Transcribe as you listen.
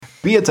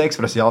5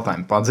 ekspresa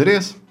jautājumi.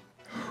 Padzeries.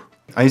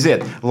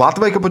 Aiziet.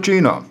 Latvija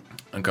kapučīno.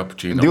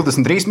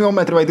 23 mm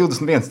vai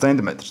 21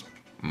 cm?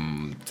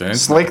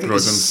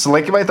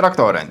 Sliki vai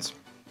traktorens?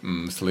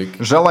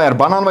 Sliki. Želē ar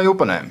banānu vai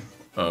upenēm?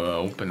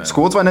 Upenēm.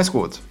 Skūts vai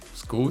neskūts?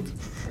 Skūts.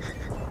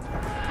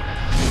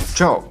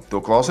 Čau!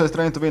 Tu klausies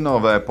Train to Win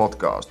LV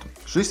podcastu.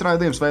 Šis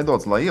raidījums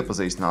veidots, lai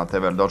iepazīstinātu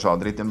tevi ar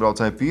dažādu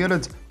riteņbraucēju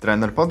pieredzi,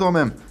 treneru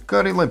padomiem, kā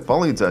arī lai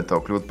palīdzētu tev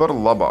kļūt par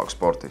labāku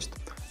sportistu.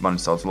 Mani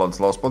sauc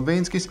Ladislavs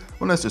Podvīnskis,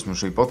 un es esmu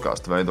šī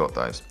podkasta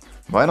veidotājs.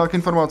 Vairāk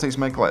informācijas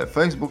meklē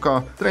Facebookā,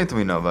 Train to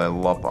Win LV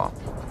lapā.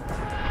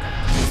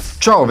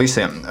 Čau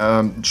visiem!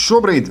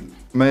 Šobrīd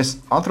mēs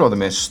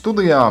atrodamies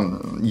studijā.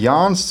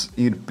 Jānis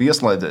ir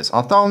pieslēdzies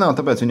attālināti,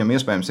 tāpēc viņam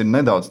iespējams ir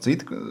nedaudz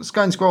cita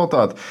skaņas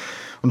kvalitāte.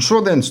 Un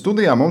šodien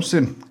studijā mums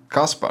ir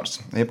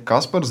Kaspars, jeb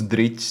Kaspars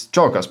Driķis.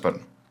 Čau,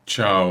 Kaspar!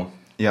 Čau!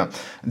 Jā.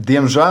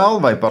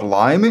 Diemžēl vai par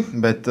laimi,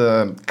 bet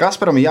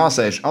Kasparam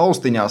jāsēž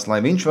austiņās,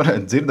 lai viņš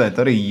varētu dzirdēt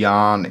arī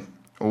Jāni.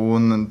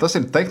 Un tas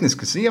ir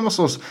tehnisks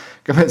iemesls,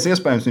 kāpēc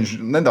iespējams viņš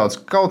nedaudz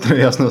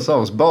kautrējās no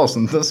savas balss,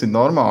 un tas ir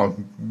normāli.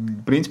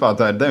 Principā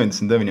tā ir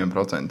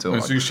 99%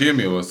 cilvēku. Es viņš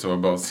iemīlos savu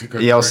balsi.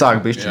 Jau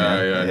sāk bišķiņā.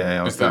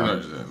 Jā. Es tā.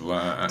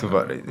 Tu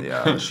vari,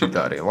 šitā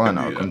arī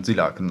lēnāk un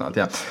dziļāk runāt.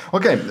 Jā.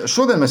 Okay,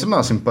 šodien mēs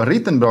runāsim par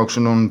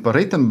riteņbraukšanu un par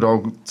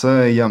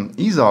riteņbraucēja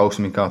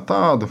izaugsmi kā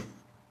tādu.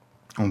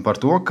 Un par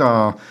to,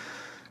 kā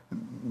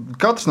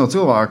katrs no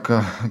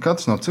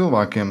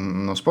cilvēkiem,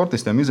 no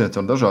sportistiem iziet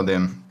ar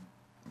dažādiem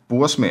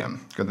posmiem,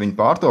 kad viņi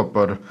pārtop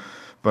par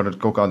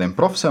kaut kādiem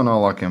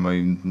profesionālākiem vai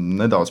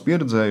nedaudz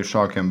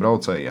pieredzējušākiem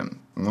braucējiem.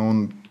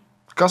 Un,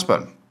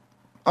 Kaspar,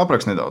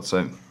 aprakst nedaudz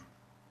sevi.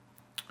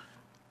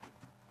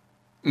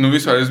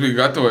 Vispār es biju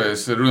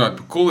gatavojies runāt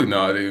par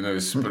kulināriju,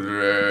 nevis par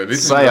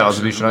riteņbraukšanu. Sajauc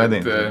bišķi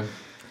raidījumu.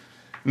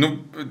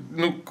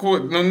 Nav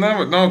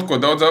ko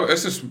daudz.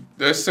 Es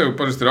sevi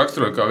parasti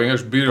raksturoju kā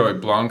vienkārši biroja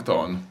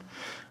planktonu.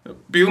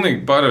 Pilnīgi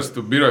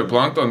parastu biroja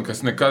planktonu,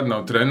 kas nekad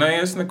nav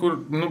trenējies nekur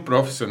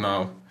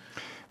profesionāli.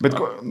 Bet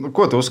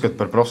ko tu uzskati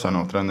par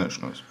profesionālu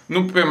trenēšanos?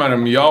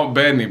 Piemēram,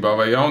 bērnībā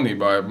vai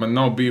jaunībā man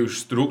nav bijuši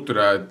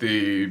strukturēti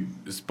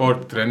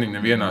sporta treniņi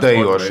nevienā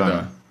sporta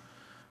veidā.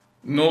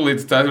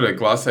 Līdz 4.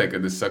 klasē,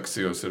 kad es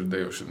saksījos ar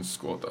dejošanas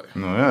skolotāju.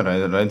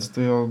 Redz, tu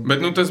jau... Bet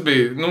tas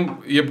bija,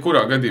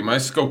 jebkurā gadījumā.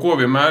 Es kaut ko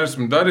vienmēr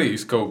esmu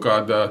darījis, kaut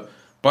kāda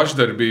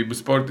pašdarbība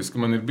sportiska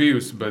man ir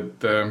bijusi,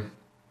 bet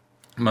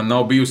man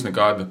nav bijusi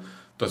nekāda,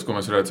 tas, ko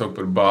mēs varētu saukt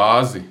par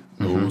bāzi,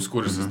 uz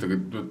kuras es tagad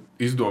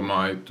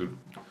izdomāju tur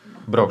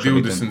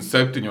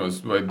 27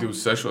 vai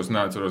 26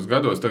 neatceros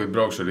gados, tagad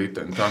braukšu ar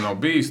riteni. Tā nav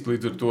bijis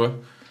līdz ar to.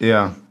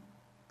 Jā.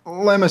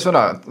 Lai mēs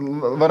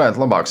varētu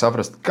labāk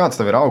saprast, kāds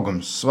tev ir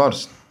augums,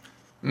 svars?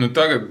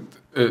 Tagad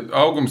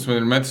augums man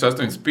ir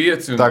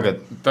 1,85 m.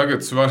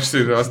 Tagad svars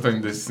ir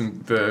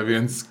 81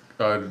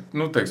 ar,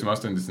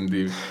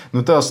 82.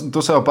 Tu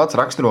sev pats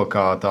raksturo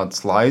kā tādu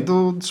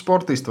slaidu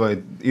sportistu vai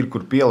ir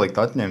kur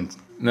pielikt, atņemt?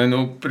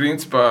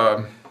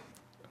 Principā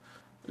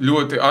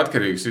ļoti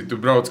atkarīgs. Ja tu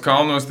brauc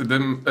kalnos, tad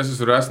es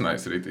esmu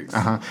resnais ritīgs.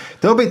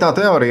 Tev bija tā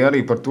teorija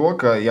arī par to,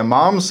 ka ja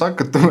māma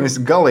saka, ka tu esi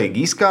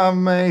galīgi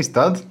izkāmējis,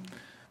 tad...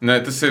 Nē,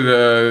 tas ir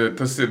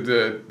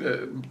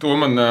to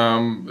man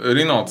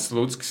Rinalds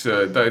Luckis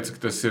teica,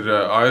 ka tas ir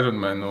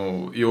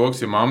Ironmanu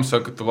joks. Ja mamma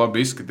saka, ka tu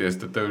labi izskaties,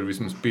 tad tev ir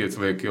vismaz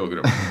 5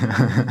 kilogrami.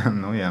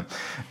 Jā.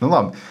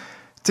 Labi.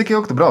 Cik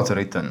ilgi tu brauc ar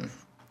riteni?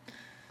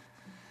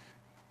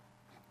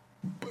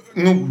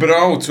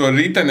 Braucu ar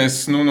riteni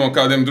es no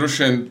kādiem droši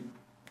vien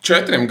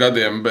 4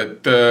 gadiem,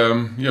 bet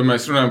ja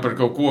mēs runājam par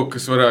kaut ko,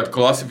 kas varētu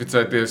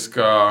klasificēties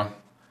kā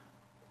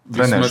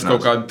vismaz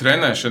kaut kāda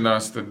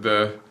trenēšanās, tad...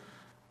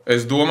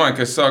 Es domāju,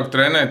 ka es sāku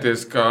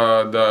trenēties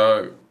kādā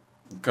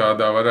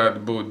varētu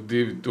būt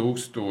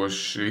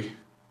 2000.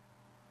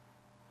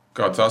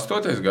 Kāds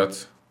 8.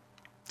 gads?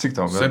 Cik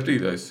tā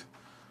gadu?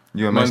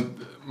 7.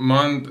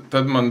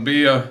 Tad man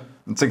bija...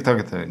 Cik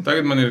tagad ir?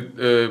 Tagad man ir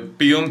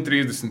pilni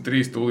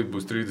 33, tūlīt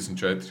būs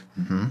 34.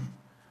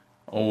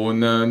 Un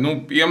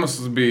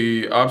iemesls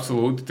bija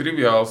absolūti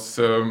triviāls.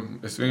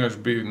 Es vienkārši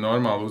biju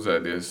normāli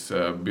uzēdies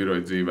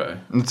biroja dzīvē.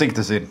 Cik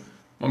tas ir?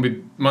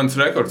 Mans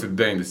rekords ir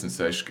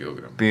 96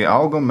 kg. Pie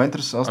auguma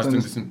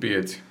 1,85 m.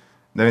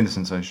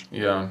 96.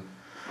 Jā.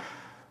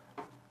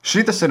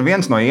 Šitas ir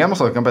viens no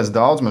iemesliem, kāpēc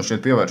daudz man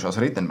šeit pievēršās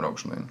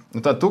riteņbraukšanai.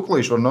 Tā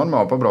tuklīši var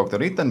normāli pabraukt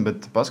ar riteni,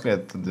 bet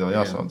paskriet, tad jau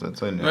jāsaudzē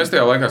ceļi. Es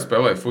tajā laikā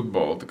spēlēju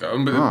futbolu.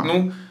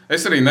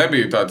 Es arī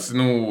nebiju tāds,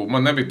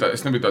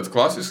 es nebiju tāds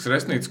klasisks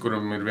resnīts,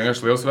 kuram ir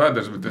vienkārši liels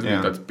vēders, bet es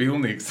biju tāds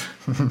pilnīgs.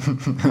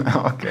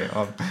 Okay,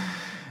 labi.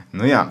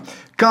 Jā.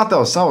 Kā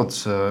tev sauc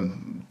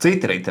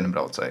citi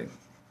riteņbraucēji?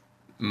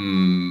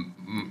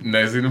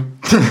 Nezinu.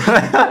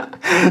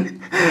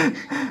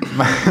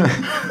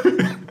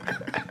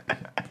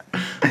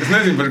 Es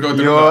nezinu, par ko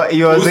tu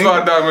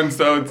uzvārdā man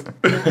sauc.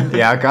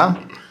 Jā, kā?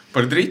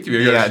 Par driķi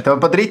vienkārši. Jā,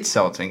 tev par driķi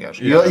sauc vienkārši.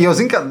 Jo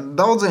zini, ka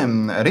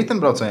daudziem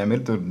riteņbraucējiem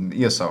ir tur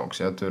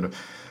iesauks, tur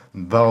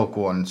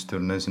velkonis,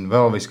 tur nezinu,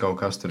 vēl viss kaut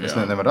kas tur. Es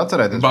nevaru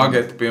atcerēties.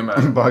 Bageti,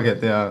 piemēram.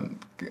 Bageti,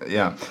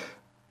 jā.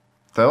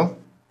 Tev?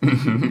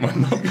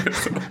 Man nav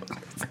kas.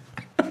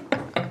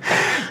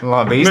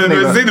 Labi, Es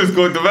īstenībā. zinu, uz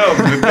ko tu vēl,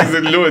 bet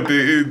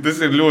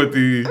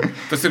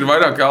tas ir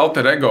vairāk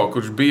alter ego,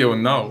 kurš bija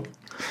un nav.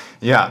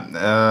 Jā,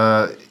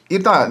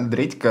 ir tā,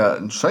 Driķi, ka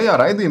šajā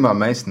raidījumā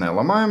mēs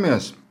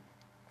nelamājamies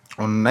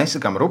un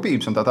nesakām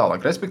rupības un tā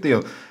tālāk.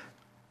 Respektīvi,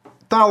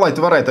 tā, lai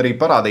tu varētu arī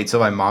parādīt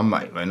savai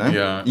mammai, vai ne?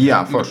 Jā,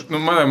 forši.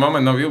 Manai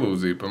mammai nav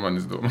ilūzija par mani,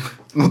 es domāju.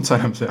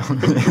 Cerams, jā.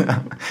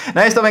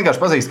 Nē, es to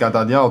vienkārši pazīstu kā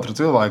tādu jautru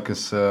cilvēku,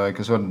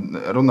 kas var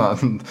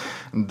runāt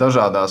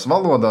dažādās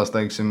valodās,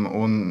 teiksim.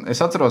 Un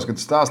es atceros,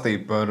 kad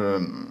stāstīju par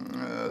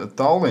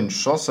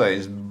Talliņas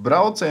šosejas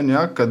braucienu,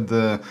 ja, kad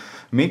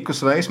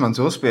Mikus Veismans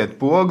uzspied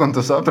pogu, un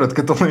tu saprati,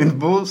 ka tūlīt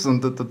būs, un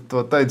tu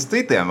to teici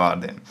citiem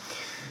vārdiem.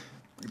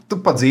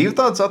 Tu pa dzīvi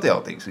tāds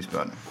atjautīgs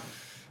vispār?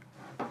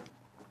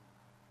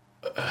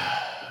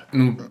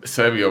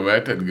 Sevi jau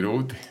vērtēt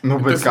grūti.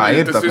 Bet kā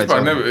ir?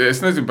 Es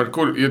nezinu, par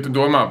kur, ja tu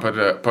domā par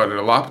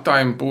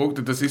laptājiem pogu,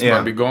 tad tas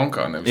vispār bija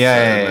gonkā, nevis.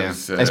 Jā.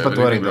 Es par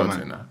to arī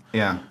domāju.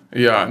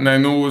 Jā,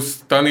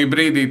 tādā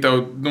brīdī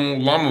tev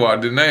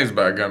lamuvārdi ir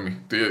neizbēgami.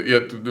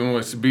 Ja tu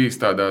esi bijis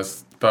tādā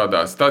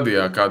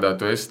stadijā, kādā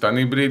tu esi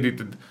tādā brīdī,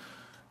 tad,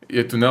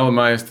 ja tu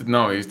nelamājies, tad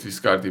nav īsti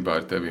viss kārtībā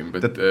ar tevim.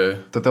 Bet,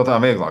 tad tev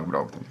tā vieglāk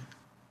braukt.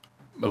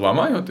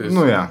 Lamājoties?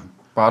 Jā,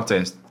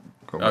 pārciest.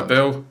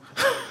 Tev?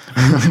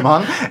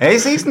 Man?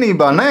 Es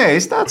īstenībā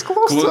es tāds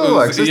kluss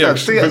cilvēks.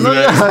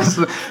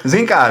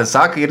 Zinu, kā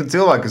saka, ir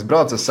cilvēki, kas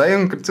brauc ar seju,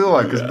 un ir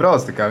cilvēki, kas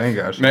brauc tā kā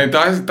vienkārši. Nē,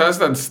 tās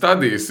tādas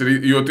stadijas,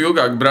 jo tu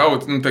ilgāk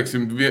brauc,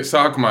 teiksim,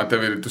 sākumā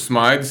tev ir, tu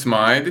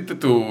smaidi,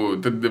 tad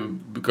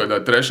kādā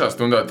 3.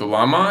 stundā tu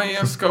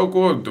lamājies kaut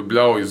ko, tu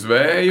bļauj uz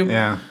vēju.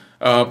 Jā.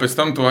 Pēc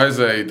tam tu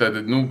aizēji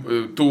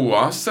tuvu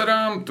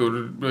asarām,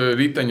 tur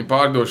riteņa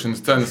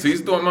pārdošanas cenas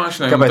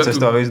izdomāšanai. Kāpēc es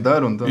to visu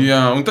daru?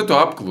 Jā, un tad tu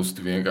apklusti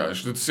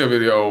vienkārši. Tas jau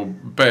ir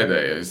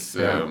pēdējais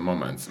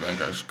moments,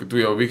 vienkārši, ka tu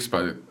jau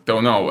vispār,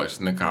 tev nav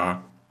vairs nekā.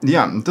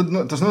 Jā, tad,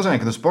 tas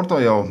nozīmē, ka tu sporto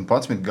jau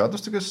 11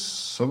 gadus, cik es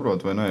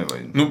saprotu, vai ne?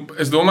 Vai...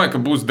 Es domāju,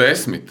 ka būs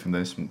 10.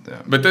 10,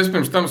 jā. Bet es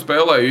pirms tam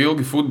spēlēju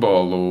ilgi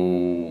futbolu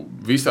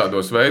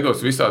visādos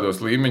veidos,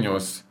 visādos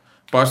līmeņos,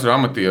 pārsvarā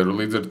amatieru,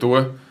 līdz ar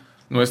to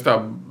es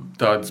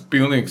tāds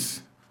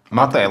pilnīgs...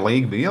 Matē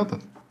līga bija jau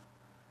tad?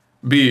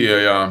 Bija,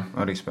 jā.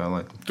 Arī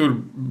spēlēt. Tur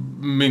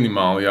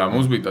minimāli, jā.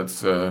 Mums bija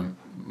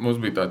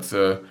tāds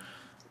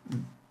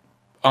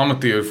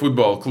amatieru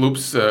futbola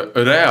klubs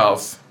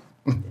Reāls,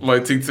 lai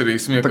cits arī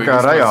smieklīgi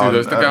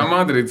izklausītos. Tā kā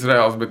Madrids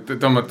Reāls, bet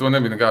tomēr to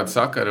nebija nekāda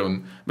sakara.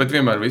 Bet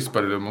vienmēr viss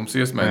par mums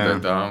iesmētē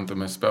tā, un tad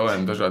mēs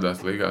spēlējam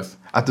dažādās līgās.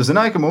 Tu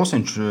zināji, ka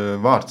mūsiņš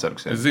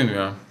vārdsargs? Es zinu,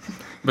 jā.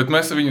 Bet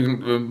mēs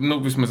viņu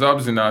vismaz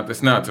apzināti,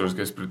 es neatceros,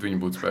 ka es pret viņu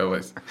būtu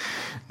spēlējis.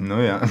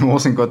 Jā,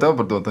 mūsiņ, ko tev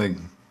par to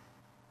teikt?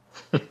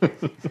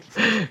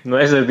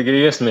 Es arī tikai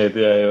iesmiet,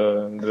 jā, jo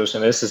droši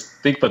vien es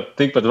esmu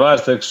tikpat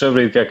vārdsargs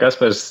šobrīd kā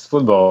Kaspars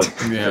futbolu.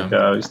 Tā kā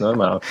viss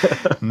normāli.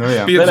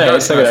 Jā. 5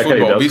 gadus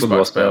futbolu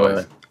vispār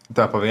spēlējis.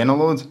 Tā pa vienu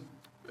lūdzu?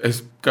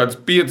 Es kādus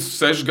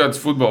 5-6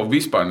 gadus futbolu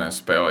vispār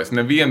neesmu spēlējis.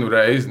 Nevienu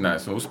reizi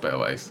neesmu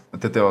uzspēlējis.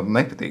 Tad tev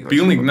nepatīk?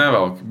 Pilnīgi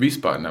nevelk,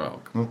 vispār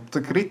nevelk.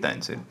 Tā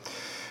kritens ir.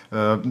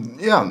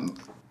 Jā,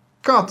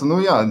 kā tu,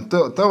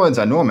 tev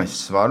vajadzēja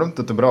nomest svaru,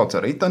 tad tu brauc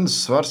ar ritenes,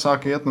 svars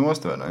sāka iet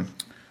nost, vai ne?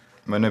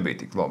 Vai nebija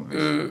tik labi?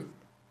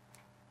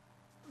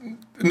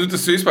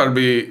 Tas vispār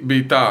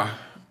bija tā.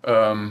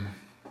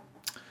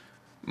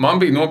 Man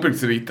bija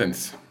nopirkts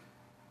ritenis.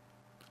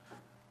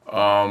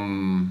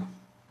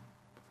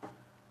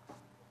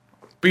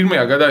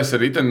 Pirmajā gadā es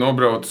ar riteni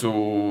nobraucu,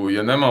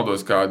 ja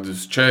nemaldos,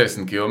 kādus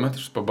 40 km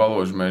pa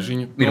Baložu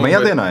mežiņu. Pirmajā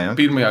dienā, jā?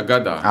 Pirmajā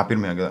gadā.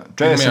 Pirmajā gadā. 40?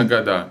 Pirmajā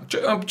gadā.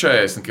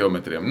 40 km.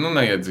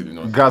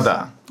 Neiedziļinot.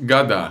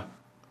 Gadā.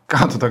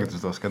 Kā tu tagad uz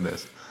to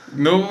skaties?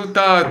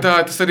 Tā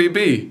tas arī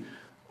bija.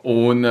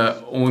 Un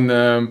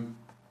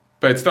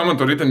pēc tam man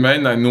to riteni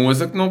mēģināja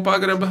nozagt no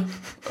pagraba.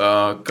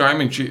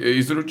 Kaimiņš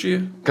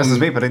izručīja. Kas tas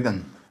bija par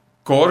riteni?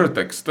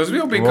 Korteks. Tas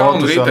jau bija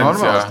kalnu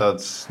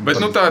ritenis. Bet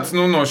tāds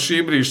no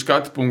šī brīža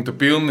skatu punkta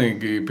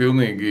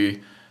pilnīgi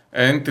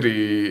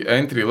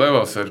entry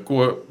levels, ar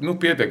ko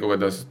pietiek kaut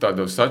kādās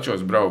tādos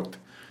sačos braukt.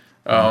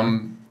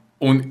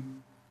 Un,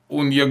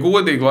 ja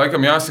godīgi,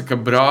 laikam jāsaka,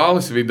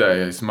 brālis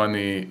vidējais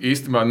mani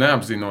īstenībā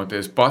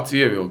neapzinoties pats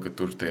ievilka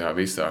tur tajā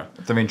visā.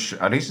 Tad viņš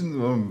arī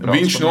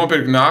Viņš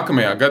nopirka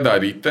nākamajā gadā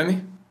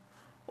riteni.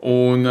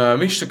 Un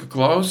viņš saka,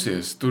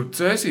 klausies, tur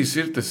Cēsīs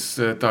ir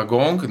tā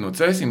gonka no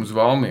Cēsīm uz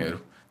Valmieru.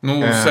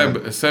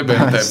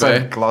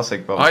 SEB-MTB.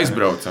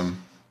 Aizbraucam.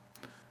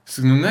 Es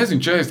nezinu,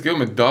 40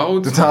 km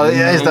daudz. Es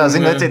tā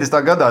zinu, necīt,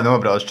 tā gadā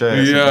nobrauc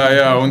 40.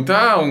 Jā,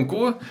 un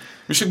ko?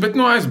 Viņš saka, bet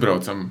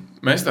aizbraucam.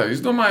 Mēs tā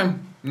izdomājam.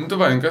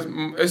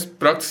 Es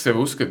praktiski sevi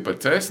uzskatu par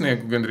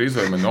cēsnieku, gandrīz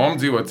vai man oma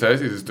dzīvo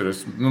Cēsīs. Es tur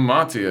esmu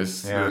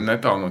mācījies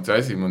netālu no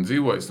Cēsīm un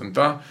dzīvojis un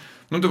tā.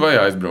 Vai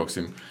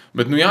aizbrauksim.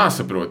 Bet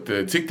jāsaprot,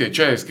 cik tie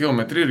 40 km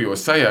ir, jo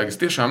sajēgas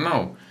tiešām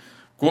nav.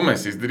 Ko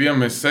mēs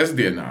izdarījām? Mēs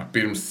sestdienā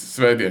pirms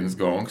svētdienas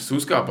gongas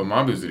uzkāpam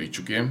abi uz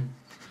ričukiem.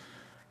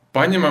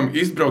 Paņemam,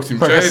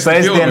 izbrauksim 40 km.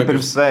 Sestdien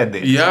pirms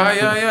svētdienas.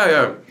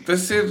 Jā.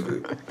 Tas ir,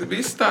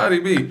 viss tā arī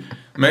bija.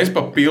 Mēs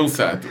pa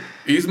pilsētu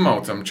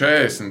izmaucam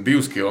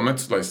 42 km,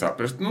 lai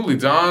saprastu,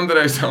 līdz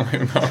Andrejam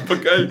un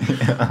atpakaļ.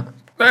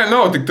 Nē,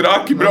 nav tik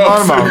traki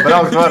braukt. Normāli,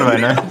 braukt var vai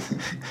ne?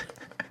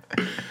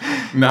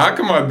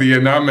 Nākamā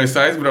dienā mēs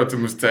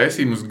aizbraucam uz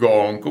Cēsīm uz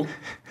Gonku.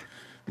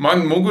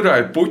 Man mugurā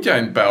ir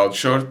puķaini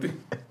peldšorti,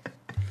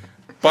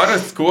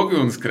 parasts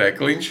kokvilnas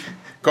krekliņš,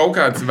 kaut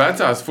kāds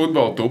vecās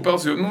futbola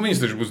tupeles, jo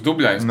viņas taču būs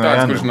dubļains,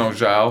 tāds, kurš nav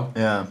žēl.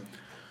 Jā.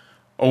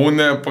 Un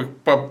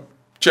pa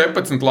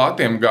 14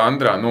 latiem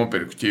gandrā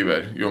nopirku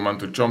ķiveri, jo man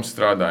tur čoms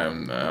strādāja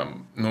un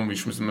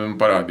viņš man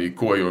parādīja,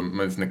 ko, jo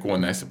mēs neko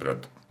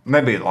nesapratu.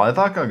 Nebija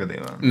lētākā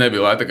gadījumā?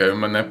 Nebija lētākā, jo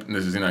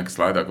es zināju, ka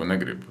es lētāko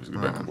negribu. Es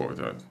gribēju kaut ko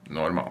tādu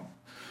normālu.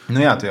 Nu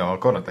jā, tu jau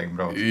koratīgi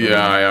brauc.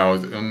 Jā,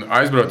 un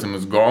aizbraucam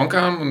uz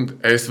Gonkām, un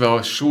es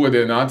vēl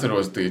šodien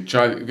atceros tie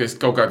čaļi, ka es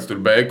kaut kāds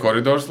tur beigu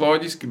koridors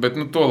loģiski, bet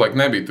to laik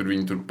nebija tur,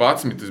 viņi tur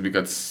 11, tas bija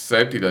kāds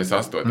 7,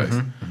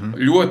 8.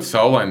 Ļoti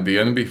saulaina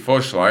diena, bija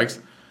foršs laiks.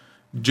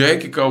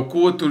 Džeki kaut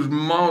ko tur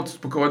mauc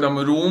pa kaut kādām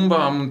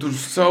rumbām, un tur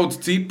sauc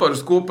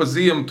ciparus, ko pa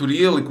ziemu tur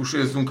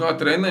ielikušies un kā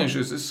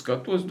trenējušies. Es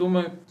skatos,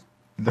 domāju,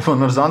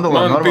 Un ar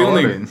Zandalām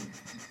normāli arī.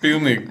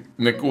 Pilnīgi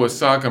neko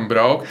sākam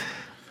braukt.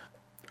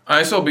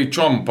 Es vēl biju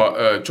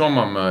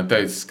čomam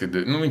teicis, ka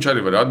viņš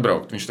arī var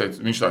atbraukt.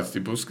 Viņš tāds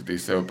tipu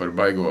uzskatīja sevi par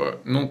baigo,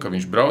 ka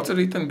viņš brauc ar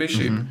riteni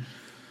bišķīt.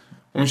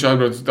 Un viņš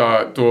atbrauc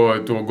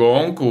to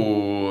gonku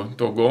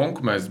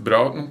mēs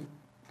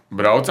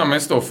braucam,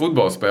 es to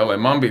futbolu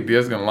spēlēju. Man bija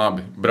diezgan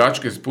labi.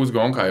 Braču, ka es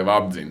pusgonkā jau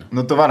apdzinu.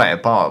 Tu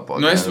varēji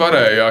pālpot. Es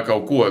varēju, jā,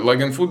 kaut ko. Lai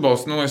gan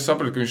futbols, es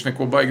sapratu, ka viņš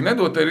neko baigi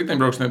nedod te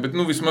riteņbraukšanai, bet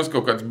vismaz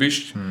kaut kāds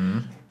bišķi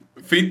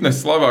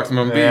fitness slavāks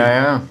man bija.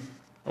 Jā.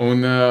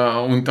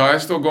 Un tā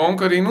es to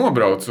gonku arī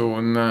nobraucu.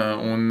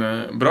 Un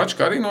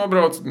Bračka arī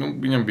nobraucu.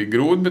 Viņam bija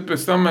grūti, bet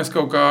pēc tam mēs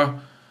kaut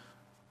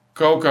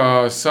kā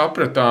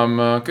sapratām,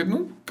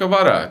 ka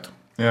varētu.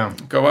 Jā.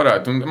 Ka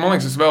varētu. Un, man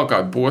liekas, es vēl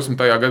kādu posmu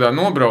tajā gadā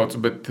nobraucu,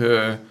 bet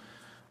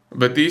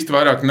īsti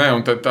vairāk ne.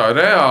 Un tad tā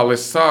reāli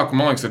es sāku,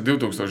 man liekas, ar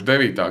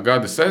 2009.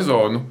 Gada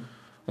sezonu.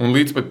 Un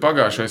līdz pat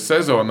pagājušajai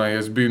sezonai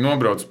es biju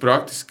nobraucis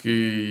praktiski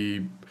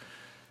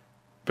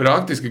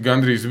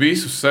gandrīz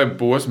visus sevi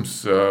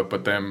posmus pa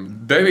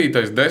tiem 9,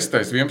 10,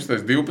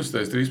 11,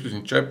 12,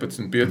 13,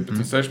 14,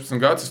 15,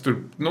 16 gadus. Es tur,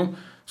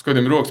 uz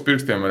kādiem rokas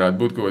pirkstiem varētu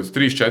būt kaut kāds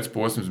 3-4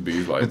 posms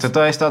bija izlaists. Tad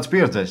tā esi tāds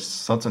pieredzējis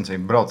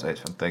sacensību braucējs,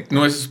 var teikt. Es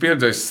esmu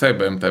pieredzējis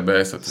SBMTB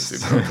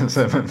sacensību.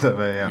 SBMTB,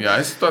 jā. Jā,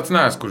 es tāds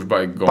neesmu, kurš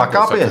baigi gonku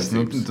pakāpies?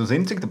 sacensības. Tu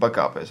zini, cik tu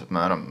pakāpies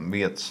apmēram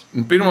vietas?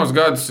 Pirmos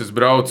gadus es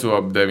braucu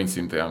ap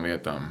 900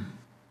 vietām.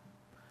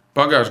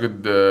 Pagājušajā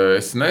gadā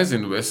es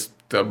nezinu,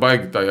 tā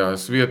baigi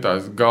tajās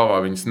vietās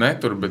galvā viņas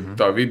netur, bet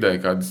tā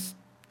vidēji kādas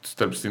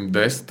starp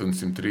 110 un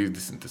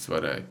 130 es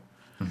varēju.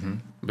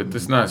 Bet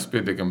es neesmu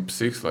pietiekami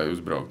psiks, lai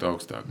uzbrauktu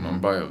augstāk.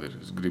 Man bail ir,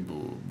 es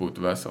gribu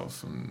būt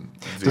vesels.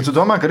 Tad tu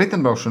domā, ka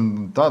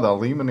riteņbraukšana tādā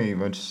līmenī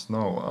vairs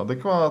nav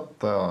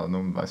adekvāta,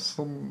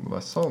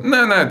 vesela?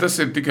 Nē, tas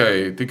ir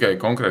tikai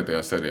konkrētajā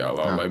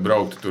seriālā, lai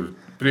brauktu tur.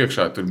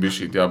 Priekšā tur bija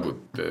šī jābūt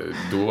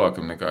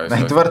dūlākam nekā es.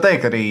 Tu vari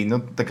teikt arī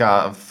tā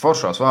kā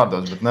foršos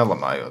vārdos, bet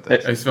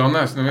nelamājoties. Es vēl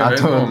neesmu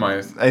nevienreiz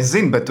domājis. Es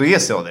zinu, bet tu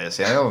iesildies,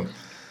 jā?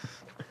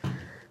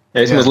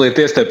 Es mazliet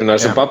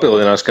iestiprināšu un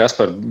papildināšu, ka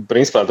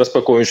principā tas,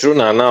 par ko viņš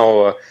runā,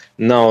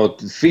 nav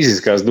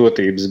fiziskās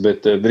dotības,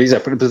 bet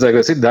drīzāk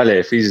tas ir daļai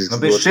fiziskas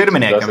dotības.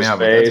 Šķirminiekam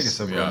jābūt.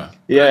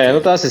 Jā,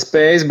 tās ir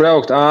spējas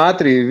braukt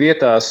ātri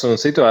vietās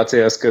un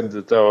situācijās, kad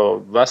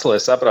tev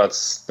veselais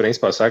saprāts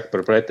principā saka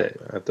par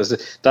pretēju. Tas ir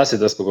tas,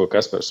 par ko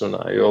Kaspars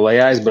runā. Jo, lai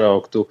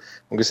aizbrauktu,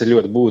 un kas ir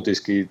ļoti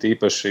būtiski,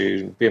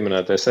 tīpaši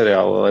pieminētajā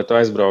seriālā, lai tu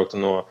aizbrauktu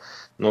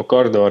no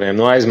koridoriem,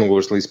 no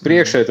aizmugures līdz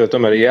priekšai, tev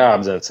tomēr ir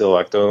jāapdzen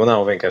cilvēki. Tev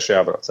nav vienkārši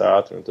jābrauc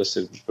ātri. Un tas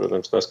ir,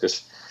 protams, tas, kas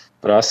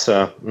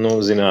prasa,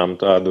 zinām,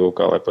 tādu,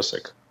 kā lai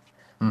pasaka,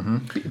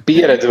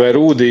 pieredzi vai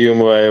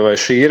rūdījumu vai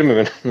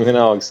šīrmi,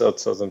 vienalga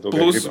saucam to,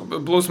 kā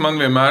gribam. Plus man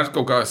vienmēr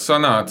kaut kā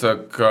sanāca,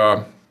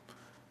 ka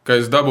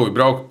es dabūju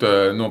braukt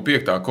no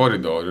 5.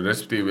 koridora,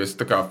 respektīvi es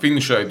tā kā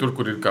finišēju tur,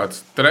 kur ir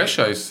kāds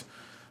 3.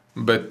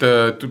 Bet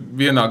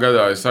vienā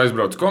gadā es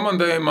aizbraucu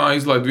komandējumā,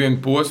 izlaidu vienu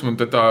posmu, un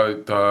tad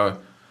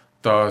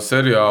tā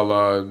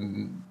seriālā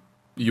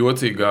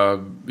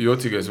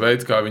jocīgais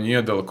veids, kā viņi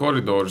iedala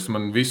koridorus,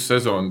 man visu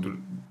sezonu,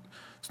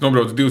 es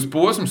nobraucu 2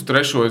 posmus, 3.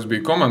 es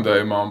biju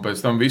komandējumā, un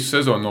pēc tam visu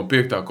sezonu no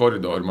 5.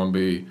 koridora man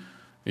bija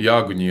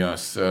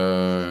jāguņījās,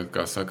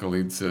 kā saka,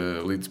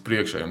 līdz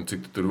priekšai, un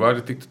cik tu tur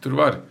vari, tik tu tur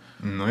vari.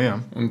 Jā.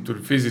 Un tur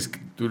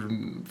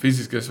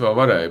fiziski es vēl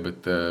varēju,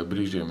 bet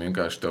brīžiem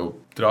vienkārši tev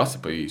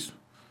trasi pa īsu.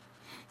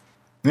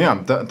 Jā,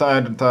 tā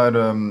ir tā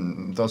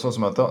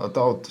saucamā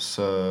tautas,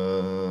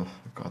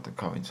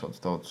 kā viņi sauc,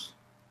 tautas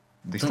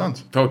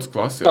distance? Tautas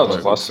klase. Tautas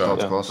klase.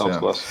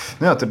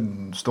 Jā, tur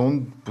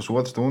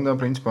pusotru stundā,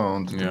 principā.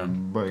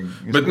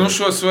 Bet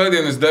šo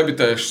svētdienu es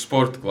debitēšu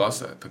sporta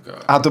klasē.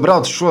 Tu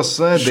brauc šo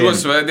svētdienu? Šo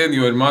svētdienu,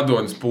 jo ir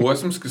Madonas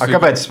posms.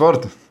 Kāpēc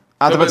sporta?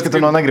 Tāpēc, ka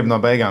tu negribi no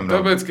beigām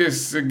braukt? Tāpēc, ka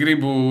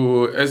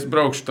es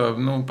braukšu tā,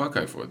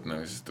 pakaifot,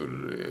 nevis tur...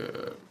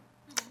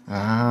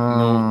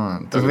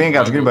 Tu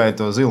vienkārši gribēji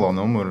to zilo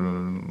numuru,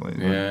 lai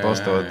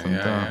postot un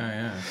tā.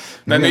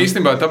 Nē,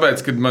 īstenībā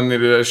tāpēc, kad man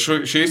ir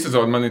šī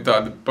sezona, man ir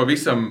tāda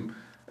pavisam,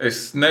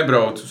 es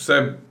nebraucu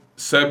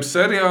seb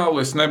seriālu,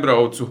 es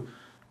nebraucu,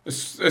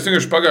 es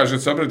vienkārši pagājušajā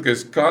gadā sapratu, ka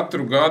es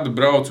katru gadu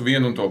braucu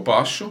vienu un to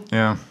pašu.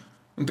 Jā.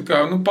 Un tā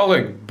kā,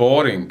 paliek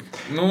boring,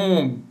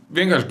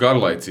 vienkārši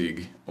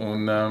garlaicīgi.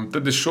 Un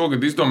tad es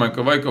šogad izdomāju,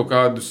 ka vajag kaut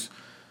kādus,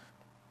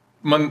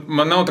 man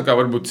nav tā kā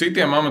varbūt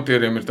citiem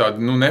amatieriem ir tāda,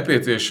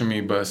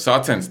 nepieciešamība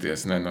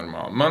sacensties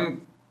nenormāli.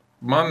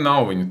 Man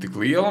nav viņa tik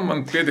liela,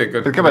 man pietiek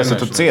ar... Bet kāpēc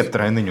tu cieti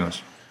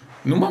treniņos?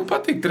 Man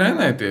patīk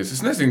trenēties,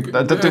 es nezinu,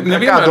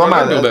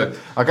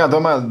 Kā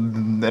domā,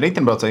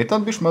 riteņbraucēji ir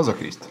tādi bišķi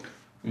mazohisti?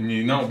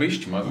 Viņi nav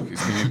bišķi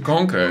mazohisti, viņi ir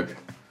konkrēti.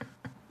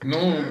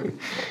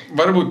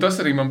 Varbūt tas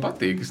arī man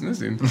patīk, es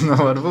nezinu.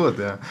 Varbūt,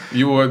 jā.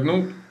 Jo,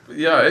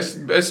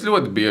 es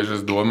ļoti bieži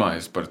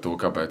domāju par to,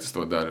 kāpēc es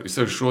to daru. Es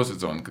arī šo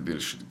sezonu, kad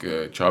ir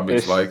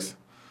čābīgs laiks.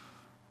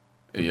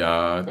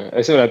 Jā.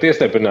 Es varētu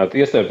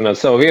iestiprināt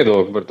savu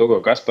viedokli par to, ko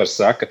Kaspars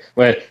saka,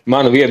 vai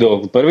manu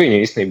viedokli par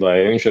viņu īstenībā.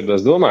 Ja viņš ar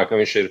domā, ka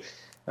viņš ir,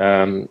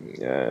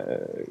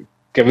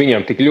 ka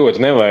viņam tik ļoti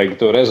nevajag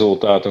to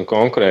rezultātu un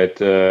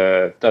konkrēti,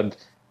 tad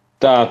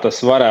tā tas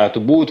varētu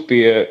būt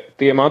pie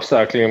tiem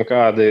apstākļiem,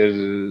 kāda ir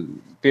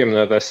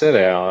pieminētā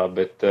seriālā.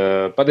 Bet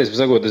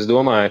patiesībā sakot, es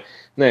domāju,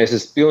 es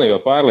esmu pilnībā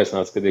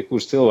pārliecināts, ka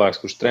kurš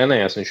cilvēks, kurš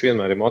trenējas, viņš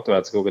vienmēr ir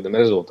motivēts kaut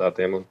kādiem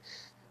rezultātiem.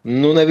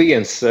 Un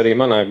neviens, arī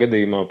manā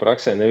gadījumā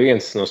praksē,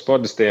 neviens no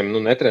sportistiem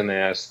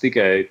netrenējās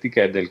tikai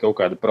dēļ kaut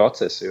kāda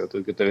procesa. Jo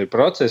tad, kad tev ir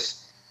process,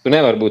 tu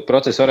nevari būt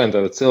procesa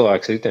orientēts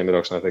cilvēks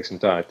riteņbraukšanā,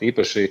 teiksim tā.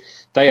 Īpaši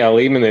tajā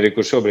līmenī,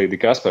 kur šobrīd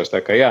ir Kaspars. Tā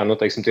kā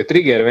teiksim, tie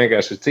triggeri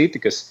vienkārši ir citi,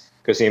 kas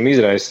viņiem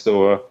izraisa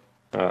to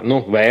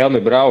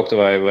vēlmi braukt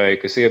vai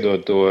kas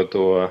iedod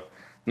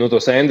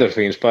tos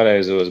endorfīnus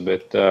pareizos.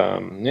 Bet,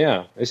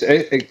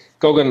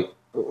 kaut gan,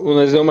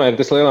 un es domāju,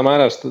 tas lielā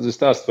mērā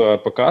stāsts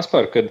par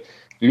Kasparu, kad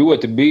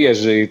ļoti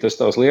bieži tas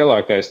tavs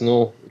lielākais,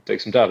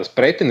 teiksim tā, tas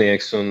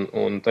pretinieks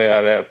un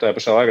tajā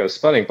pašā laikā tas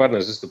sparring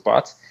partners esi tu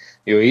pats.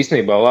 Jo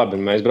īstenībā labi,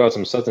 mēs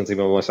braucam uz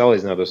sacensībām, lai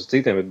salīdzinātos ar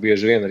citiem, bet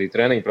bieži vien arī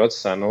treniņu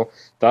procesā,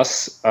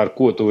 tas, ar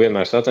ko tu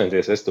vienmēr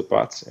sacenties, esi tu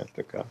pats. Ja,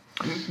 tā kā.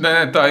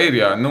 Nē, tā ir,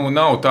 jā.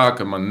 Nav tā,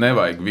 ka man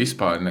nevajag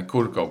vispār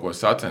nekur kaut ko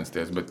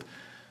sacensties, bet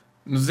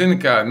zini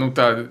kā,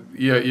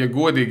 ja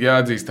godīgi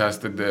jāatzīstās,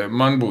 tad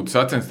man būtu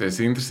sacensties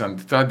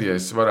interesanti tad, ja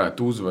es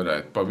varētu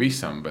uzvarēt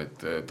pavisam,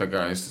 bet tā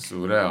kā es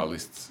esmu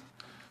realists.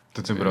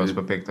 Tad tu brauc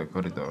pa 5.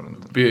 koridoru.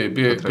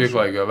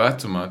 Pieklājīgā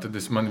vecumā, tad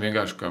man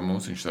vienkārši, kā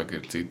viņš saka,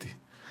 ir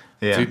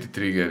citi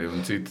triggeri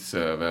un citas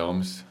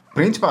vēlmes.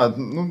 Principā,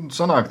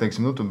 sanāk,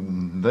 teiksim, tu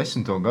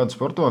 10. gadu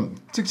sporto,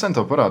 cik sen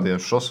tev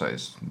parādījās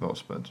šosejas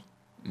velospēds?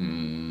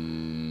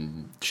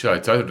 Šā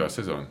ir 4.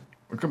 sezona.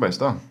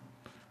 Kāpēc tā?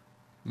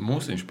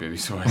 Mūsiņš pie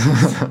visu vajag.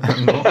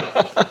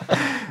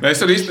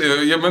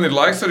 Ja man ir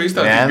laiks, varu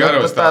izstāstīt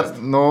garo stāstu.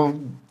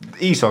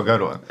 Īso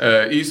garo.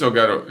 Īso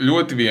garo.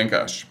 Ļoti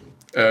vienkārši.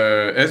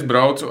 Es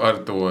braucu ar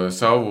to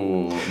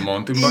savu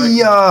mountainbike.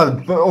 Jā,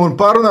 un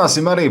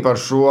parunāsim arī par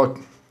šo.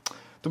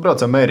 Tu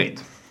brauc ar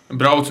Meridu.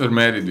 Braucu ar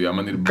Meridu, jā.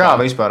 Man ir Kā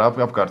vispār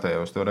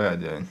apkārtējo uz to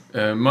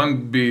reaģēja? Man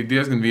bija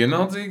diezgan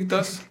vienaldzīgi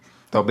tas.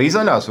 Tev bija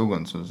zaļās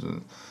uguns?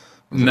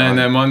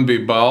 Nē, man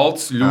bija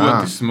balts,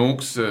 ļoti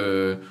smuks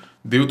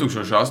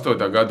 2008.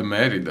 Gada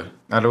Merida.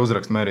 Ar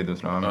uzrakstu Merida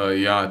uz rāmja.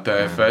 Jā,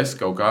 TFS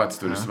kaut kāds,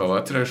 tur es vēl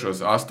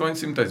atcerēšos,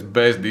 800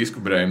 bez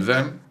disku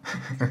bremzēm.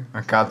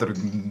 Katru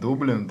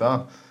dubli un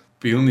tā?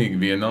 Pilnīgi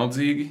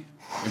vienaldzīgi.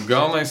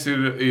 Galvenais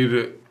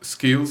ir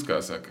skills, kā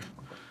saka.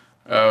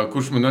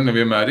 Kurš man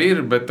nevienmēr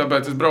ir, bet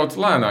tāpēc es braucu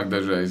lēnāk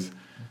dažreiz.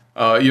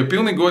 Ja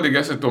pilnīgi godīgi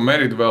es ar to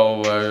Meridu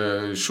vēl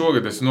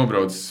šogad esmu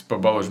nobraucis pa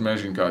Baložu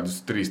mežiņu kādus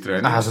 3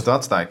 treniņus. Tu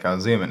atstāji kā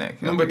ziemenieki.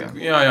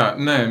 Jā,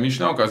 nē, viņš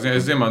nav kā ziemenieki.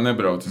 Es ziemā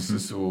nebraucu, es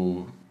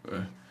esmu,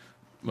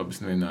 labi, es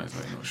nevienu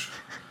aizvainošu.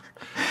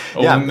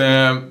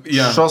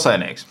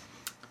 Šosēnieks.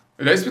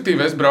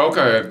 Respektīvi, es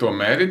braukāju ar to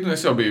Meridu, un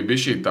es jau biju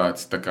bišķīt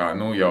tāds, tā kā,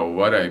 jau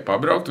varēju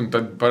pabraukt, un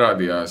tad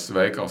parādījās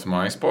veikals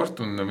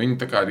MySport, un viņi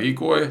tā kā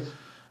rīkoja,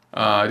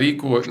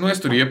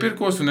 es tur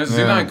iepirkos, un es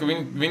zināju, ka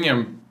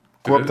viņiem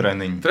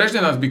koptreniņi.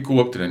 Trešdienās bija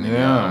koptreniņi,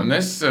 jā. Un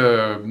es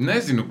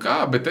nezinu kā,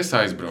 bet es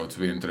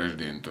aizbraucu vienu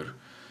trešdienu tur.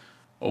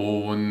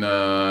 Un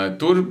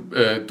tur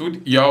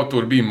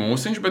bija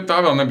mūsiņš, bet tā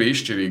vēl nebija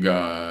izšķirīgā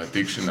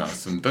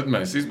tikšanās. Un tad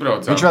mēs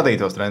izbraucām. Viņš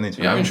vadīja tos treniņus?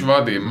 Jā, viņš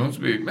vadīja.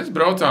 Mēs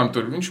braucām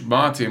tur, viņš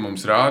mācīja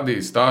mums,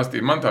 rādīja,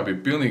 stāstīja. Man tā bija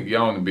pilnīgi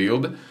jauna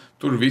bilde.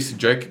 Tur visi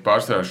džeki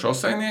pārsvarā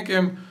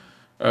šoseiniekiem.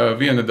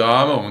 Viena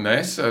dāma un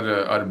es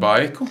ar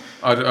baiku,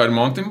 ar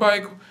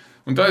mountainbaiku.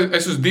 Un tā,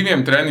 es uz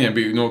 2 treniņiem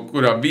biju, no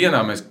kurā vienā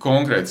mēs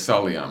konkrēti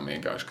salījām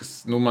vienkārši, kas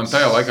man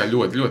tajā laikā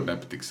ļoti, ļoti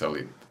nepatika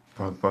salīt.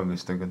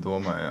 Pagaidzi, tagad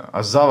domāju.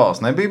 Zavals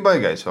nebija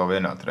baigais vēl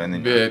vienā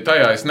treniņā?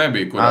 Tajā es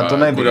nebiju,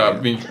 kurā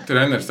viņa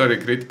treneris arī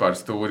krita pār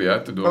stūri, jā,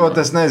 tu domā?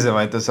 Es nezinu,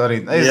 vai tas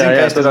arī...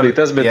 Tas bija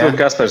tas, bet tur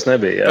Kaspars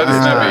nebija. Tad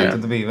es nebiju.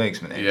 Tad bija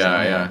veiksminieks.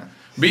 Jā.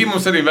 Bija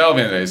mums arī vēl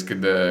vienreiz,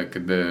 kad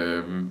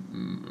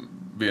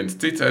viens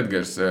cits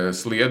Edgars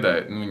sliedē,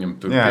 viņam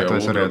tur pie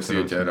Ulbroks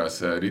ieķērās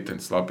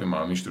ritenis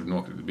slapjumā, viņš tur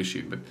nokrita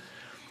bišķīt.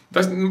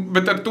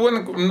 Bet ar to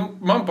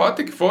man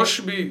patika,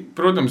 forši bija,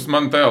 protams,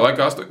 man tajā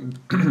laikā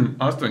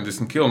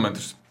 80 km.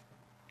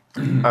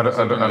 Ar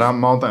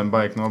mountain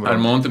bike nobraukt. Ar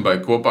mountain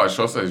bike kopā ar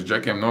šoseis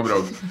džekiem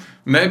nobraukt.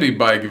 Nebija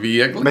baigi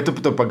viegli. Bet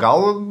tu pa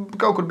galu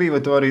kaut kur biji,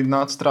 vai tu arī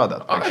nāc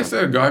strādāt? Es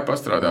arī gāju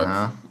pastrādāt.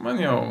 Aha. Man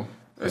jau,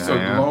 es jau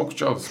lauku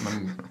čalis.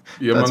 Man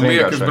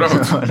liek, es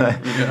braucu.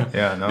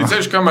 Ir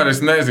ceļš, kamēr es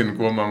nezinu,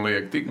 ko man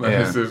liek.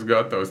 Tikmēr es esmu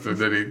gatavs to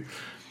darīt.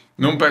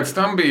 Un pēc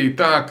tam bija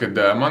tā, ka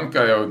man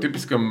kā jau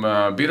tipiskam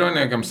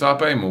birojniekam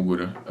sāpēja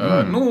mugura.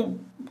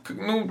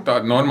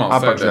 Tāda normāla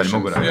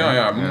sēdēšana.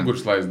 Jā,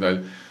 muguras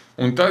laizdaļa.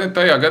 Un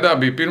tajā gadā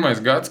bija pirmais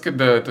gads, kad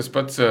tas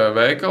pats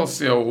veikals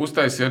jau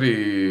uztaisīja arī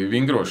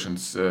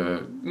vingrošanas.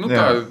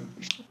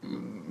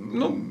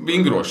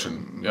 Vingrošana.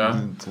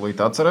 Līdz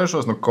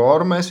atcerēšos,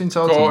 koru mēs viņu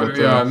saucam.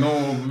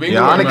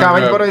 Vingrošana kā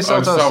viņi pareizi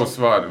saucās? Ar savu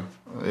svaru.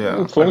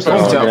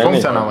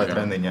 Funkcionālai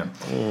treniņi.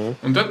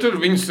 Un tad tur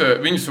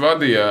viņus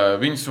vadīja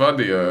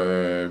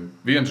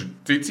viens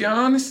cits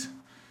Jānis,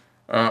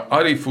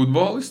 arī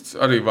futbolists,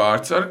 arī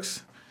vārdsargs.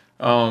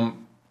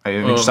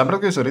 Viņš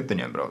saprata, ka jūs ar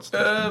riteņiem braucat?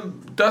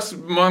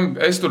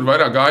 Es tur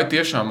vairāk gāju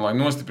tiešām, lai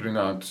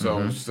nostiprinātu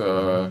savus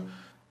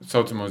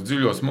saucamos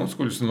dziļos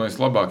muskuļus un lai es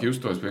labāk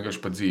justos vienkārši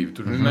pa dzīvi.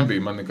 Tur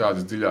nebija man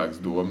nekādas dziļākas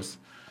domas.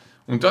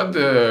 Un tad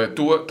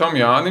tam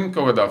Jānim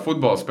kaut kādā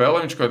futbola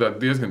spēlē, viņš kaut kādā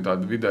diezgan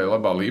tāda vidēji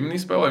labā līmenī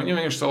spēlē, viņam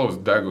vienkārši salauz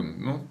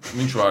degunu.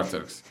 Viņš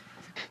vārdsargs.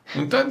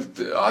 Un tad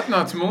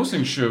atnāca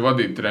Mūsiņš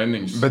vadīt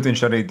treniņus. Bet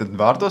viņš arī tad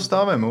vārtos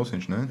stāvēja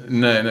Mūsiņš, ne?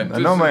 Nē.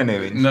 Nav mainīja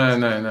viņu?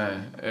 Nē.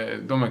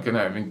 Domāju, ka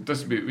nē.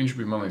 Viņš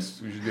bija, man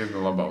liekas, viņš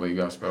diezgan labā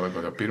līgā spēlē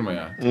kaut kā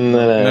pirmajā.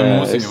 Nē,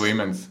 Mūsiņu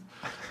līmenis.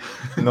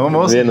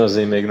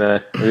 Viennozīmīgi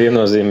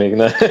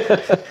nē.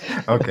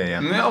 Okay, jā.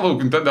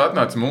 Lūk, un tad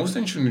atnāca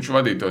Mūsiņš un viņš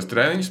vadīja tos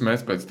treniņus.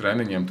 Mēs pēc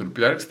treniņiem tur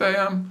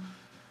pļerkstējām.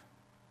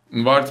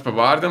 Vārds pa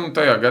vārdam,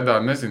 tajā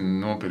gadā,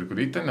 nopirku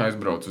riteni,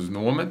 aizbraucu uz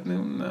nometni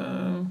un...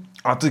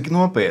 Tu tik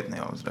nopietni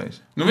jau uzreiz.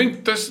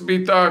 Tas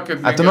bija tā, ka...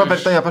 Tu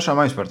nopirki tajā pašā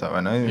maizsportā,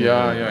 vai ne?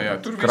 Jā.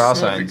 Tur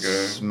krāsains,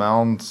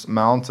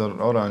 melns ar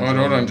oranžām. Ar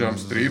oranžām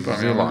strīpām,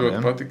 jā, man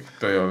ļoti patika.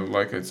 Tajā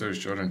laikā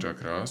sevišķi oranžā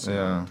krāsa.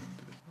 Jā.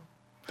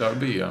 Tā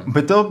bija, jā.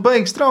 Bet tev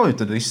beig strauji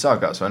tad viss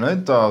sākās, vai ne?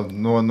 Tā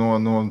no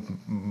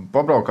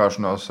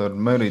pabraukāšanās ar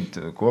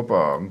Merīti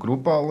kopā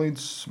grupā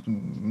līdz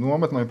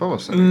nometnei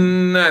pavasarī?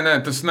 Nē,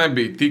 tas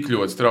nebija tik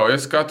ļoti strauji.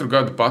 Es katru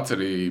gadu pats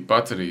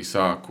arī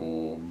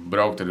sāku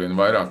braukt ar vien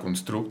vairāk un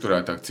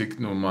struktūrētāk,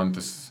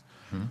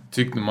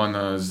 cik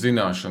mana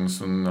zināšanas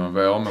un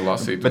vēlme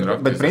lasīt un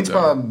rakstīt. Bet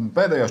principā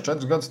pēdējos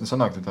 4 gadus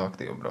nesanāk, tu tā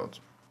aktīvi brauc.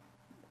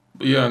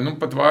 Jā,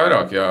 pat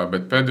vairāk, jā,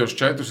 bet pēdējos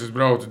 4 es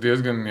braucu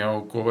diezgan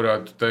jau, ko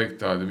varētu teikt,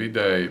 tāda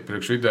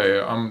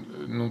priekšvidēja,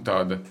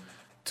 tāda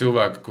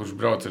cilvēka, kurš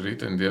brauc ar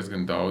riteni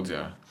diezgan daudz,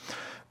 jā.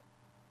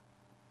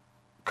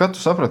 Kad tu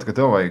saprati, ka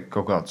tev vajag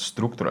kaut kāds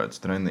strukturēts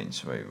treniņš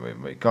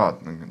vai kā,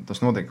 tas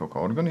notiek kaut kā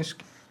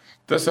organiski?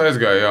 Tas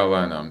aizgāja, jā,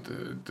 lēnām.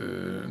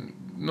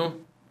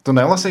 Tu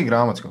nelasīji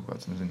grāmatas kaut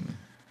kāds, nezinu?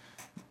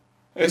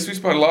 Es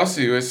vispār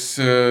lasīju,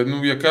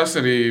 ja kas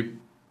arī...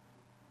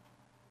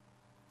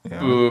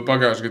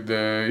 Pagājušajā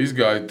gadā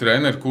izgāja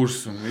treneru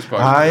kursu un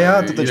vispār... Jā,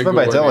 tu taču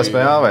pabeidz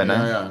LSPA, vai ne?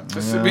 Jā.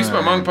 Tas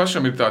vispār man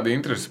pašam ir tāda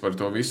interese par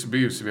to visu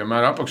bijusi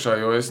vienmēr apakšā,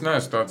 jo es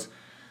neesmu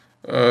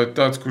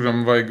tāds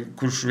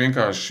kurš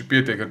vienkārši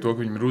pietiek ar to, ka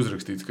viņam ir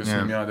uzrakstīts, kas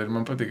viņam jādara.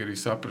 Man patīk arī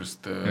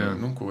saprast,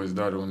 ko es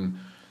daru.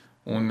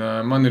 Un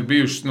man ir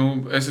bijušas,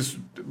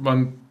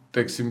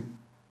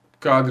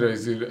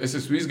 kādreiz es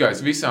esmu izgājis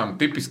visām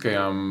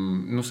tipiskajām,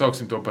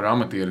 sauksim to par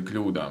amatieru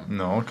kļūdām.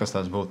 Kas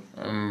tās būtu?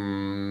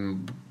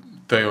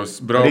 Tajos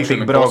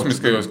braukšana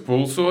kosmiskajos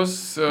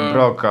pulsos.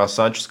 Brauk kā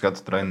saču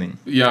skatu treniņu.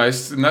 Jā,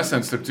 es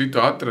nesen, starp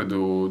citu,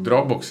 atradu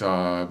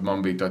Dropboxā.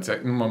 Man bija tāds,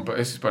 es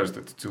vispār esmu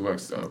tāds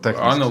cilvēks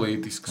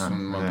analītisks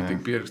un man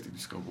patīk pierakstīt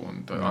visu kaut ko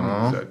un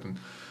analizēt. Un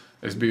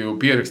es biju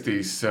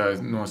pierakstījis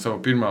no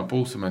sava pirmā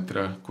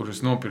pulsometra, kur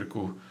es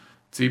nopirku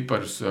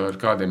ciparus, ar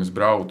kādiem es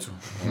braucu.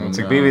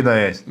 Cik bija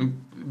vidējais?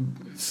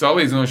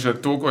 Salīdzinoši ar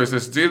to, ko es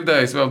esmu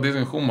dzirdējis, vēl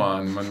diezgan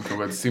humāni. Man kaut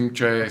kāds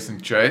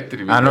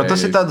 144 vidējais.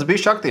 Tas ir tāds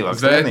bišķi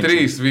aktīvāks treniņš.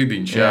 Z3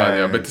 vidiņš,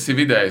 jā, bet tas ir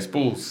vidējais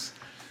pulss.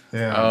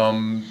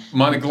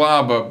 Mani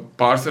glāba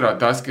pārsvarā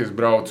tas, ka es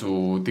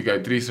braucu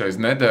tikai 3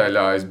 reizes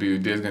nedēļā. Es biju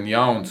diezgan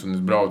jauns un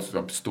es braucu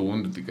ap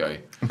stundu tikai.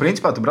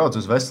 Principā tu brauc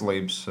uz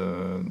veselības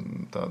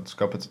tādas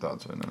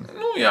kapacitātes, vai ne?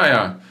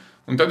 Jā.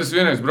 Un tad es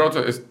vienreiz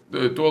braucu, es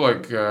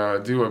tolaik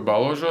dzīvoju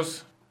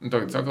Baložos.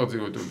 Tagad sakal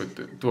dzīvoju tur, bet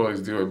tolaik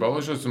es dzīvoju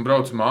Baložos un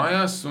braucu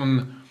mājās.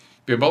 Un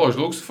pie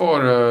Baloža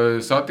Luksfora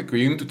satiku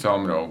Intu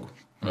Celmraugu,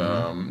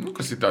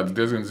 kas ir tāds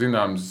diezgan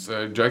zināms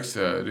džeks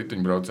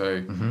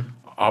riteņbraucēji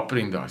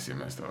aprindās, ja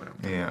mēs tā varam.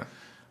 Jā.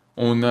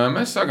 Un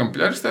mēs sākam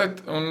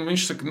pļerstēt, un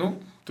viņš saka,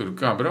 tur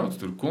kā brauc,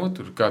 tur ko,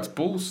 tur kāds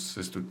pulss.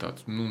 Es tur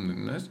tāds,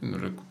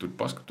 nezinu, tur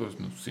paskatos,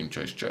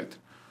 144.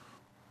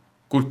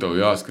 Kur tev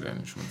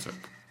jāskrien, viņš man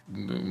saka.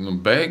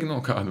 Bēgi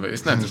no kāda, vai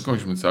es nezinu, ko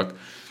viņš man saka.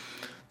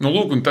 Nu,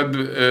 lūk, un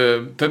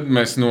tad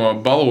mēs no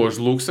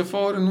Baloža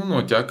Luksafora, no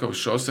Ķekavas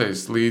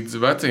šosejas līdz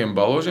vecajiem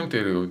Baložiem,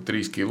 tie ir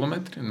 3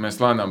 kilometri, un mēs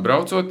lēnām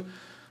braucot,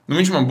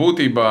 viņš man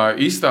būtībā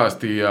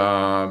izstāstīja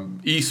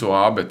īso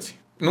abeci.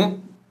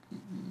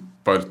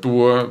 Par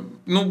to.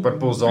 Par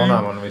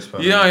pulszonām un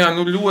vispār. Jā,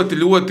 ļoti,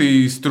 ļoti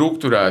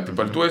strukturēti.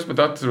 Par to es pat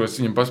atceros,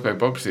 viņam paspēju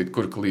paprasīt,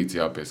 kur klīts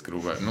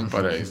jāpieskrūvē.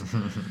 Pareizi.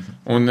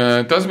 Un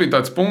tas bija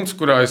tāds punkts,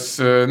 kurā es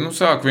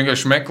sāku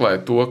vienkārši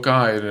meklēt to, kā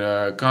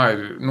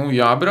ir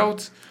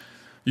jābrauc.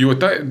 Jo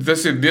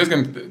tas ir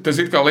diezgan, tas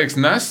it kā liekas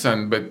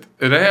nesen, bet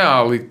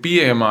reāli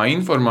pieejamā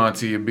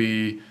informācija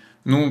bija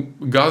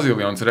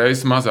gaziljons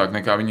reizes mazāk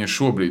nekā viņa ir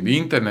šobrīd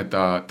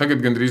internetā.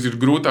 Tagad gandrīz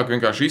ir grūtāk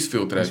vienkārši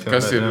izfiltrēt,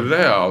 kas ir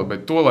reāli,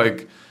 bet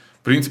tolaik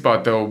principā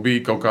tev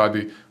bija kaut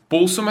kādi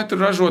pulsometru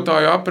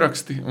ražotāju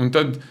apraksti, un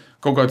tad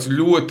kaut kāds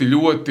ļoti,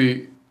 ļoti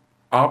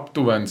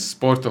aptuvens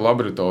sporta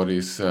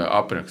laboratorijas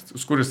apraksts,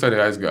 uz kuras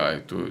arī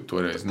aizgāju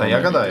toreiz.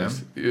 Tajā gadā,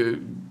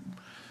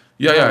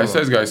 Jā, es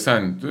aizgāju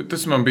sen.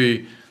 Tas man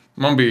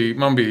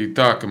bija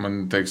tā, ka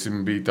man,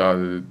 teiksim, bija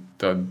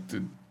tāda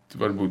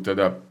varbūt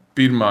tādā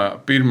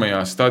pirmajā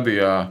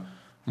stadijā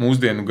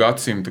mūsdienu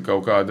gadsimta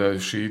kaut kāda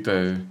šī te.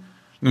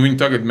 Viņi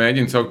tagad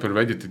mēģina saukt par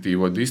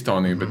veģetatīvo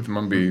distoniju, bet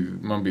man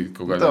bija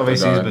kaut kāda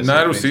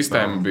nervu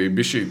sistēma, bija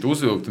bišķīt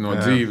uzvilkta no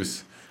dzīves,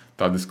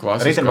 tādas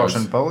klasiskās.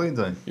 Riteņbraukšana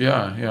palīdzēja?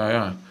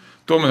 Jā.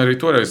 To man arī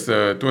toreiz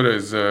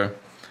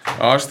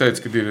ārsts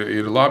teica, ka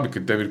ir labi,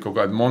 ka tev ir kaut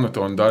kāda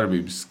monotona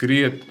darbība.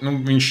 Skriet,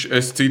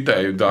 es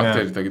citēju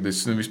dakteri, tagad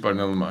es vispār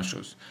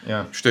nelamāšos.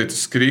 Viņš teica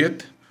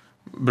skriet,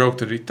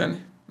 braukt ar riteni,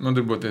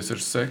 nodarboties ar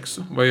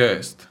seksu vai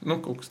ēst.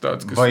 Kaut kas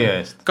tāds, kas... Vai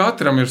ēst.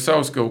 Katram ir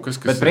savs kaut kas,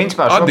 kas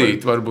principā,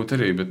 adīt varbūt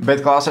arī.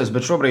 Bet klāsies,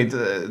 bet šobrīd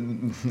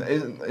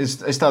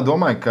es tā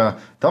domāju, ka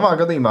tavā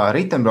gadījumā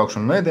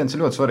riteņbraukšana un ēdiens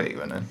ir ļoti svarīgi,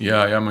 vai ne?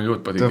 Jā, man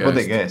ļoti patīk ēst. Tev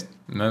patīk ēst?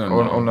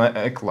 Un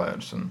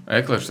eklērs.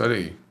 Eklērs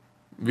arī.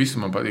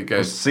 Visu man patīk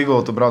ēst. Uz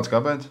Sigulu tu brauc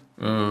kāpēc?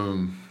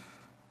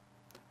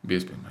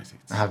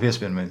 Biespienmaizītes.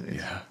 Biespienmaizītes.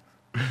 Jā.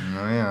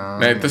 Jā.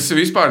 Nē, tas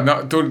vispār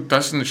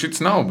šits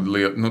nav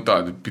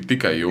tāda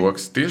tikai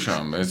joks.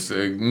 Tiešām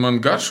man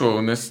garšo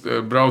un es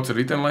braucu ar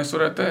riteni, lai es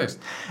varētu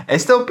ēst.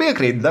 Es tev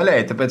piekrītu daļai,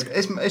 tāpēc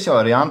es jau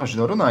ar Jānu paši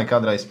to runāju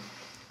kādreiz.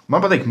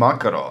 Man patīk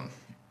makaroni.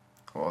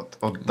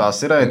 Un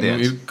tās ir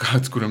ēdiens. Ir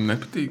kāds, kuram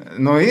nepatīk?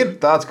 Ir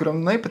tāds, kuram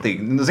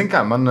nepatīk. Zini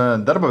kā, man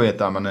darba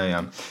vietā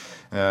manējā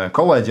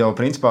kolēģi jau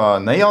principā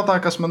nejautā,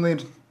 kas man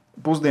ir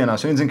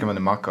pusdienās, viņi zina, ka man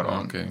ir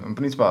makaroni. Okay. Un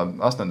principā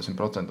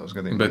 80%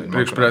 gadījumā. Bet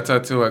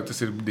priekšprecēti cilvēki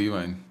tas ir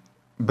dīvaini.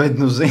 Bet,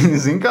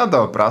 zini, kā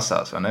tev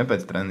prasās, vai ne,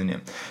 pēc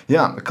treniņiem.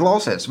 Jā,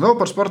 klausies, vēl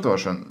par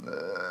sportošanu.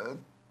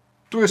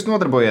 Tu esi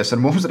nodarbojies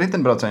ar mums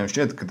riteņbraucējiem,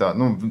 šķiet, ka tā,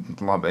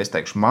 labi, es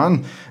teikšu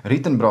man,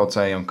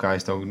 riteņbraucējiem, kā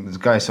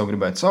es jau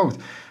gribētu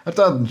saukt, ar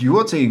tādu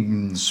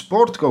jocīgu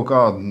sportu, kaut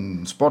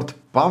kādu sporta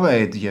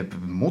paveidu, jeb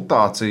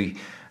mutāciju,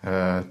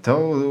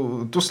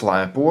 tu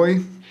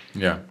slēpoji.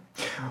 Jā.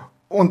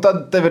 Un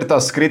tad tev ir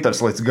tās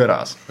skritars līdz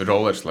garās.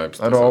 Rollerslēps.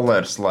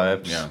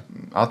 Jā.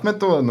 Atmet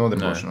to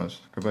nodarbošanos.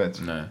 Kāpēc?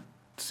 Nē.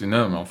 Tas ir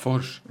nenormāli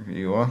forši.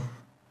 Jo?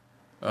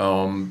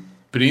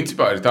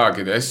 Principā ir tā,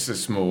 ka es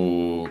esmu,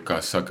 kā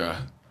saka,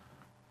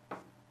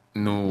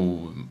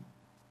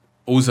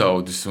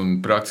 uzaudzis un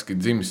praktiski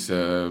dzimis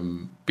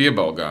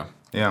Piebalgā.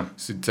 Jā.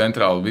 Tas ir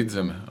centrāla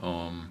vidzeme.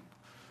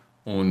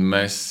 Un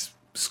mēs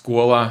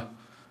skolā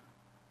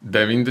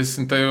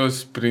 90.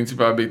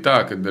 principā bija tā,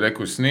 ka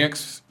rekurs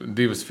sniegs,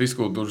 2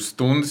 fizkultūras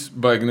stundas,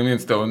 baigi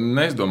neviens tev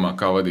neizdomā,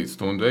 kā vadīt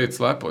stundu, ejot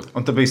slēpot.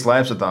 Un tu biji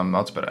slēps ar tām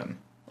atsperēm?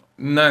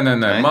 Nē.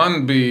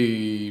 Man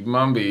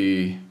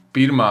bija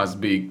pirmās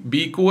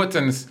bija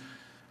kocenes,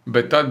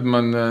 bet tad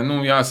man,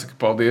 jāsaka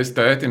paldies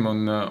tētim,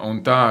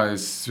 un tā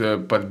es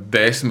par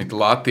 10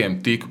 latiem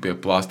tiku pie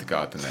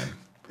plastikātenēm.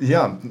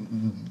 Jā.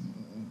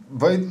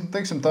 Vai,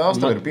 teiksim, tās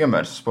tev ir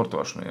piemērs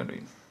sportošanai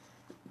arī?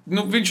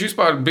 Viņš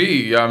vispār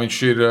bija, viņš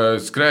ir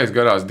skrējis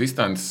garās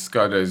distances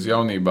kādreiz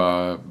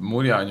jaunībā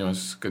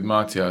Mūrjāņos, kad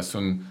mācījās.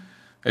 Un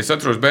es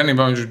atceros,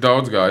 bērnībā viņš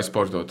daudz gāja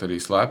sportot, arī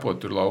slēpot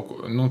tur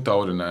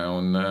Taurinē.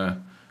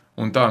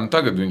 Un tā,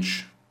 tagad viņš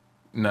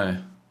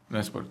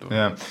nesporto.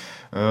 Jā.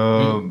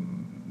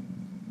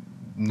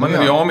 Man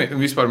ir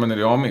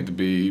Jomīta,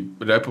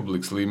 bija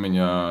republikas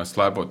līmeņa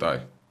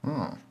slēpotāji.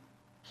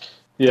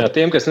 Jā,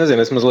 tiem, kas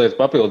nezina, es mazliet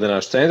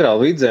papildināšu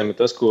centrālu vidzemi.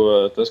 Tas,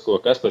 ko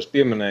Kaspars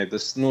pieminēja,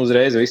 tas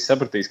uzreiz viss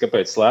sapratīs,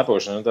 kāpēc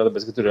slēpošana.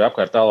 Tāpēc, ka tur ir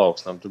apkārt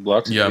tālaukstam, tur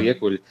blakus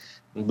priekuļi,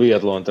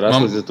 biatlona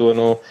trasa. Līdz ar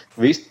to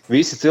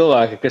visi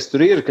cilvēki, kas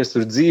tur ir, kas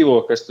tur dzīvo,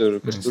 kas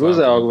tur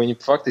uzauga, viņi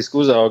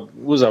faktiski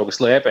uzauga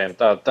slēpēm.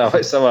 Tā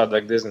vai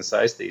savādāk diezgan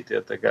saistīti.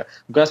 Ja,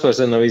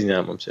 Kaspars nav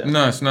izņēmums.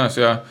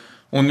 Jā.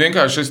 Un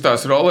vienkārši es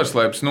tās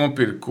rollerslēpes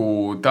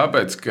nopirku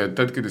tāpēc, ka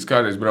tad, kad es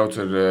kādreiz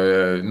braucu ar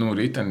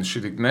riteni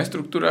šī tik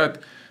nestrukturēti,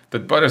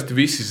 tad parasti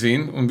visi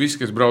zina, un visi,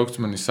 kas brauc,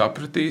 mani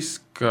sapratīs,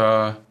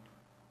 ka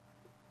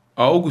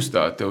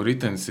augustā tev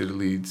ritenis ir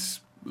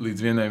līdz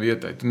vienai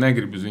vietai. Tu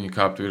negribi uz viņu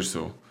kāpt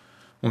virsū.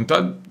 Un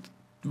tad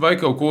vai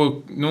kaut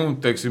ko,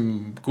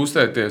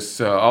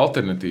 kustēties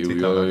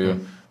alternatīvu,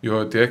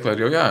 jo tie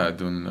eklēri jau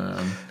jāēd. Un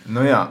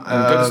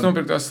tad es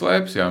nopirku tās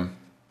slēpes, jā.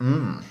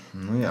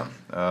 Jā.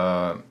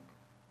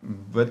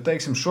 Bet,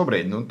 teiksim,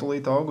 šobrīd,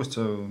 tūlīt augusts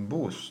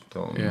būs.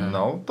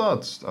 Nav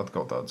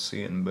atkal tāds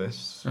siena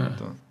bez.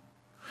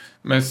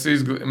 Mēs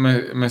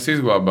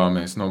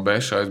izglābāmies no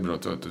Beša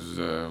aizbraucot uz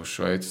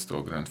Šveices to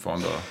Grand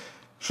Fondo.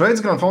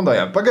 Šveices Grand Fondā,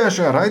 jā.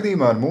 Pagājušajā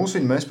raidījumā ar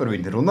mūsu mēs par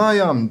viņu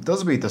runājām.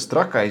 Tas bija tas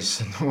trakais,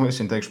 es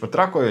viņam teikšu par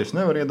trako, jo es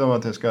nevaru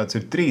iedomāties, kāds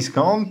ir 3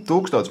 kalni,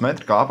 1000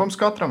 metru kāpums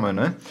katram, vai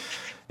ne?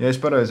 Ja es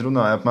pareizi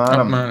runāju,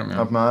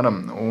 apmēram.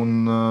 Un,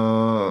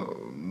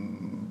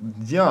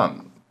 jā,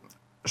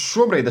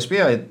 šobrīd es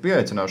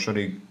pieaicināšu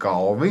arī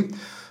Kalvi.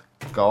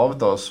 Kalvi,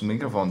 tās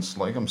mikrofons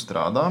laikam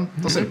strādā.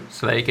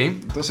 Sveiki!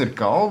 Tas ir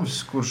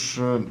Kalvis,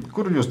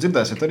 kuru jūs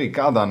dzirdēsiet arī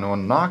kādā no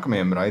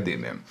nākamajiem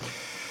raidījumiem.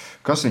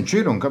 Kas viņš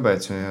ir un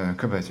kāpēc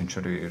viņš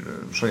arī ir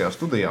šajā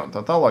studijā un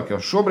tā tālāk. Jo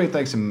šobrīd,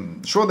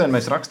 šodien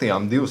mēs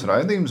rakstījām 2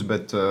 raidījumus,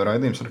 bet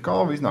raidījums ar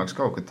Kalvi iznāks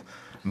kaut kad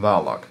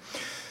vēlāk.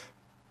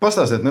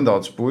 Pastāstiet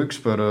nedaudz,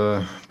 puikas, par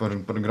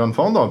Grand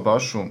Fondo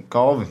pašu.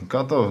 Kalvi,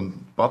 kā tev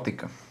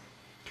patika?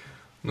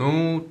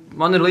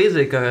 Man ir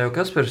līdzīgi, kā jau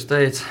Kaspars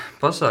teica,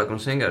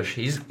 pasākums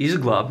vienkārši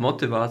izglāba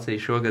motivāciju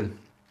šogad.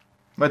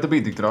 Vai te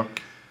bija tik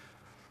traki?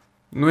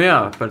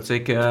 Jā, par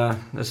cik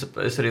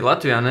es arī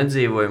Latvijā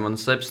nedzīvoju, man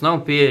steps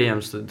nav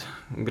pieejams, tad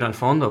Grand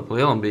Fondo pa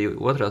lielam bija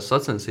 2.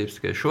 sacensības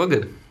tikai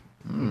šogad.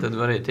 Tad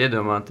variet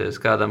iedomāties,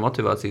 kādā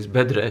motivācijas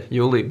bedrē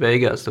jūlija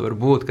beigās tu var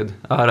būt, kad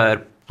ārā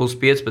ir plus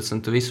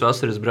 15, tu visu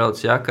vasaras brauc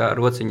jakā,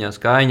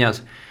 rociņās, kājiņās,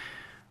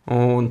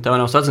 un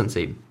tev nav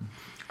sacensība.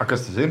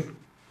 Kas tas ir?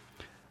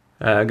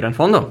 Grand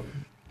Fondo.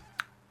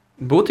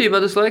 Būtībā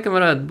tas laikam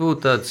varētu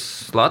būt tāds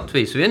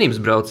Latvijas vienības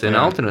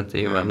brauciena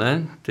alternatīva, ne?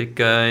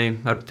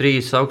 Tikai ar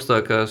 3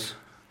 augstākās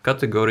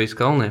kategorijas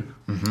kalniem.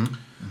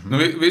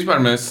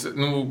 Vispār mēs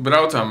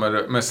braucām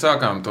mēs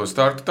sākām to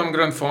startu tam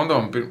Grand Fondo,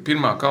 un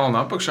pirmā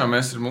kalna apakšā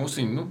mēs ar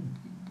mūsiņu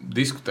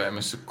diskutējam,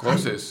 es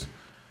klausies,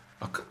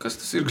 kas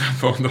tas ir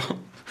Grand Fondo?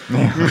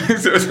 Vai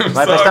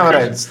tas tā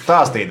varētu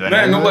stāstīt?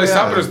 Nē, lai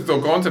saprastu to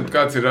konceptu,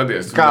 kāds ir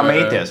radies. Kā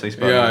mīties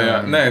vispār? Jā.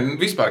 Nē,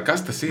 vispār,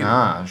 kas tas ir?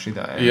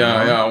 Šitā.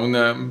 Jā, un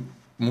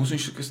mums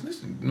viņš, kas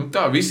nezinu,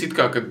 tā visi it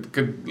kā, kad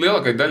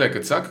lielākai daļai,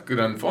 kad saka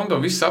Grand Fondo,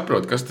 visi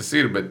saprot, kas tas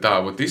ir, bet tā,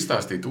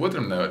 izstāstīt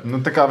otram nevar.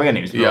 Tā kā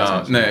vienības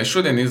brauciens. Nē, es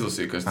šodien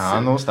izlasīju, kas tas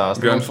ir.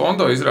 Stāsti. Grand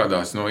Fondo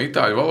izrādās no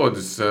itāļu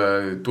valodas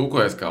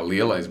tulkojas kā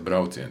lielais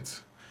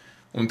brauciens.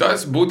 Un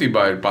tas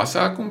būtībā ir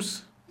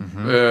pasākums,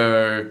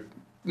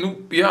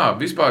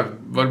 vispār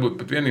varbūt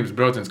pat vienības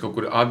brauciens kaut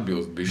kur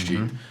atbilst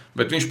bišķīt,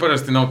 bet viņš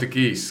parasti nav tik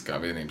īss kā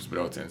vienības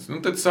brauciens.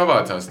 Tad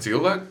savācās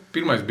cilvēki,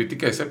 pirmais bija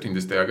tikai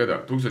 70. gadā,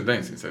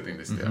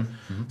 1970.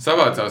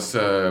 Savācās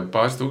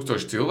pāris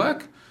tūkstoši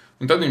cilvēki,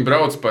 un tad viņi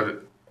brauc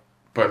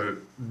par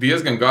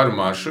diezgan garu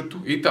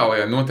maršrutu.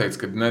 Itālijā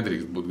noteikts, ka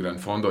nedrīkst būt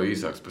Grand Fondo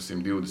īsāks par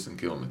 120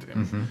 km.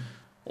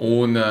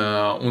 Un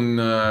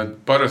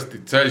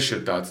parasti ceļš ir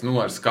tāds,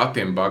 ar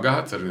skatiem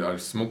bagāts, ar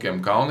smukiem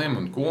kalniem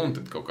un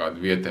tad kaut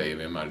kādi vietēji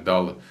vienmēr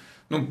dala,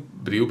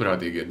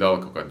 brīvprātīgie dala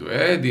kaut kādu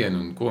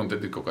ēdienu un tad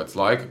ir kaut kāds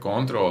laika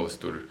kontroles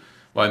tur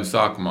vai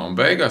sākumā un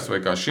beigās,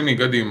 vai kā šī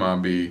gadījumā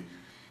bija,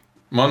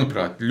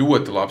 manuprāt,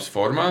 ļoti labs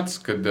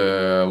formāts, kad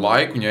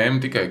laiku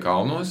ņēma tikai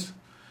kalnos,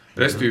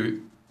 respektīvi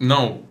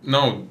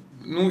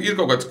ir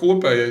kaut kāds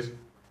kopējais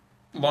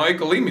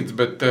laika limits,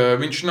 bet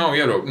viņš nav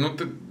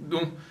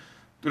ierobežots.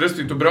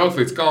 Tu brauc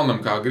līdz kalnam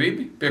kā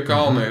gribi, pie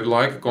kalna ir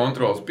laika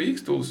kontrolas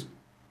pīkstulis,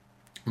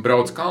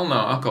 brauc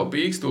kalnā, atkal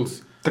pīkstulis.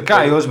 Tā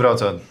kā jūs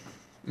braucāt?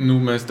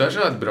 Mēs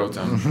dažādi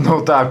braucām.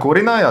 Tā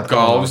kurinājāt?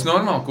 Kalvis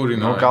normāli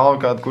kurināja.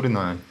 Kalvi kādu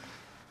kurināja?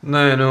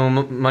 Nē,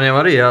 man jau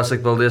arī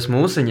jāsaka paldies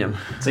mūsiņam.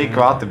 Cik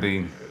vati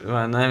bija?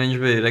 Vai ne, viņš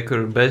bija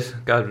rekur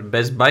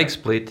bez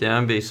bikesplīt,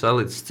 bija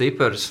salicis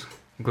cipars,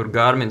 kur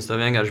Garmins tev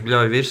vienkārši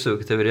bļauj virsū,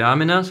 ka tev ir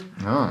jāminās.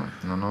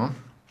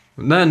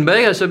 Nē,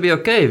 beigās jau bija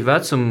ok.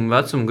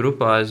 Vecuma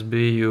grupā es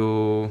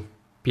biju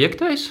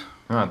 5.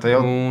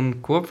 Un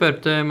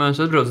kopvērtējumā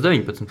es atbraucu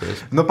 19.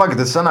 Pagad,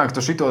 tas sanāk,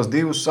 tu šitos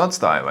 2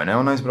 atstāji, vai ne?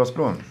 Un aizbrauc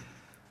prom?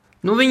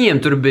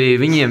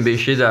 Viņiem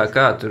bija šitā,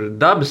 kā tur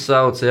dabas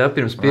sauca,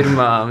 pirms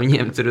pirmā,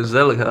 viņiem tur uz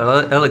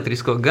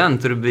elektrisko gan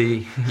tur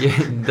bija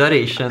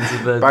darīšanas,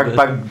 bet...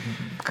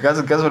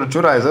 Kas var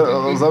čurāja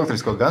uz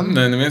elektrisko ganu?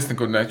 Nē, neviens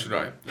nekur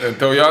nečurāja.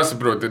 Tev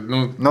jāsaprot,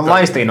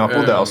 laistī no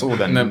pudeles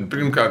ūdeni.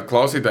 Pirmkārt,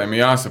 klausītājiem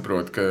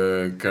jāsaprot,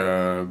 ka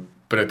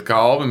pret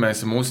kalvi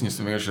mēs mūsiņas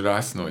vienkārši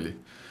rasnoļi.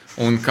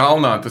 Un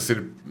kalnā tas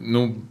ir,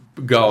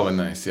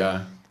 galvenais,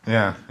 jā.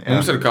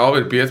 Mums ar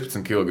kalvi ir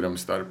 15 kg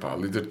starpā.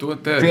 Līdz ar to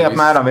tie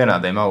apmēram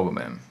vienādiem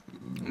augumiem.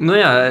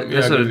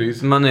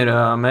 Man ir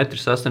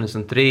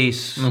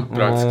 1,83 m,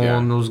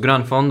 un uz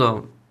Grand Fondo,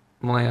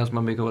 man liekas,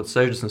 man bija kaut kāds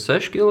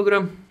 66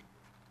 kg.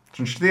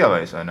 Viņš ir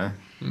dievējs, vai ne?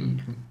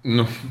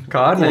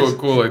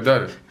 Ko lai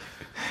dara?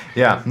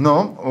 Jā,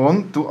 un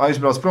tu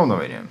aizbrauc prom no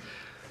viņiem.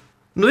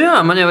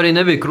 Man jau arī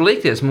nebija kur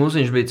likties.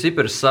 Mūsiņš bija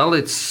cipars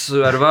salicis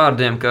ar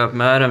vārdiem, ka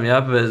apmēram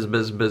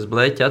bez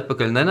bleķa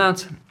atpakaļ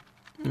nenāca.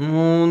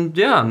 Un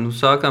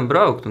sākām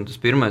braukt. Un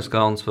tas pirmais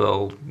kalns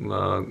vēl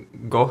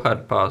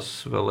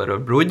Gohardpās vēl ir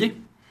ar bruģi.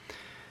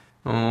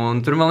 Un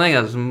tur, man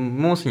liekas,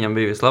 mūsiņam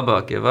bija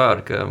vislabākie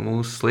vārdi, ka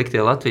mūsu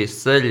sliktie Latvijas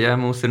ceļi,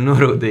 mūs ir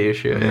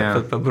norūdījuši.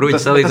 Pa bruģi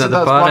salīdzināt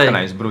ar pārējiem. Tas ir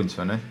plakanais bruģis,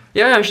 vai ne?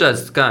 Jā, viņš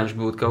tāds, kā viņš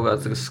būtu kaut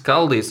kāds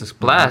skaldīts,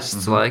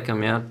 plēsts, laikam,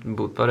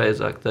 būtu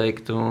pareizāk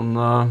teikt. Un,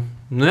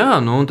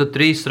 un tad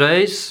 3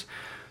 reizes.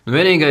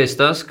 Vienīgais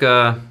tas,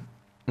 ka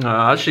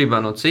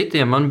atšķirībā no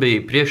citiem, man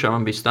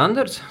bija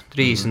standarts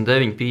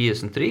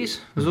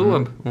 39,53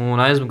 zobi, un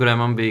aizmugurē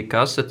man bija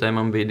kasetē,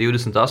 man bija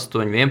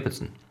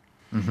 28,11.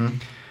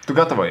 Tu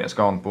gatavojies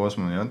kalnu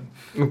posmu, ja?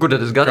 Kur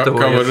tad es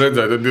gatavojos? Kā var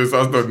redzēt, tad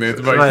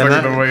 28 baigi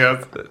sagatavojās.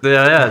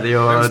 Jā,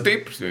 jo...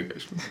 Stiprs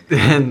vienkārši.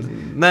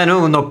 Nē,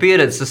 no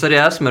pieredzes es arī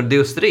esmu ar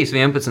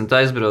 23,11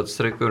 aizbraucis,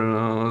 kur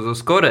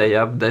uz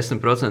Koreju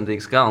 10%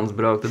 kalns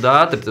braukt, tad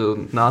ātri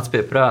tu nāc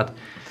pie prāta.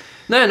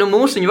 Nē,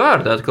 mūsiņu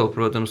vārdā atkal,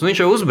 protams,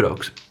 viņš jau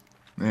uzbrauks.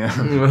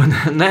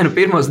 Nē,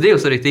 pirmos 2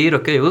 arī tīri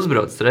ok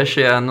uzbrauc.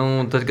 3.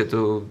 Tad, kad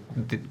tu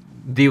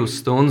 2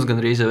 stundas gan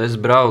arī jau esi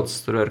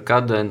braucis, tur ar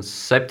kadens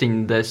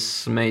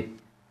 70,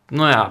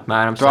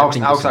 apmēram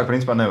 70. Tu augstāk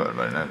principā nevar,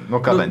 vai ne?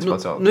 No kadens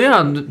pacelt.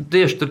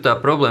 Tieši tur tā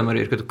problēma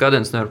arī ir, ka tu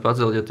kadens nevar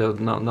pacelt, ja tev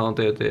nav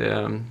tie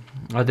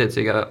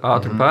attiecīgā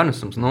ātru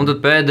pārnesums. Tad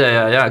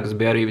pēdējā, kas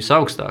bija arī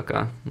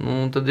visaugstākā,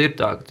 tad ir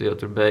tā, ka jau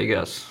tur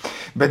beigās.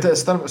 Bet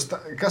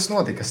kas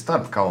notika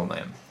starp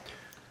kalniem?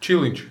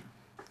 Čiliņš.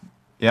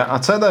 Jā,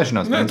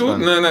 atsēdēšanās? Nē, tur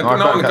nav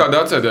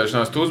nekāda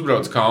atsēdēšanās. Tu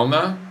uzbrauc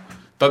kalnā,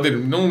 tad ir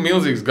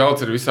milzīgs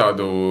galds ar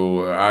visādu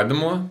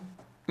ēdamo.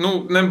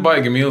 Ne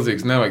baigi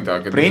milzīgs, nevajag tā,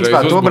 ka...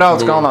 Principā tu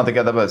brauc kalnā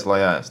tikai tāpēc, lai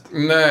ēst?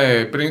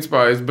 Nē,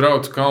 principā es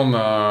braucu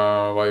kalnā,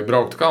 lai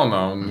brauktu kalnā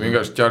un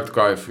vienkārši ķertu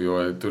kaifu, jo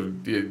tur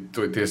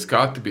tie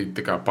skati bija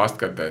tā kā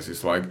pastkartēs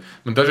visu laiku.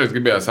 Man dažreiz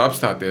gribējās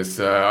apstāties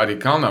arī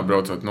kalnā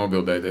braucot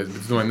nobildēties,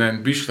 bet es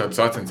domāju, bišķi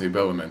tādu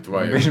sacensību elementu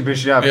vajag.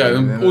 Bišķi jāpēc. Jā,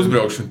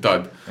 uzbraukšanu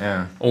tad. Jā.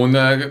 Un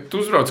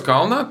tu uzbrauc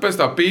kalnā,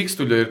 pēc tā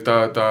pīkstuļa ir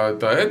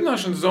tā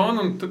ēdināšanas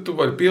zona, un tad tu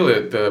vari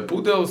pieliet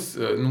pudeles,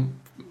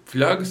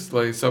 fļagas,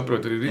 lai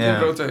saprotu arī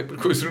riteņbraucēji, par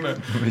ko es runāju,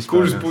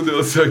 kuras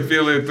pudeles vajag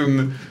pieliet.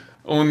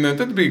 Un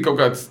tad bija kaut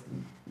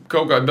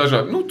kādi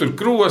dažādi, tur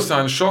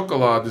krosāni,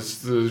 šokolādes,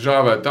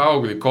 žāvēta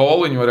augļi,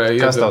 koliņi varēja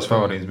iedot. Kas tavs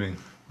favorīts bija?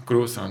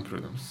 Krosāni,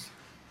 protams.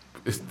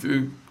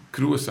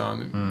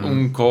 Krosāni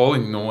un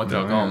koliņi no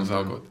otrā kalna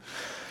sākot.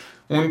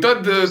 Un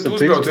tad tu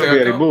uzbrauc tajā...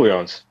 Bija arī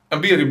buljons.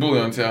 Bija arī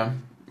buljons, jā.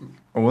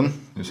 Un?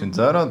 Jūs viņu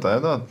dzērāt,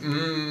 ēdāt?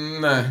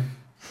 Nē.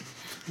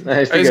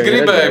 Es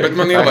gribēju, bet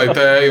man ielaiž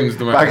tēju, un es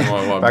domāju,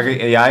 labi.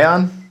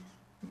 Jāni?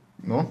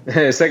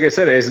 Es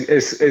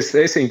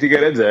viņu tikai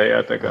redzēju,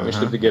 tā kā viņš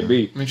tur tikai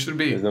bija. Viņš tur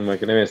bija. Es domāju,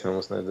 ka neviens no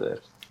mums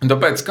nedzēra. Un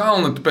tāpēc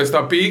kalna, pēc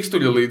tā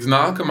pīkstuļa līdz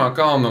nākamā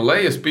kalna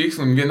lejas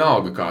pīkstuļa,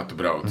 vienalga, kā tu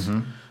brauc.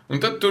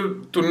 Un tad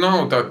tur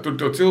nav tā, tur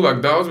to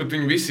cilvēku daudz, bet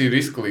viņi visi ir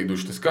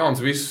izklīduši. Tas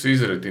kalns visus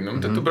izretina. Un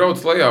tad tu brauc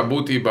lejā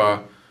būtībā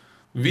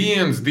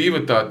 1,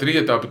 2,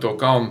 3 pa to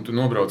kalnu tu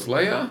nobrauc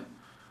lejā.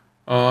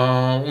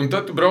 Un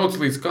tad tu brauc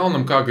līdz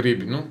kalnam, kā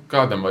gribi.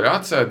 Kādam var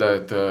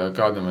atsēdēt,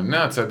 kādam var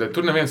neatsēdēt.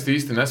 Tur neviens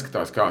īsti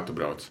neskatās, kā tu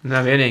brauc.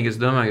 Jā, vienīgi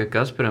es domāju, ka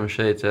Kasparam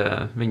šeit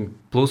viņi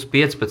plus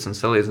 15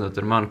 salīdzinot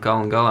ar manu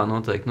kalnu galā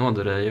noteikti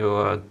noderēja,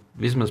 jo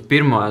vismaz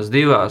pirmās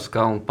 2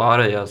 kalnu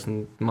pārējās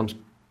mums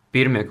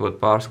pirmie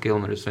kaut pāris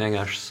kilometrus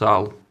vienkārši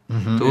salu.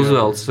 Tu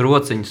uzvelc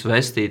rociņus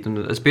vestīt,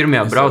 un es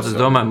pirmajā braucu, es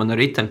domāju, man ar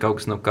riteni kaut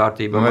kas nav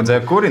kārtībā. Man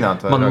vajadzēja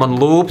kurināt vairāk. Man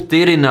lūpa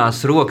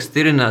tirinās, rokas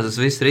tirinās, es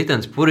viss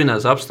ritenis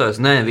purinās, apstājas.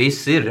 Nē,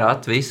 viss ir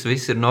rati,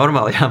 viss ir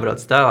normāli jābrauc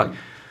tālāk.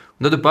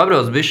 Un tad tu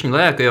pabrauc bišķiņu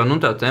lejā, ka jau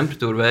tā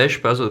temperatūra vējš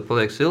pazūd,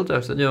 paliek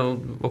siltāks, tad jau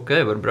ok,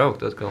 var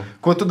braukt atkal.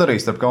 Ko tu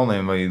darīji starp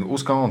kalniem, vai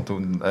uz kalnu tu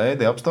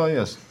ēdi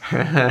apstājies?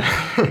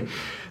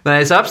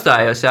 Nē, es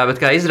apstājos, jā, bet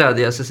kā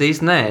izrādījās, es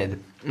īsti neēdu.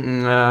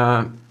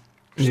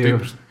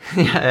 Stiprs.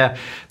 Jā.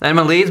 Nē,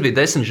 man līdz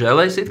bija 10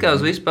 žēlēs it kā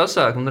uz visu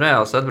pasākumu, un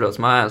reāli atbrauc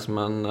mājās,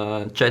 man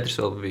 4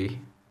 vēl bija.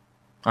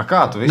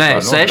 Kā tu vispār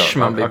nobrauc? Nē, 6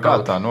 man bija. Kā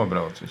tā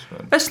nobrauc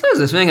vispār? Es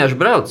nezinu, es vienkārši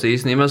braucu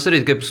īstenībā. Es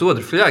arī tikai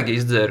pusotru fļāgi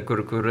izdzēru,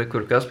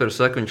 kur Kaspars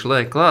saka, viņš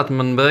liek klāt.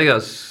 Man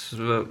beigās,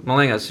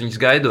 man liekas,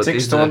 viņas gaidot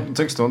izdzēru.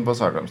 Cik stundu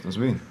pasākums tas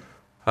bija?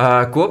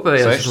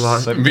 Kopējais.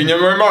 6, 7.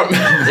 Viņam vai man?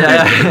 Jā.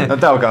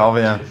 Tev kā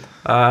Alvijā.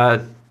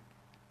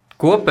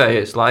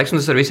 Kopējais laiks, un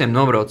tas ar visiem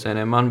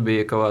nobraucieniem man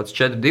bija kaut kāds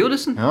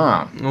 4,20.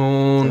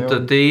 Un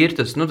tad ir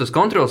tas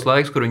kontrols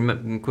laiks, kur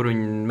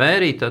viņi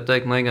mērīja, tā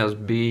teikt, man liekas,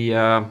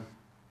 bija...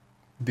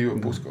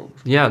 2,5 kaut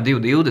kas. Jā,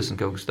 2,20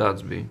 kaut kas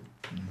tāds bija.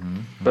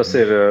 Tas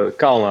ir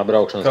kalnā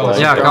braukšanas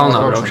laiks. Jā, kalnā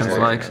braukšanas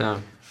laiks, jā.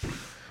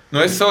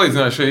 Es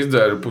salīdzināju, šeit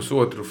izdzēru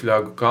pusotru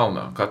fļagu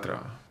kalnā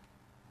katrā.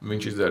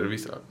 Viņš izdzēra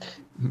visā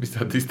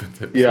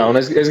distancē. Jā, un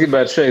es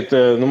gribētu šeit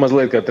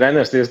mazliet kā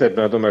treneris iesteipt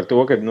tomēr to,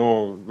 ka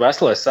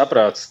veselais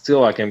saprāts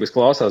cilvēkiem, kas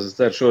klausās, es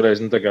ceru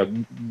šoreiz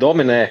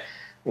dominē.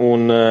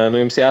 Un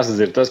jums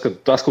jāsadzird tas, ka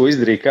tas, ko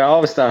izdarīja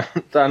Kalvis,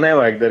 tā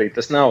nevajag darīt.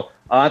 Tas nav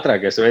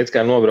ātrākais veids,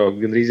 kā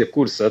nobraukt gandrīz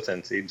jebkuras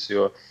sacensības,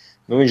 jo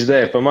viņš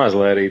dēja pa maz,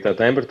 lai arī tā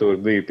temperatūra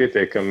bija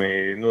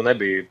pietiekami,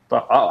 nebija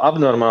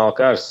abnormāli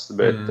karsts,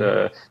 bet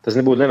tas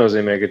nebūtu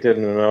nenozīmē, ka ir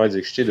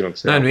vajadzīgs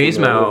šķidrums. Nē,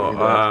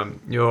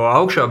 jo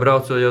augšā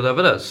braucot jau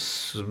tāpēc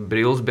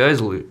brilles bija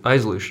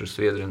aizlījušas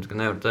sviedriem, ka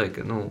nevar teikt,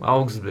 ka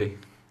augsts bija.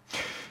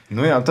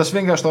 Tas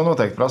vienkārši to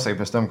noteikti prasīja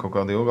pēc tam kaut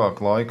kādu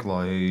ilgāku laiku,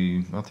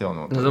 lai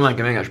atjaunotu. Es domāju,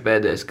 ka vienkārši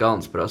pēdējais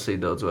kalns prasīja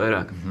daudz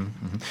vairāk.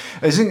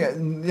 Es zinu,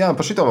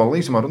 par šito vēl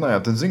līdzumā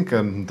runājāt, tad zinu, ka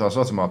tā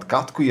saucamā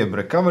katku jeb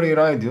recovery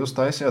raidi jūs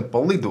taisījāt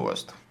pa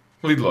lidostu.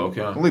 Lidlauku,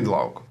 jā.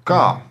 Lidlauku.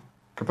 Kā?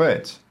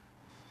 Kāpēc?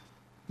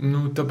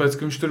 Tāpēc,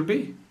 ka viņš tur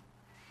bija.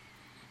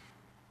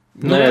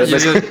 Nē,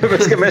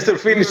 tāpēc, ka mēs tur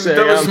finišējām.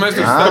 Tāpēc mēs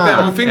tur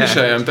startējām un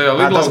finišējām tajā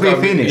lidlaukā. Tas bija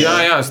finišs.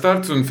 Jā,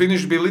 starts un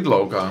finišs bija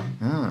lidlaukā.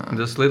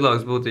 Tas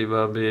lidlauks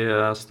būtībā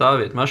bija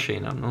stāvvieta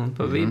mašīnām.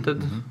 Pa vidu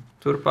tad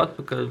turpat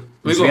pakaļ.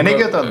 Jūs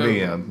vienīgie tādi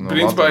bija?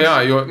 Principā jā,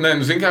 jo,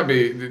 zin kā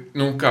bija,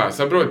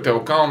 saproti,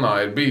 tev kalnā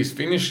ir bijis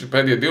finišs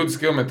pēdējie 20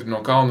 km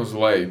no kalna uz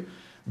leju.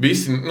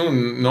 Visi,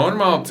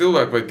 normāli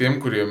cilvēki vai tiem,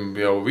 kuriem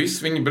jau viss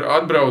viņi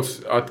atbrauc,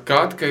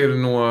 ka ir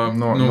no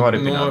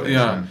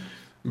jā.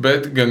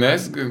 Bet gan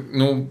es,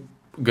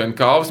 gan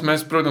Kalvs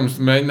mēs, protams,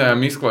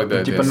 mēģinājām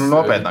izklaidēties.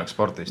 Nopietnāk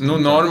sportisti.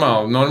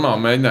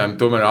 Normāli mēģinājām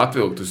tomēr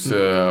atvilkt uz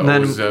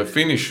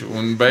finišu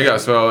un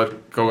beigās vēl ar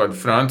kaut kādu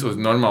francūzi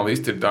normāli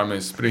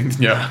izcirtāmies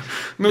sprintiņā.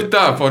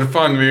 Tā, for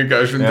fun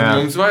vienkārši, un tad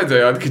mums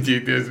vajadzēja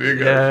atkaķīties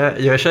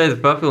vienkārši. Jo šeit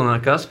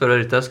papildināt Kasparu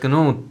arī tas, ka,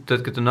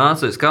 tad, kad tu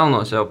nācies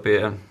kalnos jau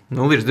pie,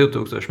 virs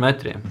 2000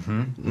 metriem,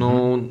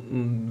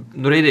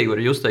 rīdīgi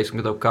var just,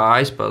 teiksim, ka tev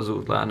kājas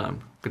pazūd lēnām.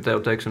 Ka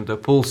tev, teiksim, tev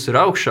pulss ir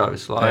augšā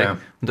visu laiku,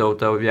 un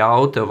tev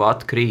jau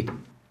atkrīt.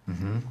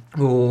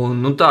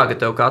 Un tā, ka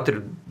tev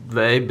katru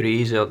vēju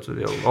brīzi jau tur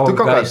jau tu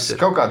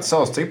kaut kāds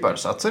savs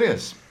cipars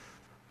atceries?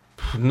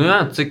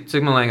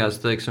 Cik man liekas,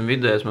 teiksim,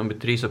 vidējais man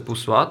bija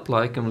 3,5 vati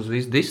laikam uz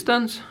visu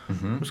distanci,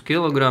 uz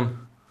kilogramu.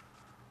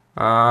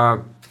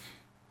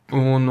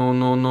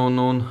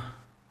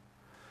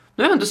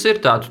 Tas ir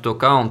tā, tu to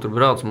kalnu tur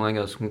brauc, man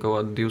liekas, kaut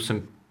kādu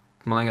 200.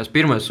 Man liekas,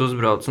 pirmais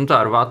uzbrauc, tā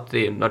ar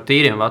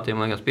tīriem vatiem,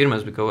 man liekas,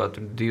 pirmais bija kaut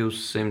kā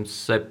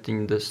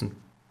 275,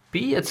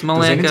 man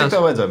liekas. Tu zini, cik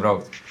tev vajadzēja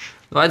braukt?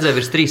 Vajadzēja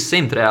virs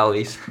 300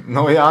 reālīs.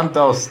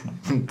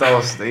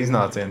 Tavs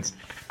iznāciens.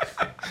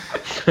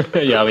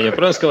 Jā, viņam,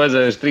 protams, ka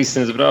vajadzēja virs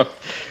 300 braukt.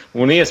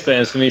 Un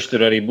iespējams, viņš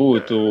tur arī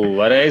būtu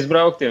varējis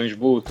braukt, ja viņš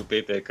būtu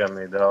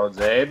pietiekami daudz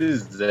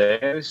ēdis,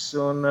 dzēris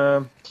un,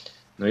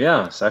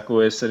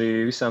 sekojas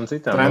arī visām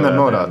citām.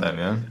 Treneru norādēm,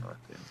 jā?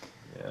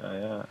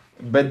 Jā.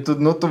 Bet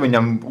tu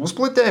viņam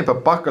uzplitēji pa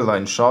pakaļ, lai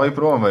viņš šauja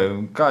prom, vai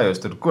kā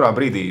jūs tur, kurā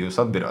brīdī jūs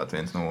atbirāt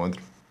viens no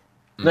otru?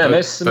 Nē,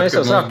 mēs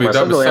jau sākumā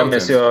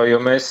sadalījāmies, jo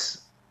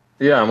mēs,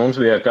 mums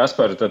bija ar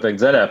Kasparu, tā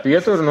teikt, zaļā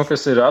pietura,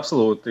 kas ir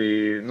absolūti,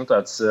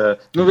 tāds,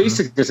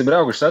 visi, kas ir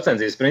braukuši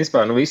sacensības,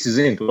 principā, visi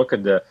zina to,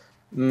 kad,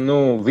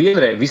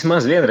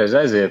 vismaz vienreiz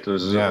aiziet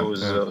uz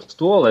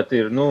tualeti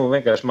ir,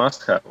 vienkārši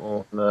must have.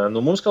 Un,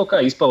 mums kaut kā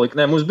izpalika,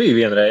 mums bija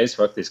vienreiz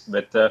faktiski,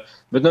 bet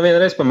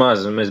vienreiz pa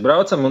maz. Mēs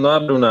braucam un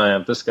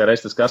aprunājām. Tas, kā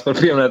reiz tas Kaspar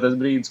pieminētais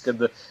brīdis,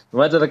 kad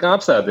vajadzētu kā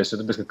apstāties, jo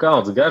tāpēc, ka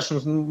kalns garš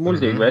un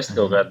muļķīgi vest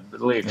kaut kādu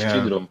lieku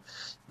šķidrumu.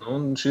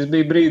 Un šis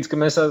bija brīdis, kad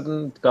mēs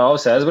kā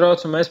ausi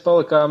aizbrauc un mēs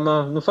palikām,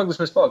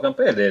 faktiski mēs palikām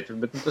pēdējie,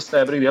 bet tas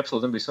tajā brīdī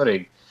absolūti nebija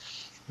svarīgi.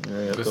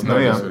 Tas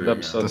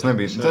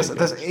nebija.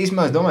 Tas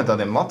īstenībā, es domāju,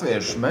 tādiem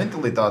latviešu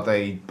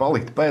mentalitātei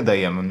palikt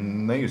pēdējiem un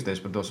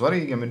nejusties par to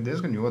svarīgiem ir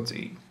diezgan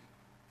jocīgi.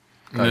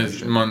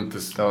 Man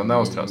tas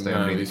neuztrauc tajā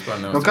brīdī.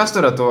 Kas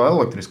tur ar to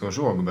elektrisko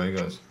žogu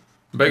beigās?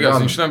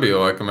 Beigās viņš nebija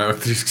laikam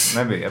elektrisks.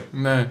 Nebija?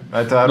 Nē.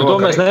 To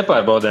mēs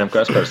nepārbaudījām,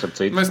 Kaspars ar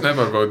citu. Mēs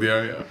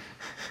nepārbaudījām, jā.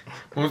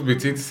 Mums bija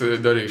citas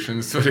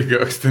darīšanas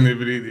svarīgākas tajā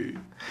brīdī.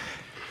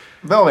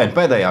 Vēl viena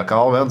pēdējā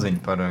kalva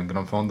atziņa par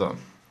Gran Fondo.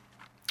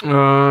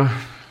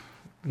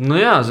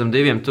 Zem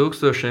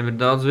 2000 ir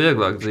daudz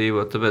vieglāk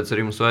dzīvot, tāpēc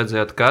arī mums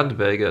vajadzēja kādu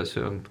beigās,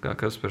 jo, kā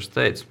Kaspars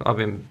teica,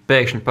 abiem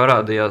pēkšņi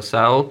parādījās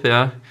elpi,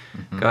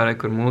 kā arī,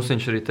 kur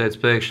mūsiņš arī teica,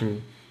 pēkšņi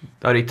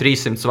arī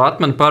 300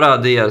 vati man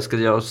parādījās, kad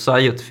jau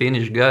sajūta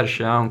finiša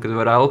garš, un kad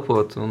var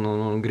elpot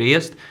un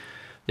griezt.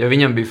 Ja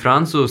viņam bija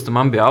francūzs, tad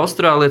man bija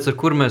austrālietis, ar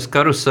kur mēs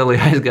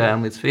karuselī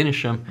aizgājām līdz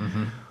finišam.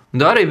 Un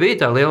arī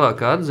bija tā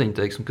lielākā atziņa,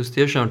 teiksim, kas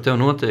tiešām tev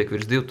notiek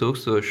virs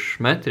 2000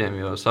 metriem,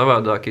 jo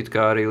savādāk it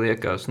kā arī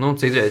liekas,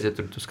 citreiz, ja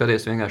tu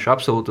skaties vienkārši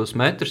absolūtos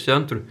metrus,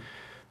 tur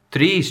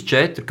 3,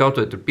 4, kaut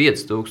vai tur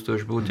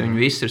 5000 būtu, ja viņi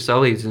visi ir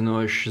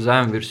salīdzinoši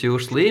zem virs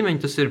jūras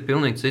līmeņa, tas ir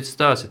pilnīgi cits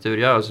stāsts, ja tev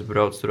ir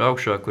jāuzbrauc tur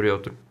augšā, kur jau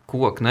tur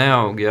koki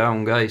neaug,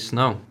 un gaisa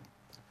nav.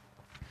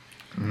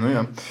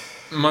 Jā.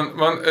 Man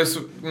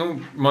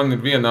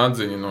ir viena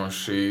atziņa no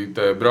šī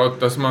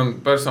braukt. Tas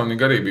man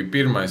personīgi arī bija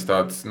pirmais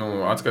tāds,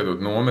 atskaitot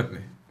nometni,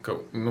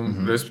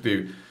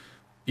 respektīvi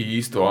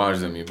īsto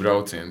ārzemju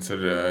brauciens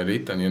ar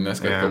riteni, ja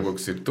neskait kaut ko,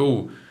 kas ir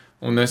tuvu.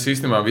 Un es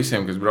īstenībā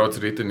visiem, kas brauc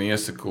ar riteni,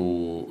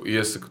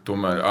 iesaku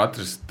tomēr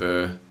atrast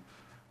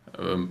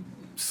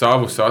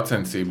savu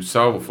sacensību,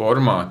 savu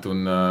formātu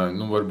un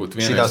varbūt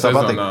vienā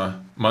sezonā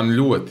man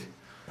ļoti.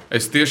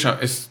 Es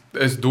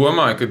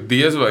domāju, ka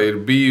diez vai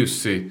ir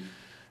bijusi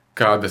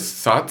kāda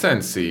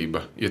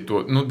sacensība, ja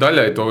to,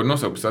 daļai to var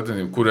nosaukt par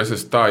sacensību, kur es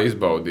esmu tā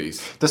izbaudījis.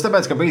 Tas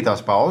tāpēc, ka bija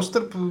tās pauzes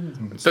starp...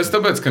 Tas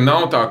tāpēc, ka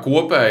nav tā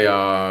kopējā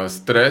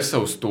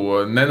stresa uz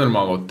to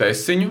nenormālo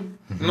tesiņu.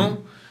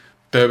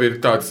 Tev ir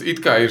tāds,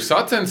 it kā ir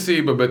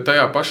sacensība, bet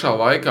tajā pašā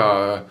laikā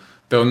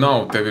tev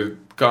nav,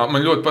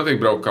 man ļoti patīk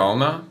braukt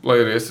kalnā,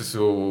 lai arī es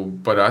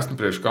esmu par esmu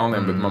priekš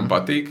kalniem, bet man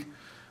patīk.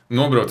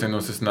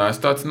 Nobraucienos es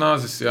neesmu tāds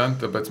nāzis, ja,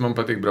 tāpēc man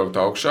patīk braukt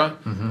augšā.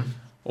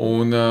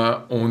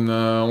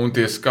 Un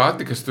tie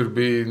skati, kas tur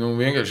bija,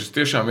 vienkārši es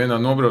tiešām vienā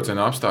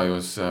nobraucienā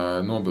apstājos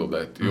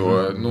nobildēt, jo,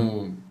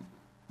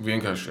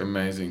 vienkārši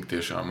amazing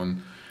tiešām. Un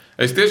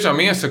es tiešām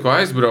iesaku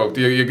aizbraukt,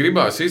 ja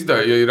gribās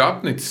ja ir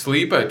apnicis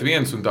slīpēt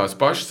viens un tās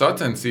pašas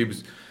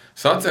sacensības,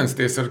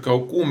 sacensties ar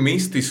kaut ko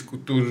mistisku,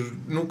 tur,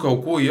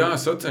 kaut ko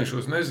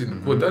jāsacenšos,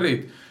 nezinu, ko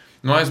darīt.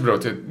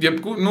 Aizbrauciet.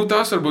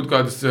 Tās varbūt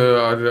kādas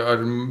ar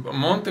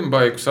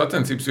mountainbike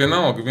sacensības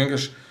vienalga.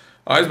 Vienkārši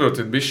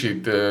aizbrauciet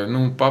bišķīt,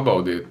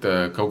 pabaudiet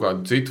kaut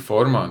kādu citu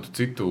formātu,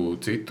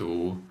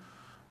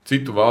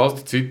 citu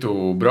valsti, citu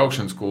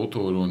braukšanas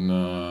kultūru un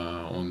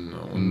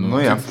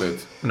citas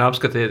lietas. Un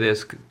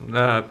apskatieties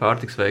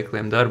pārtiks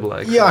veikaliem darba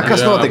laikā. Jā,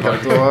 kas notika ar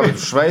to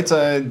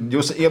Šveicē?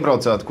 Jūs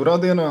iebraucāt kurā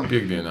dienā?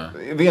 Piekdienā.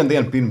 Vienu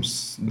dienu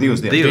pirms 2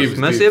 dienas.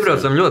 Mēs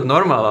iebraucam ļoti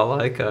normālā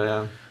laikā, jā.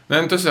 Nē,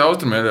 tas ir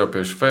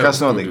austrumēropiešu fērs. Kas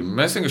notika?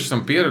 Mēs vienkārši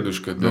esam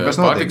pieraduši, ka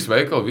pārtiks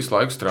veikali visu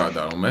laiku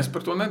strādā, un mēs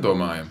par to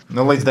nedomājam.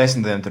 Līdz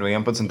 10, tur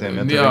 11.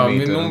 Jā,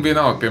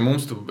 vienalga pie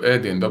mums tu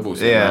ēdienu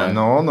dabūsi.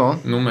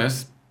 Mēs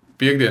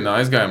piekdienā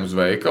aizgājām uz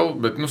veikalu,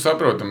 bet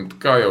saprotam,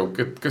 kā jau,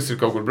 kas ir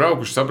kaut kur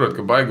braukuši, saprot,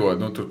 ka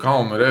baigot, tur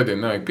kalnu ar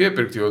ēdienu nevajag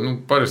piepirkt, jo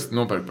parasti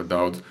nopērk par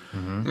daudz.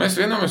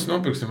 Mēs vienojāmies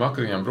nopirksim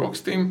vakariņām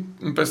brokastīm,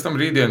 un pēc tam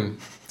rītdien,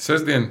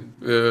 sestdien,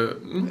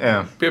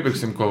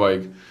 piepirksim, ko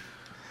vajag.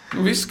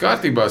 Viss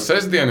kārtībā,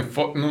 sestdiena,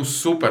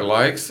 super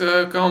laiks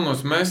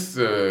kalnos. Mēs,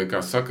 kā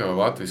saka,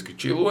 latviski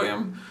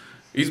čilojam,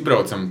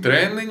 izbraucam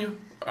treniņu,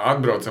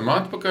 atbraucam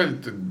atpakaļ,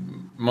 tad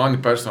mani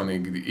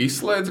personīgi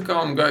izslēdza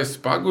kalnu gaisa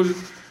paguži,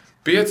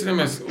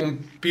 pieceļamies un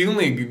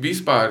pilnīgi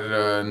vispār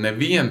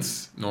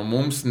neviens no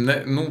mums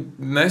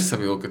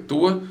nesavilka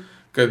to,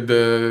 kad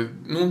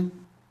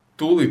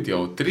tūlīt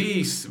jau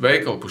 3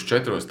 veikali pus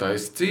 4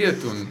 taisa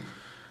ciet un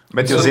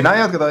Bet jūs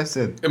zinājāt, ka tā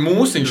izciet?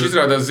 Mūsiņš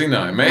izrādās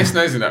zināja. Mēs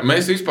nezinājām.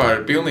 Mēs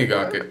vispār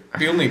pilnīgākajā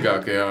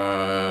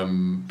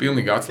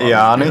atslābās.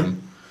 Jāni?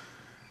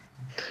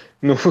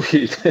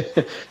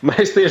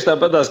 Mēs tieši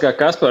tāpatās kā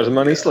Kaspars.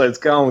 Man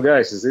izslēdz kalnu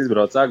gaisu. Es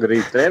izbraucu agri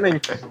rīt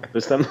treniņu.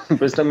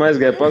 Pēc tam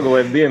aizgāju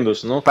pagulēt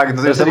diendus.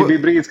 Tas arī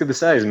bija brīdis, kad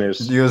es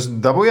aizmirsu. Jūs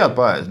dabūjāt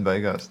paēst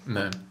beigās?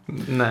 Nē.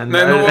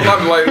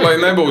 Labi, lai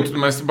nebūtu,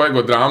 mēs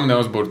baigot drāmu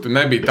neuzburtu.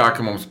 Nebija tā,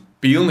 ka mums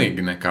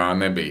pilnīgi nekā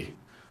nebija.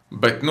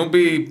 Bet,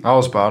 bija...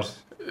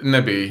 Auspārs.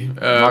 Nebija.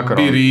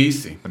 Bija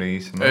rīsi.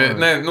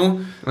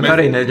 Un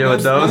arī neļaut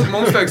daudz.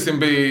 Mums, teiksim,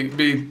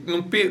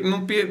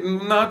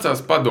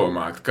 nācās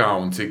padomāt, kā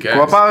un cik ēst.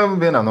 Kopā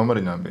vienā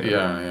numuriņā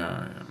bija. Jā,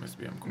 mēs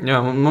bijām kopā. Jā,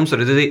 mums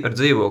ar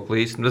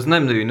dzīvokli īsti. Tas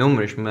nebija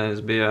numuriņš,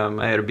 mēs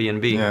bijām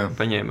Airbnb.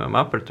 Paņēmām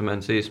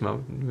apartamentus īsumā.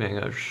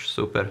 Vienkārši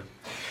super.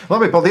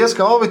 Labi, paldies,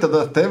 Kalvi. Tad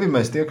tevi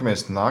mēs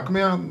tiekamies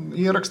nākamajā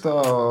ierakstā,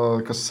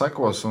 kas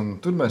sekos. Un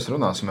tur mēs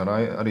runāsim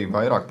arī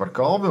vairāk par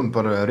Kalvi un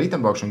par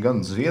riteņbraukšanu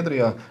gan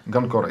Zviedrijā,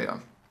 gan Korejā.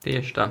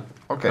 Tieši tā.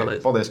 Okay,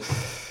 paldies.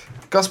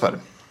 Kaspar?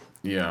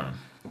 Jā.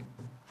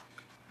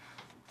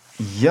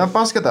 Ja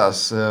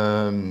paskatās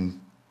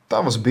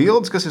tavas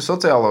bildes, kas ir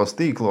sociālos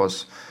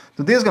tīklos,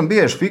 tu diezgan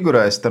bieži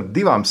figurēji starp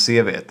 2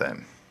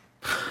 sievietēm.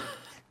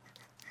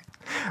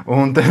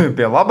 Un tev ir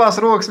pie labās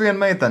rokas viena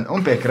meitene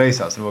un pie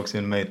kreisās rokas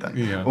viena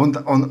meitene.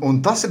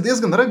 Un tas ir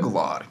diezgan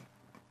regulāri.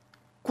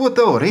 Ko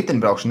tev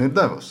riteņbraukšana ir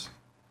devusi?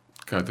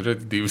 Kā tu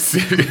redzi 2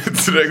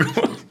 sievietes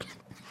regulāri?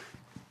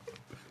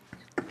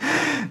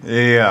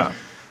 Jā.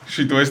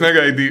 Šito es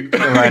negaidīju.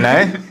 Vai ne?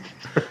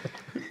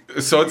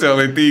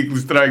 Sociālajie tīkli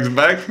strikes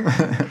back.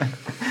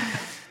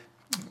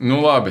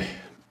 Labi.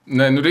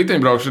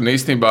 Riteņbraukšana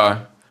īstenībā...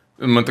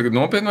 Man tagad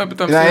nopietni vai par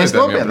tām sievietēm? Es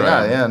nopietni,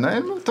 jā.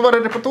 Tu vari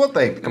arī par to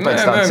teikt, kāpēc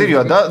tāds ir,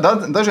 jo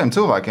dažiem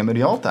cilvēkiem ir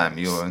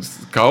jautājumi.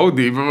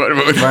 Kaudība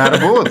varbūt.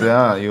 Varbūt,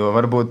 jā, jo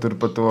varbūt tur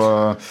par to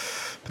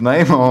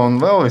pneimo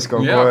un vēl visu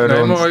kaut ko ir.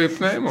 Jā,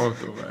 pneimo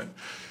to vajag.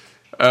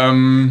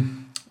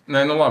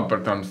 Labi,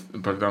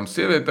 par tām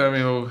sievietēm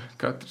jau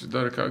katrs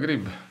dara kā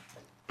grib.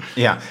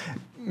 Jā.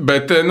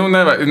 Bet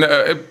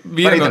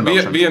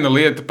viena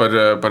lieta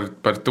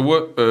par to,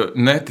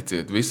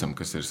 neticiet visam,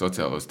 kas ir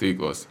sociālos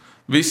tīklos.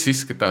 Viss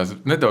izskatās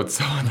nedaudz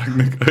savādāk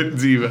nekā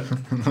dzīvē.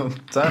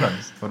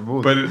 Cerams,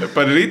 varbūt.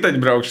 Par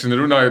riteņbraukšanu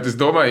runājot, es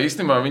domāju,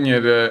 īstenībā viņa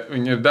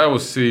ir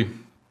devusi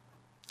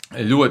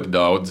ļoti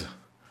daudz.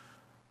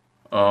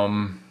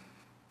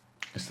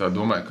 Es tā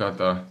domāju, kā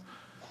tā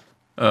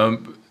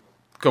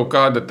kaut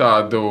kāda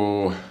tādu...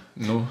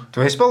 Tu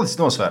esi palicis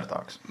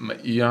nosvērtāks.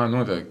 Jā,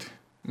 noteikti.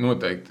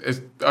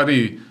 Es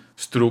arī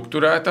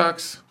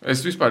strukturētāks.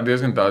 Es vispār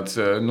diezgan tāds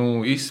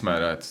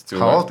izsmērēts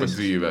cilvēks par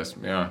dzīvēs.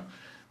 Jā.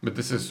 Bet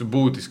es esmu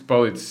būtiski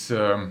palicis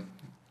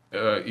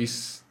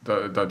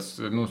tāds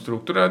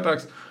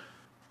strukturētāks.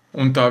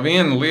 Un tā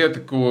viena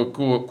lieta,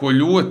 ko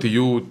ļoti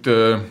jūt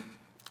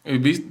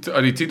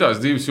arī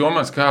citās dzīves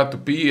jomās, kā tu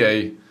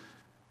pieeji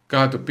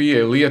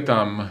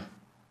lietām,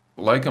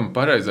 laikam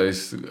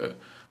pareizais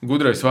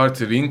gudrais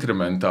vārds ir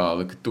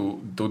inkrementāli, ka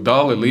tu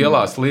dali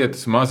lielās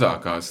lietas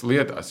mazākās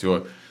lietās,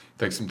 jo,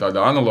 teiksim,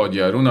 tādā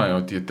analoģijā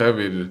runājot, ja tev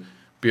ir,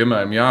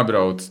 piemēram,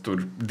 jābrauc tur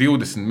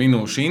 20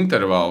 minūšu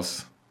intervāls,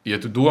 ja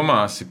tu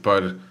domāsi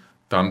par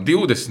tām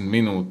 20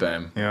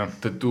 minūtēm,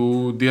 tad tu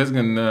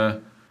diezgan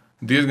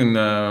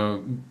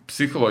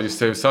psiholoģiski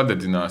sevi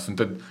sadedzinās. Un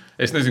tad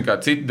es nezinu,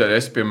 kā citi dara.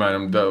 Es,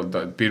 piemēram,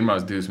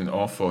 pirmās 2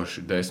 minūtes,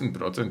 forši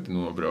 10%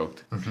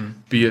 nobraukt.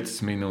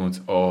 5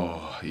 minūtes,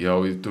 jau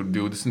ir tur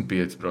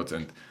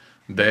 25%.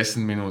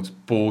 10 minūtes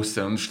puse,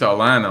 un tā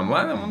lēnām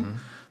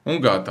un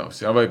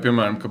gatavs. Ja? Vai,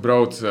 piemēram, ka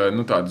brauc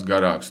tādus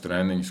garākus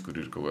treniņus, kur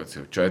ir kaut kāds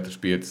jau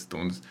 4-5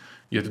 stundas.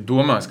 Ja tu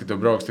domās, ka tev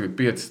brauks tagad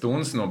 5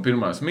 stundas no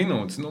pirmās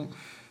minūtes,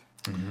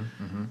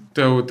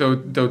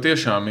 tev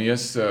tiešām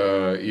ies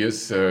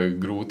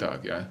grūtāk.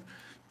 Jā.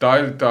 Tā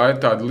ir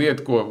tāda lieta,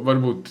 ko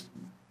varbūt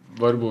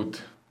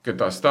kad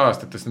tā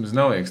stāsta, tas nemaz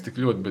neliekas tik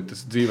ļoti, bet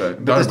tas dzīvē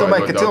darbā. Bet es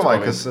domāju, ka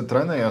cilvēki, kas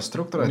trenējās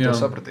struktūrē, to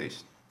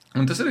sapratīs.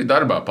 Un tas arī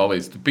darbā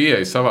palīdz. Tu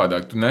pieeji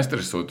savādāk, tu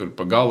nestreso tur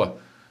pa gala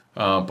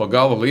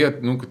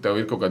lietu, ka tev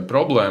ir kaut kāda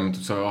problēma,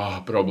 tu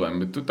saki, problēma,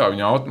 bet tu tā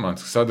viņu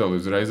automātiski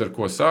sadali uzreiz, ar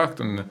ko sākt,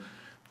 un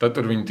tad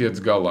tur viņi tiec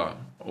galā.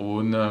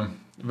 Un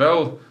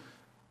vēl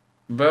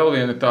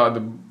viena tāda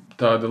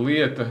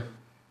lieta,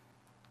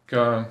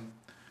 ka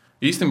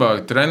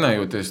īstenībā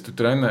trenējoties,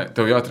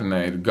 tev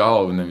jātrenē ir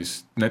galva,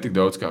 nevis netik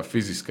daudz kā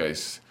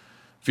fiziskās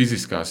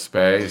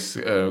spējas,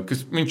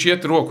 kas viņš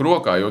iet roku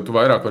rokā, jo tu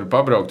vairāk vari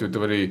pabraukt, jo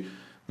tu arī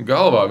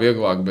galvā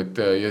vieglāk, bet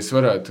ja es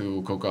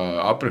varētu kaut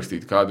kā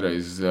aprakstīt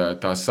kādreiz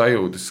tās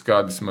sajūtas,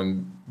 kādas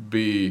man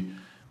bija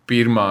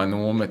pirmā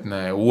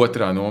nometnē,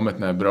 otrā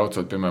nometnē,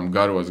 braucot, piemēram,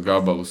 garos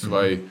gabalus,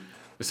 vai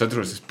es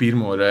atceros, es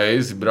pirmo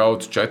reizi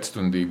braucu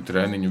 4-stundīgu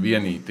treniņu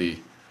vienītī.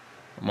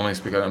 Man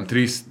liekas, pie kādām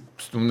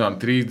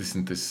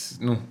 3:30.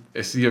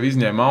 Es jau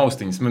izņēmu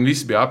austiņas, man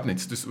viss bija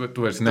apnicis. Tas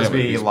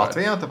bija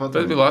Latvijā?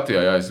 Tas bija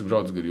Latvijā, jā, es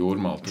braucu gar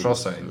Jūrmalu.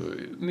 Šosei?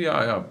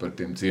 Jā, par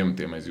tiem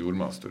ciematiem aiz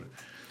Jūrmalas tur.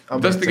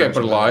 Tas tikai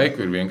par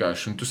laiku ir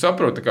vienkārši. Un tu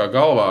saproti kā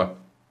galvā,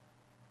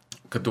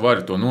 ka tu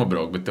vari to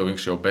nobraukt, bet tev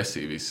vienkārši jau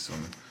besī viss.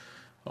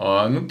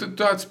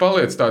 Tāds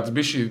paliec, tāds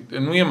bišķi,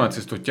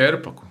 iemācies to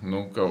ķerpaku,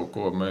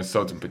 ko mēs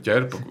saucam par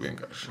ķerpaku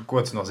vienkārši.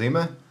 Ko tas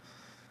nozīmē?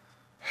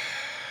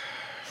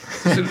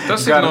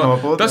 Tas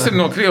ir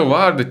no krievu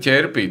vārda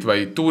ķerpīt,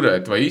 vai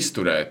turēt, vai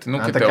izturēt.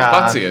 Ka tev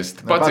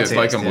paciest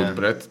laikam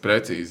būtu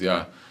precīzi,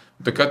 jā.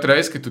 Tad katru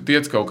reizi, kad tu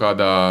tiec kaut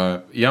kādā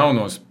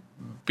jaunos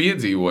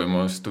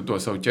piedzīvojumos, tu to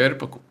savu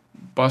ķerpaku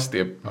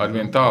pastiep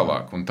arvien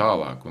tālāk un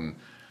tālāk.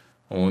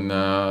 Un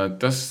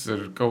tas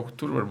ir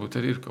tur varbūt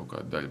arī ir kaut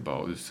kāda daļa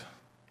baudas.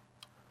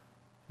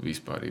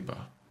 Vispārībā,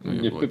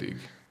 godīgi.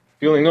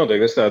 Pilnīgi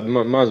noteikti. Es tādu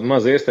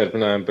maz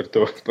iestarpinājumu par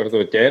to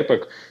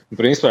ķerpaku.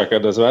 Principā,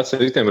 kādās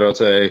vecās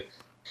riteņbraucēji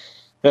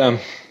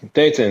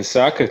teiciens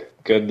saka,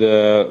 kad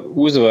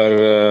uzvar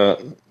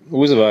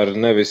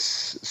nevis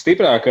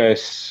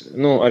stiprākais,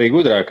 arī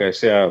gudrākais,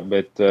 jā,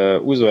 bet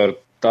uzvar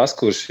tas,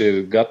 kurš ir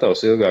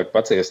gatavs ilgāk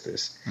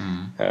paciesties.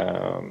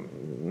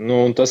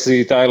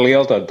 Tā ir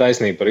liela tāda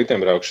taisnība par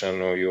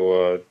riteņbraukšanu, jo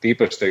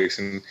tīpaši,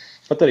 teiksim,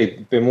 pat arī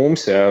pie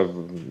mums, jā,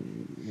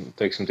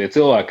 teiksim, tie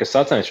cilvēki, kas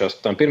sacenšas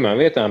par tām pirmām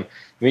vietām,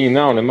 viņi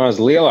nav nemaz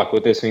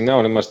lielākoties, viņi nav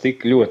nemaz tik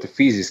ļoti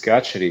fiziski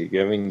atšķirīgi.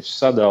 Ja viņi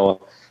sadala,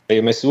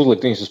 ja mēs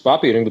uzliktu viņus uz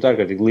papīra, viņi būtu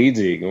ārkārtīgi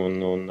līdzīgi.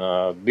 Un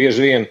bieži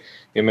vien,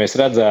 ja mēs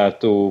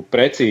redzētu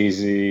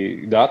precīzi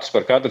datus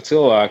par katru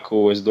cilvēku,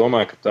 es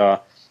domāju, ka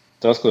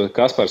tas, ko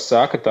Kaspars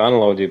saka, tā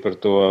analoģija par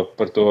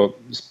to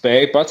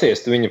spēju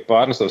paciest, viņa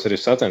pārnestos arī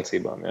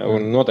sacensībām. Ja?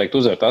 Un noteikti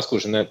uzvar tas,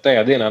 kurš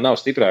tajā dienā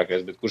nav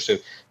stiprākais, bet kurš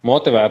ir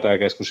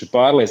motivētākais, kurš ir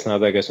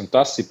pārliecinātākais. Un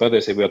tas ir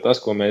patiesībā tas,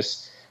 ko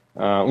mēs,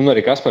 un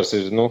arī Kaspars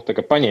ir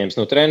paņēmis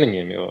no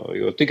treniņiem,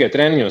 jo tikai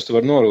treniņos tu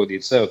vari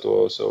norūdīt sev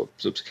to, ja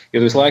tu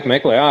visu laiku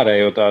meklē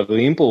ārējo tādu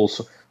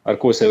impulsu, ar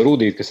ko sev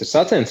rūdīt, kas ir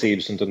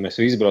sacensības, un tad mēs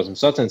visi braucam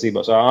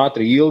sacensībās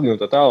ātri, ilgi un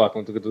tā tālāk.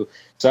 Un tad, kad tu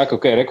saki,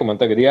 man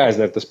tagad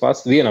jāizdara tas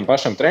pats vienam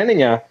pašam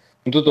treniņā,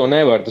 un tu to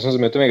nevari. Tas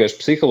nozīmē, tu vienkārši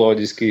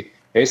psiholoģiski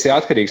esi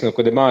atkarīgs no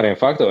kādiem ārējiem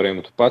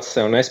faktoriem, un tu pats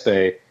sev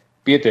nespēji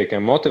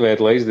pietiekami motivēt,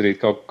 lai izdarītu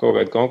kaut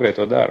kādu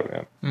konkrēto darbu.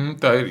 Jā.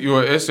 Tā ir,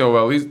 jo es jau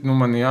vēl,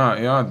 man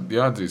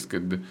jāatzīst,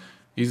 kad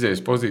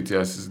izējas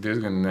pozīcijās es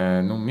diezgan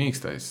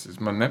mīkstais.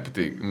 Man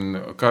nepatīk,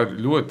 kā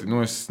ļoti,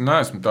 es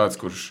neesmu tāds,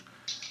 kurš,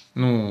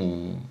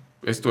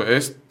 Es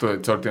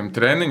caur tiem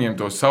treniņiem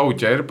to savu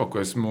ķerpaku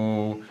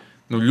esmu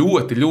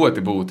ļoti, ļoti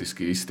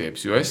būtiski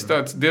izstieps, jo es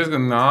tāds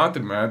diezgan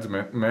ātri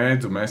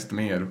mēdzu mest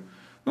mieru.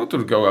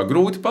 Tur kaut kā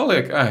grūti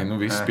paliek,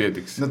 viss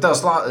pietiks.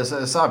 Tās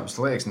sāpju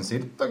slieksnis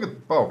ir tagad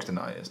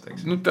paaugstinājies,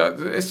 teiksim.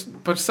 Es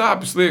par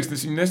sāpju slieksni,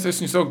 es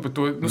viņu saucu par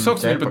to,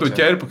 par to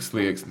ķerpaku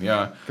slieksni,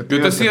 jā. Jo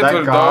tas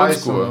ietver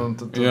daudz ko.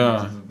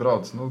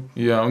 Brauc,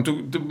 Jā,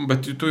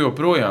 bet tu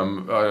joprojām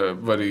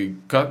vari,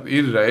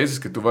 ir reizes,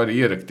 ka tu vari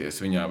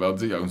ierakties viņā vēl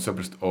dziļāk un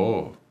saprast,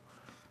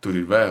 tur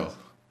ir vēl.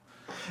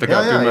 Tā kā,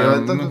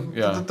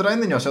 tad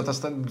treniņos jau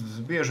tas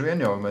bieži vien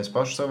jau mēs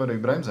paši sev arī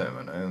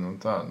bremzējam.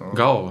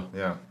 Galva.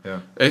 Jā.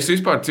 Es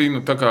vispār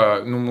cīnu, tā kā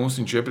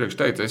mūsiņš iepriekš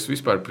teica, es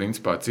vispār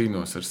principā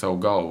cīnos ar savu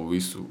galvu.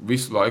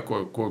 Visu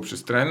laiku, kopš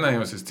es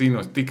trenējos, es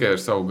cīnos tikai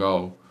ar savu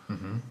galvu.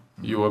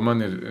 Jo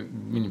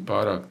viņa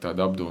pārāk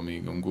tāda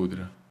apdomīga un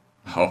gudra.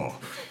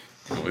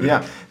 Jā,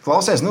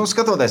 klausies,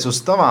 skatoties uz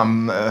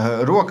tavām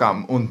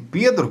rokām un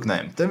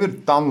piedurknēm, tev ir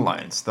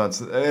tanlains,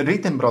 tāds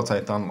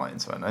riteņbraucēja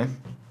tanlains, vai ne?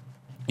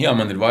 Jā,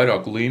 man ir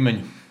vairāku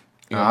līmeņu.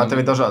 Tev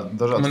ir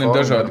dažādi man ir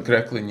dažādi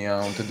krekliņi, jā,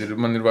 un tad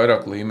man ir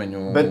vairāku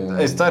līmeņu. Bet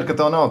es ceru, ka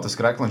tev nav tas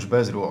krekliņš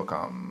bez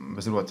rokām,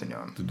 bez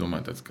rociņām. Tu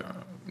domā tāds kā,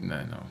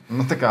 nē, nav.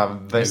 Tā kā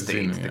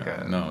vestīgs tikai.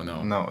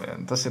 Nav, jā,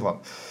 tas ir labi.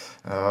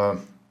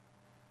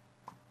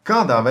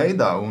 Kādā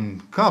veidā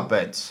un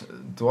kāpēc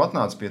tu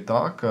atnāc pie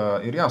tā, ka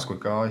ir jāskuj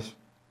kājas?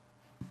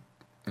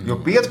 Jo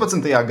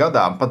 15.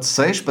 gadā, pat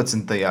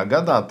 16.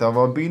 gadā tev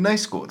vēl bija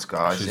neskots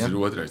kājas. Šis ir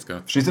otrais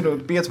gads. Šis ir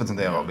 15.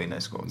 vēl bija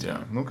neskots. Jā.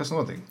 Kas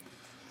notika?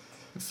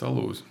 Es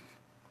salūzu.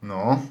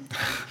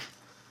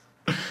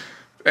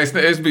 Es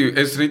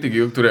ritīgi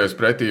ilgi turējos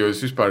pretī, jo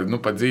es vispār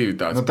pa dzīvi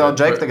tāds. Tev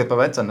Džeki tagad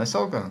pa vecenu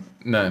nesaukā?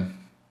 Nē.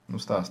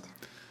 Stāsti.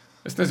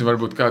 Es nezinu,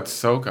 varbūt kāds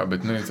saukā,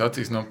 bet neviens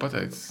acīs nav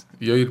pateicis.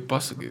 Jo ir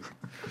pasakiet.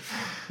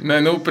 Nē,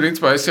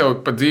 principā es jau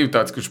pa dzīvi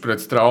tāds, kurš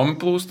pret traumu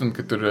plūst, un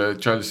kad tur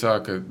čaļi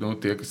sāka,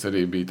 tie, kas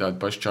arī bija tādi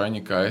paši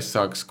čaņi, kā es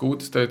sāku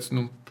skūt, es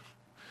teicu,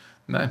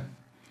 nē.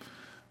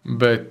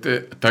 Bet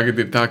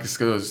tagad ir tā, ka es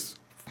skatos,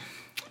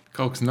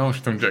 kaut kas nav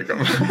šitam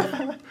Džekam.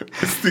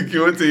 Tas tik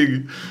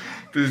jocīgi.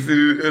 Tas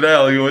ir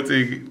reāli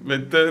jocīgi.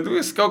 Bet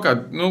es kaut kā,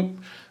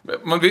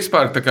 man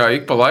vispār tā kā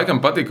ik pa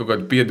laikam patīk kaut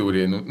kādu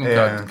piedūrienu.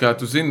 Kā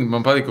tu zini,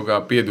 man patīk kaut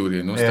kā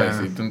piedūrienu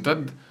uztaisīt. Un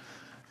tad,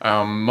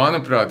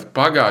 manuprāt,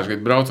 pagājušajā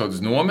gadā braucot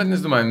uz nometni,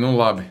 es domāju,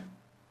 labi.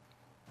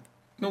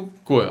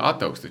 Ko,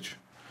 attauks taču.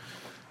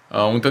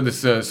 Un tad es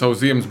savu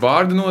ziemas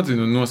bārdu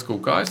nodzinu un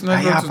noskūju kājas.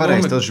 Jā,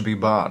 pareizi, tas bija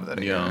bārda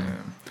arī. Jā.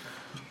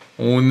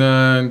 Un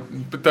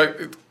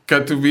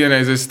kad tu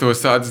vienreiz esi to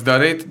sācis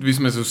darīt,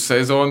 vismaz uz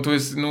sezonu, tu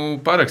esi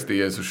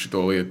parakstījies uz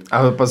šito lietu.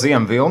 Pa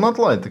ziemu vilnu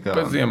atlaidi?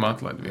 Pa ziemu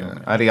atlaidi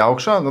vilnu. Arī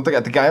augšā?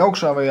 Tikai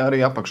augšā vai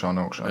arī apakšā un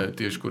augšā?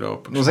 Tieši kur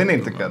apakšā.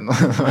 Zinīt, tā kā.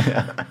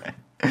 Jā.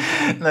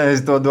 Nē, es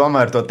to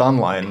domāju ar to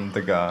tanlainu.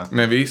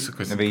 Ne visu,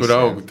 kur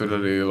augu, tur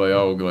arī, lai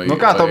auga.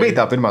 Kā tev bija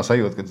tā pirmā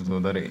sajūta, kad tu to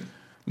darīji?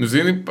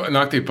 Zini,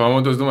 naktī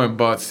pamodos, domāju,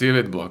 bāc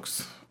sievieti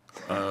blakus.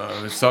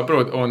 Es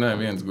saprotu, nē,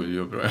 viens guļ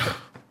joprojām.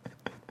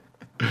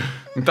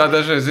 Tā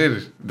dažreiz ir.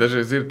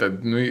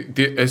 Tad,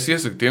 es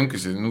iesaku tiem,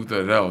 kas ir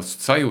reāli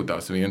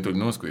sajūtās vienu tur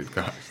noskujīt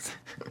kājas.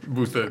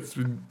 Būs tāds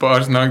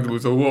pāris nakti,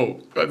 būs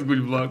kāds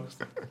guļ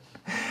blakus.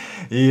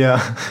 Jā,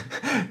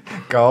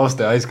 kā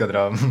Austē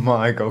aizkadrā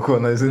māja kaut ko,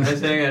 nezinu. Es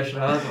vienkārši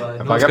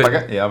rādu,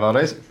 Pagaid, jā,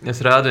 vēlreiz. Es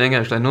rādu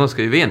vienkārši, lai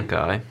noskuju vienu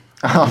kāju.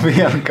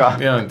 Vienu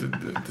kāju. Jā,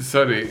 tas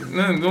arī,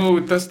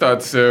 tas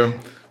tāds,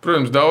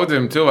 protams,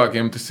 daudziem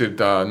cilvēkiem tas ir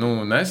tā,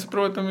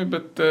 nesaprotami,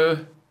 bet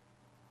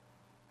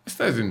es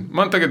nezinu,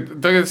 man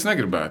tagad es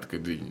negribētu,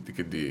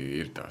 kad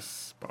ir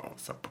tās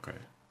spāles apakaļ.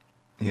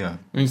 Jā.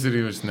 Viņas arī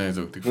vairs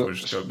neizaugt tik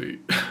forši tā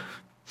bija.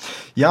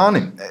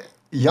 Jāni,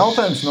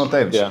 jautājums no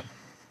tevis.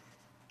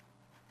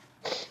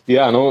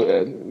 Jā,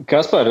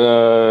 Kaspar,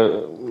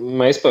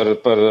 mēs par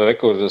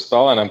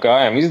spēlēnām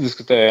kājām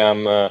izdiskutējām.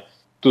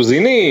 Tu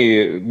zini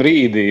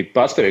brīdi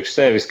pats priekš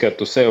sevis, kad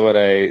tu sev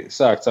varēji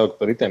sākt saukt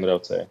par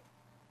riteņbraucēju?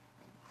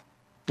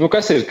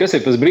 Kas ir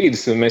tas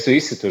brīdis, un mēs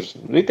visi tur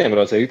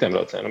riteņbraucēji.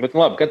 Bet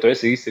labi, kad tu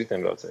esi īsti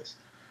riteņbraucējs?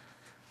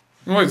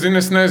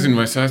 Es nezinu,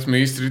 vai es esmu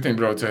īsti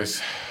riteņbraucējs.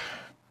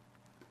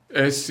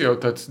 Es jau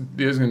tāds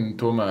diezgan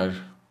tomēr...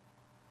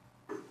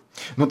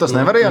 tas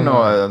nevarēja no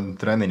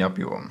treniņa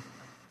apjoma.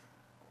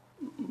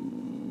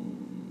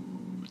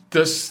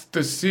 Tas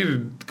ir,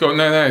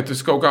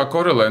 tas kaut kā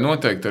korelē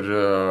noteikti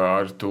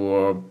ar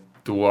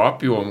to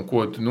apjomu,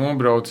 ko tu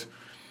nobrauc.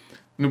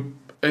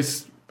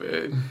 Es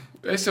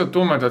jau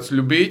tomēr tāds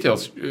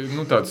ļubīķels,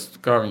 tāds,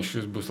 kā viņš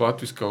būs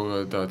Latvijas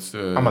kaut tāds...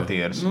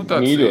 Amatieris.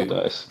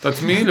 Mīļotājs. Tāds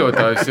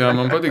mīļotājs, jā,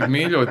 man patīk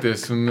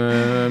mīļoties un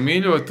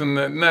mīļot.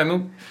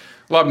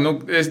 Labi,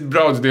 es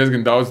braucu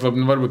diezgan daudz,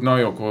 varbūt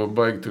nav jau ko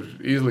baigi tur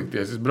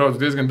izlikties. Es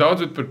braucu diezgan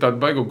daudz, bet par tādu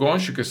baigu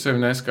gonši, kas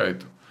sevi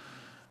neskaitu.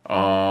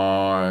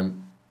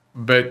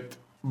 Bet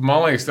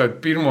man liekas, tā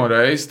pirmo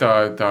reizi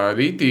tā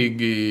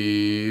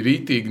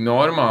ritīgi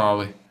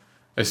normāli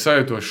es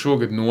sajūtos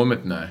šogad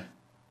nometnē.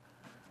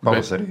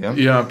 Pavasarī, ja?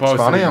 Jā,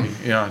 pavasarī. Spānijā?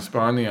 Jā,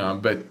 Spānijā,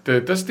 bet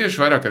tas tieši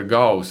vairāk ar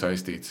galvu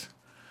saistīts.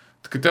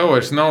 Ka tev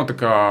vairs nav tā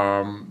kā,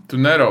 tu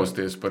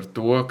nerausties par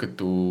to, ka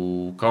tu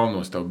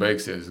kalnos tev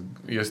beigsies,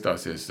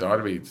 iestāsies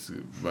Arvīts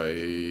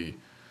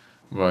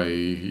vai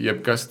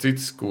jebkas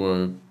cits,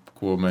 ko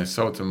mēs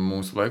saucam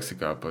mūsu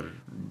leksikā par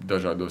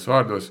dažādos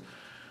vārdos.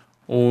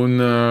 Un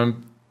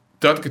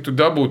tad, kad tu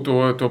dabū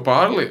to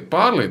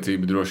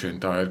pārliecību, droši vien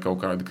tā ir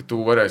kaut kāda, ka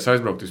tu varēsi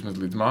aizbraukt vismaz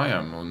līdz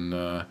mājām. Un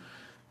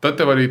tad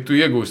tev arī tu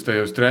iegūsti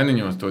tajos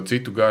treniņos to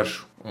citu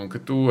garšu. Un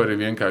ka tu arī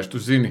vienkārši, tu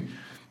zini,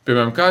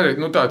 Piemēram, kādreiz,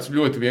 tāds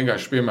ļoti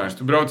vienkāršs piemērs.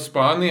 Tu brauc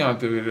Spānijā,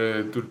 tev ir,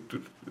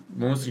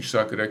 mums viņš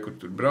saka, kur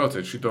tur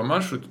brauciet šito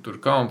maršrutu, tur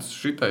kalns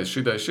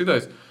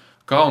šitais.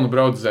 Kalnu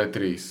brauc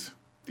Z3.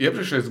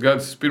 Iepriekšējais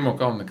gads pirmo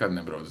kalnu nekad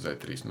nebrauc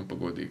Z3,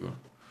 pagodīgo.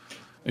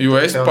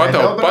 Jo es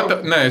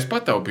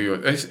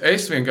pataupīju.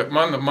 Es vienkārši,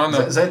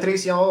 mana...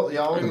 Z3 jau...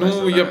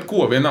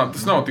 Jebko, vienā,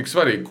 tas nav tik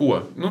svarīgi,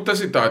 ko.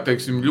 Tas ir tā,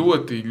 teiksim,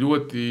 ļoti,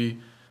 ļoti...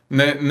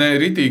 Ne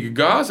ritīgi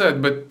gāzēt,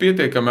 bet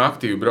pietiekami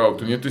aktīvi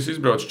braukt. Un, ja tu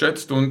izbrauc 4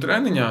 stundu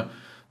treniņā,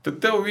 tad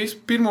tev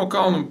pirmo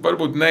kalnu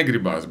varbūt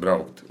negribās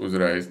braukt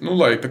uzreiz.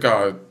 Lai tā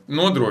kā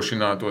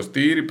nodrošinātos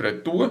tīri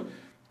pret to,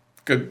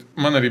 kad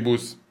man arī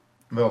būs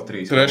vēl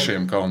 3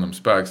 trešajam kalnam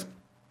spēks.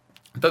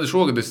 Tad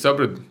šogad es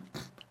sapratu,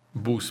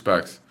 būs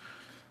spēks.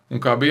 Un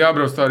kā bija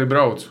jābrauc, tā arī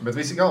braucu. Bet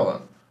visi galvā?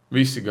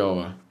 Visi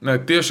galvā.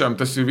 Nē, tiešām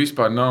tas ir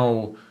vispār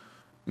nav...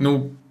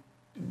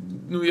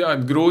 Jā,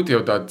 grūti jau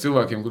tādiem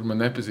cilvēkiem, kur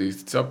man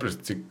nepazīst,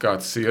 saprast, cik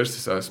kāds siers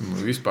es esmu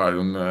vispār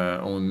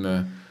un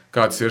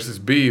kāds siers es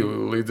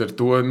biju. Līdz ar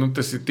to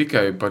tas ir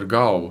tikai par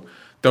galvu.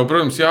 Tev,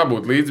 protams,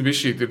 jābūt līdz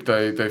bišķīt ir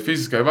tai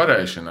fiziskai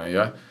varēšanai,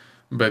 ja?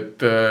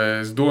 Bet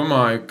es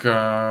domāju,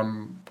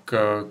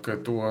 ka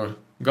to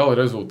gala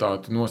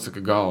rezultātu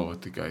nosaka galva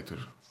tikai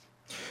tur.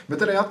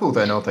 Bet arī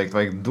atpūtai noteikti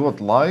vajag dot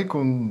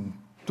laiku un...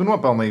 Tu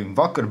nopelnīji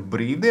vakar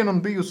brīvdienu un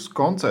biji uz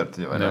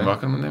koncertu, vai ne? Nē,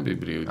 vakar man nebija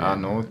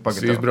brīvdiena. Es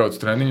izbraucu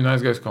treniņu un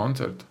aizgāju uz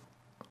koncertu.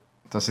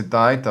 Tas ir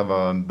tā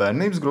tava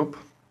bērnības grupa?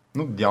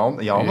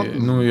 Jauna?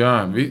 Jā,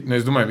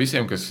 es domāju,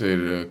 visiem, kas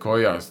ir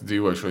Kojās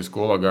dzīvojuši vai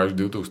skolā gājuši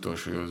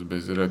 2000-os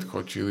bez Red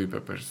Hot Chili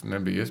Peppers,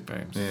 nebija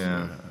iespējams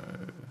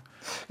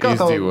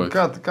izdzīvot.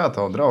 Kā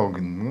tavu draugi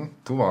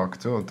tuvāk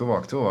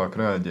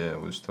cilvēki reaģē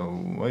uz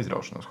tavu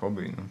aizraušanos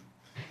hobiju?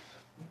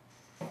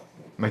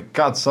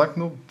 Kāds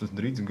saka, tas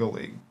drīz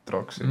galīgi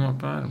traks ir.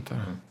 Apmēram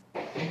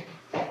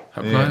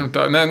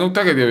tā. Nē,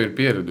 tagad jau ir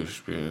pieraduši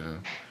pie...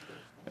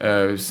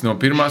 No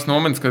pirmās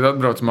moments, kad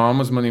atbrauc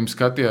mamma uz manīm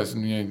skatījās,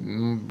 un viņai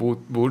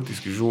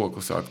burtiski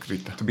žoklis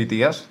atkrita. Tu biji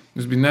ties?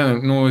 Es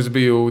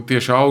biju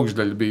tieši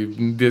augšdaļa,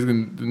 bija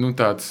diezgan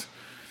tāds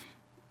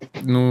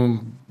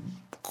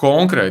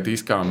konkrēti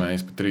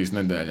izkāmējis pa 3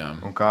 nedēļām.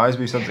 Un kājas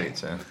bija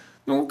sadzīts, jā?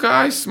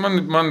 Kājas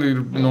man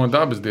ir no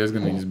dabas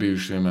diezgan viņas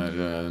bijušas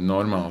vienmēr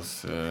normāls.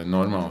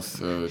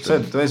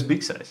 Tu esi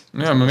biksējis?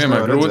 Jā, man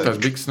vienmēr grūti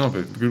tās bikses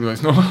nopirkt. Gribu, lai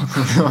es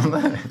novalku.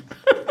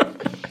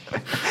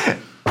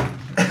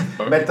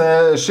 Bet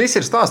šis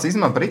ir stāsts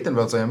īstenībā par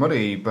riteņbraucējiem,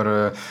 arī par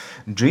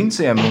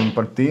džinsiem un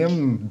par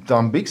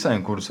tām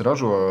biksēm, kuras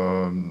ražo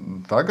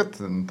tagad,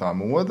 tā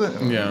mode.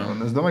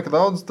 Un es domāju, ka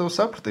daudz tev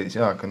sapratīs,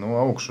 ka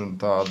augšu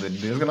tāda ir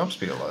diezgan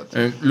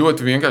apspielēta.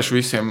 Ļoti vienkārši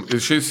visiem.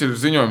 Šis ir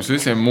ziņojums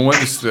visiem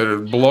modes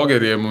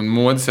blogeriem un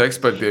modes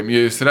ekspertiem.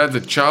 Ja jūs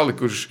redzat čali,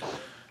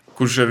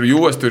 kurš ar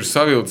jostu ir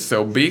savilcis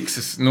sev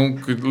bikses,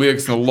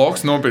 liekas,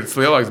 loks nopircis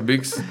lielāks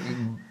bikses,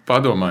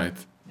 padomājiet.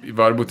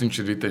 Varbūt viņš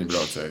ir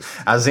riteņbraucējs.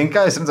 Es zinu,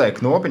 kā es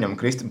redzēju Knopiņam,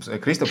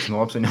 Kristaps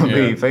Knops, viņam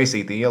bija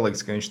feisīti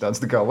ielikts, ka viņš tāds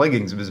tā kā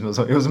leggings bezmaz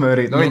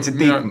uzmērīt. Viņš ir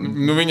tik...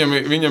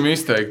 Viņam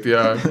izteikti,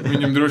 jā.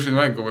 Viņam droši vien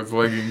vajag kaut kāds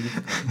leggings.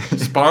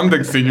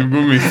 Spandeks viņu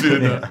gumijas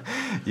vietā.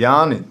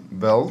 Jāni,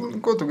 vēl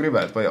ko tu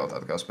gribētu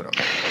pajautāt Kasparam?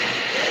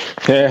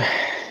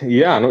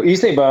 Jā,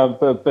 īstenībā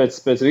pēc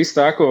visu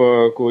tā,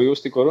 ko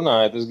jūs tikko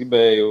runājat, es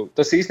gribēju...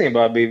 Tas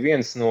īstenībā bija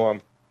viens no...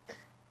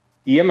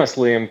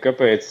 iemesliem,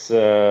 kāpēc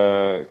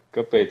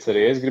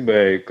arī es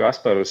gribēju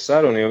Kasparu uz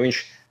sarunu, jo viņš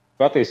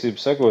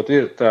patiesībā sakot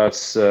ir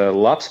tāds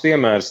labs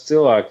piemērs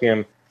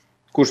cilvēkiem,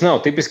 kurš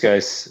nav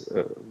tipiskais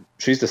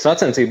šīs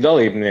sacensību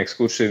dalībnieks,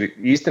 kurš ir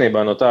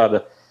īstenībā no tāda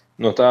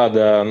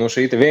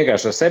šī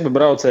vienkāršā seba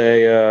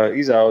braucēja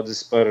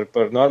izaudzis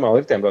par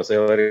normālu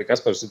riteņbraucēju, arī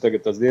Kaspars ir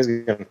tagad tāds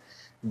diezgan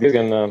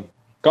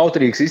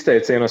kautrīgs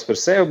izteicienos par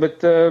sevi,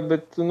 bet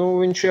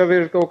viņš jau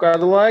ir kaut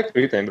kādu laiku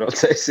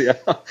riteņbraucējs.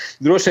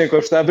 Droši vien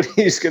kopš tā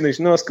brīža, kad viņš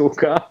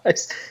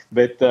noskūkājas.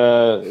 Bet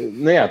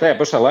tajā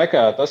pašā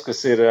laikā tas,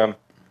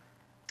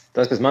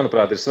 kas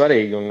manuprāt ir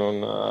svarīgi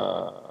un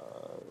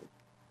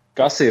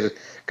kas ir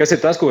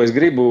tas, ko es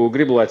gribu,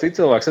 lai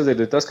citi cilvēki sadzird,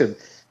 ir tas, ka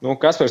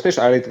Kaspars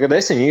tiešām, arī kad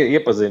es viņu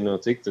iepazinu,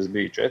 cik tas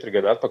bija 4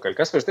 gadu atpakaļ,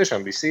 Kaspars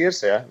tiešām bija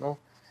siers,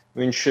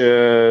 viņš,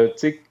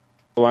 cik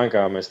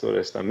laikā mēs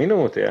toreiz tā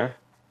minūti,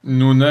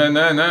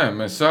 Nē.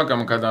 Mēs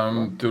sākām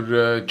kādām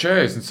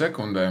 40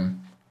 sekundēm.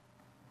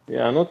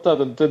 Jā,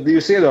 tad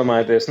jūs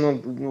iedomājaties,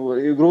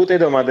 grūti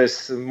iedomāties,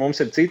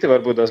 mums ir citi,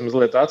 varbūt tās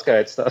mazliet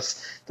atskaitas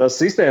tās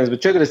sistēmas,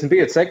 bet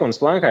 45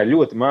 sekundes plankā ir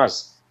ļoti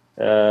maz.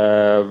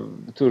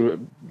 Tur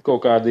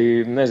kaut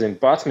kādi, 11,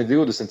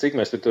 20, cik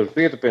mēs tur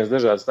pietupiens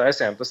dažādas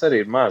taisījām, tas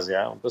arī ir maz,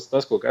 jā. Un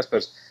tas, ko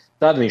Kaspars,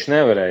 tad viņš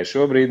nevarēja.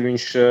 Šobrīd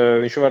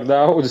viņš var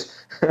daudz,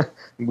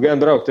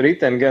 gan braukt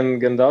riteni,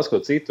 gan daudz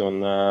ko citu. Un,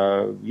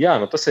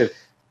 tas ir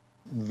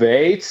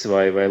veids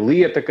vai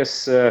lieta, kas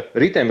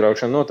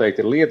riteņbraukšana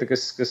noteikti ir lieta,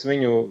 kas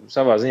viņu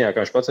savā ziņā,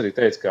 kā viņš pats arī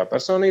teica, kā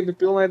personība ir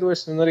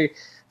pilnveidojusi, un arī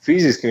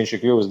fiziski viņš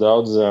ir kļuvis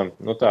daudz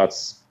tāds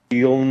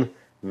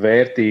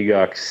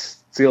pilnvērtīgāks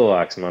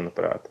cilvēks,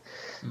 manuprāt.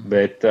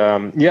 Bet,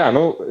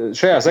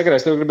 šajā sakarā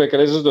es tev gribēju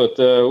kādreiz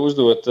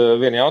uzdot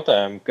vienu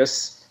jautājumu, kas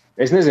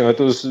Es nezinu, vai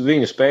tu uz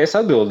viņu spējas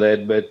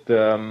atbildēt, bet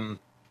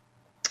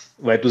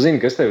vai tu zini,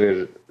 kas tev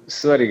ir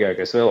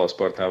svarīgākais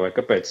velosportā, vai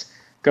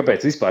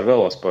kāpēc vispār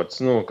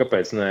velosports?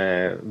 Kāpēc ne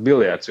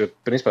biljards, jo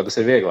principā tas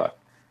ir vieglāk.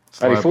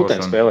 Arī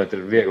futeni spēlēt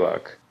ir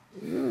vieglāk.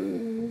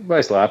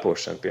 Vai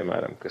slēpošana,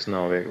 piemēram, kas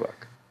nav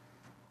vieglāk.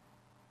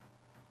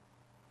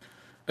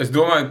 Es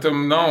domāju,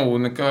 tam nav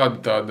nekāda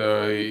tāda,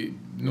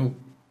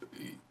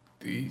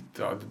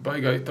 tāda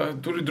baigā,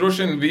 tur ir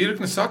droši vien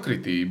virkne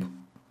sakritību.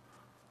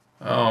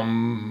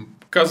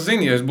 Kas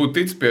zina, ja es būtu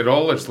ticis pie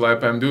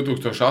rollerslēpēm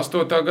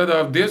 2008. gadā,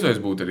 diez vai es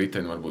būtu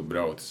riteni varbūt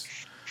braucis.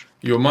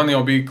 Jo man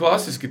jau bija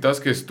klasiski tas,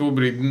 ka es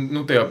tobrīd,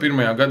 tajā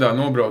pirmajā gadā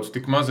nobraucu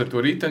tik maz ar to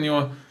riteni, jo,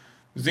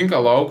 zin kā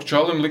lauku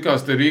čalim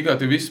likās, te Rīgā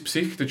te visi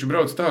psihi taču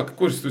brauc tā, ka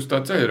kuras uz tā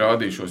ceļa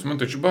rādīšos. Man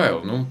taču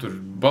bail, tur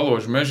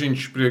Baložu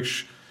mežiņš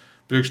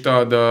priekš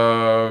tāda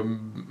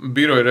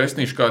biroja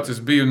resnīša, kāds es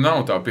biju,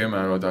 nav tā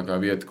piemērotākā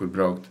vieta, kur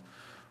braukt.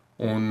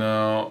 Un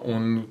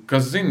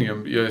kas zina,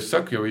 ja es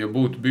saku, ja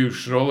būtu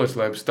bijušas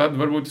rollerslēpes, tad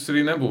varbūt es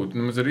arī nebūtu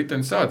nemaz ar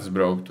riteni sācis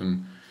braukt.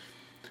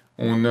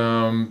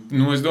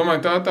 Es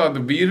domāju, tā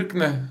tāda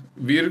virkne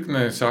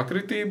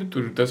sakritība,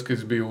 tur tas, ka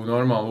es biju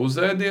normāli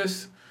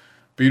uzēdies,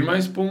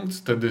 pirmais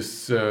punkts, tad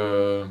es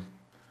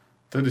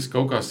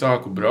kaut kā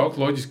sāku braukt,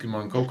 loģiski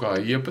man kaut kā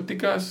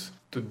iepatikās.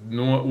 Tad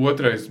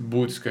otrais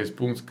būtiskais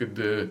punkts, kad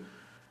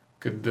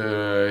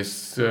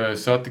es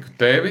satiku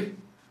tevi.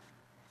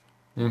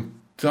 Un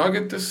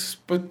tagad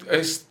es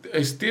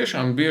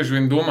tiešām bieži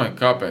vien domāju,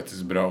 kāpēc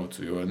es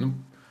braucu. Jo,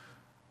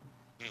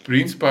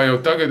 principā jau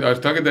ar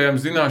tagadējām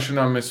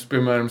zināšanām es,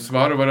 piemēram,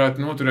 svaru varētu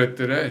noturēt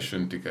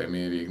ēšanu tikai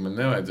mierīgi. Man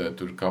nevajadzētu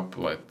tur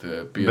kapulēt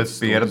 5 stundas.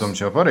 Bet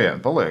pieredums jau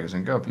paliek,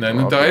 zin kā? Nē,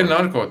 tā ir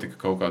narkotika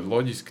kaut kāda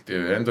loģiski. Tie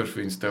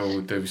endorfīns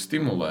tevi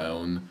stimulē.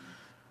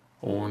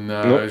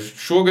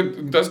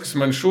 Šogad, tas, kas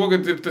man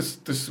šogad ir,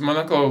 tas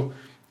man atkal,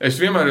 es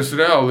vienmēr esmu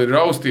reāli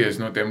rausties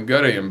no tiem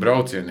garajiem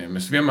braucieniem.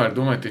 Es vienmēr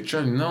domāju, tie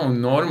čaļi nav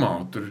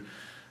normāli. Tur,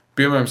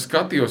 piemēram,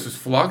 skatījos uz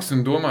flaksu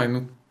un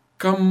domāju,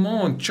 come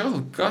on,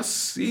 čali, kas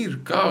ir,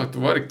 kā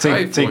tu vari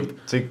kaifot?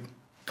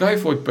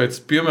 Kaifot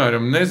pēc,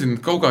 piemēram, nezinu,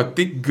 kaut kā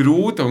tik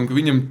grūta un ka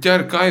viņam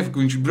ķer kaifu,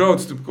 ka viņš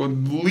brauc tur kaut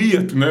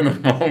lietu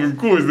nenormāli.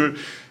 Ko es daru?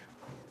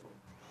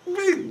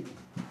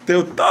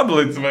 Tev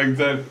tablets vajag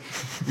dzert.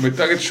 Bet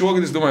tagad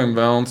šogad es domāju,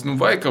 vēlns,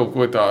 vai kaut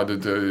ko tādu,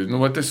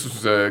 vai es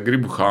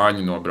gribu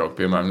Hāņu nobraukt,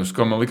 piemēram, uz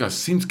ko man likās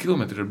 100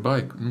 km ar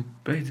baiku.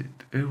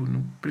 Beidziet,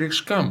 priekš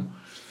kam?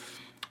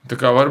 Tā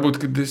kā varbūt,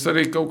 kad es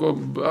arī kaut ko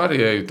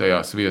arī eju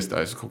tajās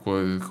viestās, kaut ko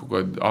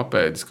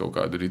apēdis, kaut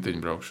kādu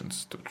riteņu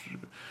braukšanas tur.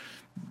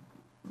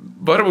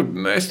 Varbūt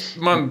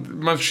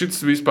man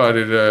šits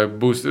vispār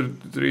būs,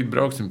 rīt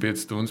brauksim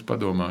 5 stundas,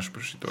 padomāšu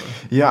par šito.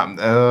 Jā,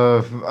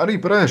 arī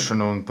par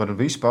ēšanu un par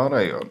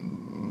vispārējo.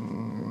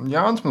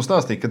 Jānis mums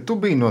stāstīja, ka tu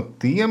biji no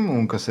tiem,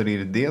 un kas arī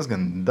ir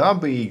diezgan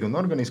dabīgi un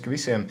organiski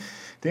visiem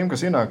tiem,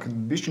 kas ienāk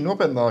bišķi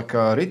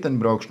nopietnākā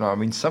riteņbraukšanā,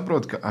 viņi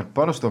saprot, ka ar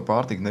parasto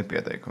pārtiku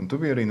nepietiek. Un tu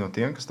biji arī no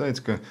tiem, kas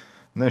teica, ka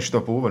ne,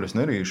 šito pulveri es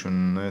nerīšu un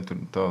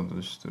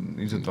tādu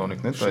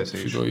izotoniku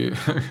netaisīšu.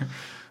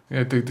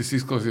 Jā, tas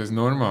izklausies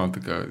normāli,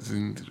 tā kā,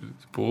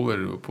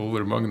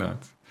 pulveri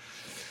magnāts.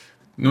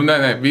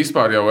 Nē,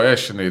 vispār jau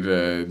ēšana ir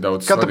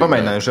daudz svarīgāk. Kad tu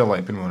pamēģināji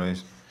želēju pirmo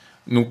reizi?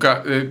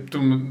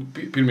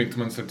 Pirmīt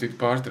man ar citu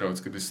pārtrauc,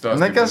 kad es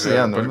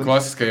stāstīju par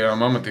klasiskajām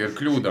amatieru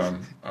kļūdām.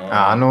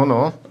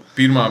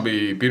 Pirmā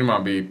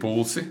bija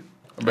pulsi,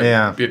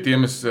 bet pie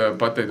tiem es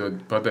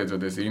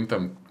pateicoties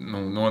Intam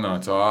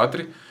nonācu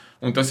ātri.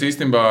 Un tas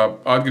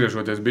īstenībā,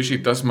 atgriežoties bišķī,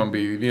 tas man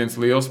bija viens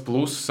liels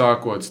pluss,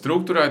 sākot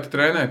strukturēti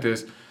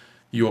trenēties,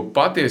 jo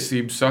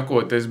patiesību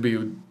sakot, es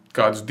biju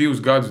kādus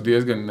 2 gadus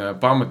diezgan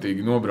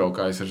pamatīgi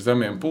nobraukājis ar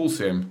zemiem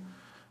pulsiem.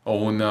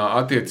 Un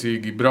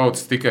attiecīgi brauc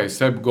tikai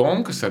Seb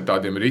Gonkas ar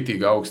tādiem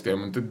ritīgi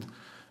augstiem. Un tad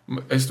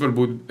es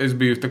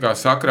biju tā kā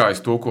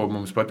sakrājis to, ko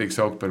mums patīk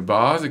saukt par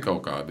bāzi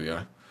kaut kādu.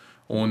 Ja?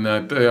 Un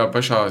tajā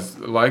pašā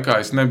laikā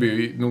es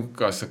nebiju,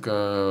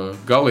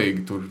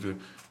 galīgi tur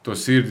to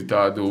sirdi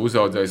tādu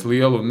uzaudzējis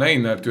lielu un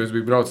neinertu, jo es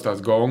biju braucis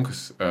tās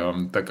Gonkas.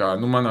 Tā kā,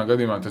 manā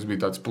gadījumā tas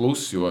bija tāds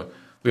pluss, jo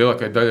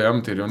lielākai daļai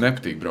amatieri jau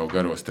nepatīk braukt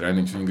garos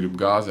treniņus, viņi grib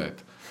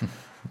gāzēt.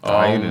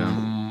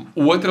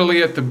 Otra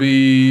lieta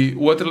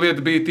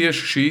bija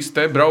tieši šīs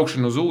te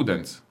braukšana uz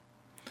ūdens.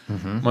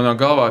 Manā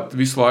galvā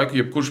visu laiku,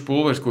 jebkurš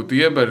pulveris, ko tu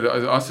ieber,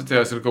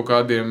 asociējās ar kaut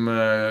kādiem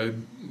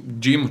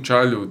džimu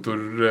čaļu, tur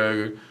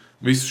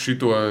visu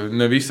šito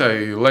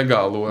nevisai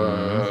legālo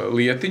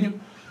lietiņu.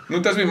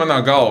 Tas bija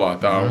manā galvā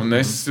tā, un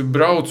es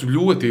braucu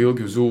ļoti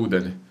ilgi uz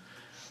ūdeni.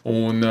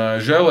 Un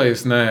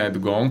želējas neēdu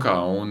gonkā,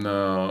 un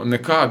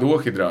nekādu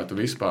ohidrātu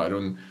vispār.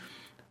 Un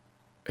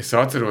es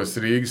atceros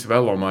Rīgas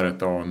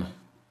velomaratonu.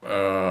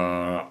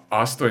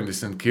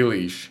 80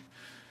 kilīši.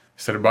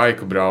 Es ar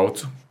baiku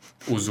braucu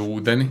uz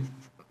ūdeni.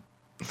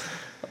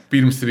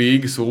 Pirms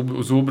Rīgas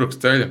uz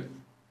Ulbrukas ceļa.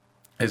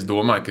 Es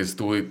domāju, ka es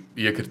to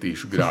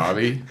iekritīšu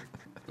grāvī.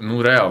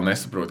 Reāli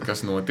nesaprotu,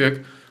 kas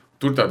notiek.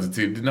 Tur tāds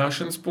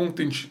dzirdināšanas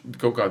punktiņš,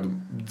 kaut kādu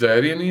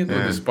dzērienu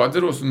iedod, es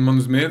padzeros un man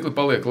uz mirkli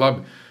paliek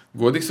labi.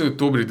 godīgi sakot,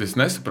 tobrīd es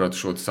nesapratu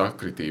šo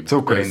sakritību.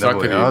 Cukurīnu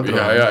dabūji,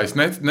 jā, es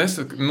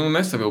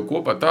nesavilku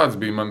kopā, tāds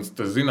bija mans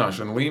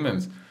zināšana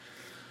līmenis.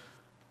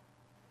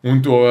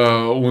 Un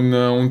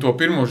to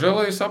pirmo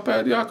želēju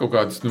sapēdu, jā, kaut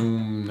kāds,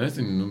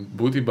 nezinu,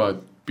 būtībā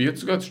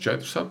 5 gadus,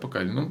 4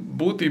 atpakaļ.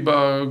 Būtībā,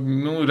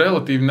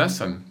 relatīvi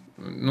nesen,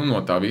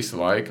 no tā visa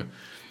laika.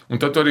 Un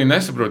tad tu arī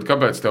nesaproti,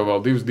 kāpēc tev vēl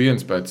 2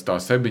 dienas pēc tā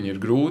sebiņa ir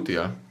grūti,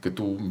 ja? Ka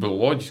tu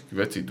loģiski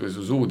vecīt, tu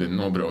esi uz ūdeni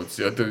nobraucis,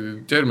 ja?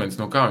 Ķermenis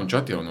no kā viņš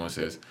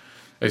atjaunosies.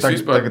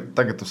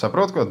 Tagad tu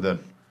saproti, ko tu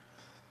dari?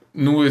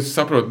 Es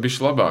saprotu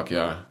bišķi labāk,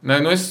 jā. Nē,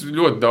 es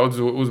ļoti daudz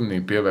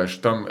uzmanību pievēršu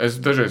tam. Es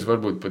dažreiz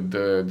varbūt pat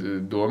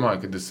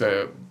domāju, ka es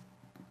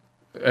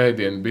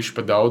ēdienu bišķi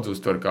pa daudz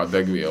uztveru kā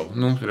degvielu.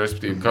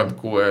 Respektīvi, kādu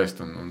ko ēst,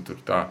 un tur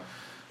tā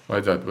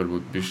vajadzētu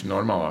varbūt bišķi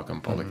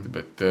normālākam palikt.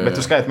 Bet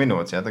tu skaiti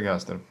minūtes, jā,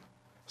 tagad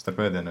starp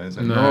ēdienu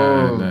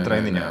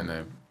treniņā?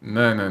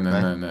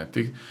 Nē.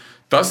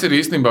 Tas ir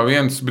īstenībā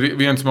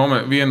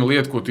viena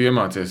lieta, ko tu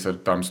iemācies ar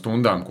tām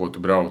stundām, ko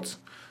tu brauc.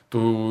 Tu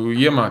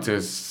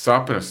iemācies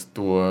saprast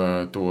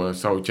to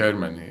savu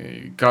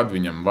ķermeni, kad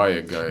viņam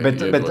vajag.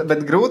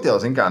 Bet grūti jau,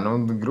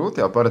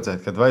 grūti jau paredzēt,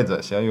 kad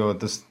vajadzēs, ja? Jo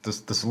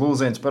tas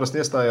lūziens parasti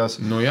iestājās.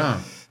 Jā,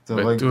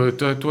 bet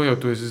to jau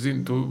tu esi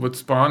zini.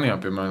 Spānijā,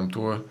 piemēram,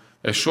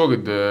 es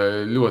šogad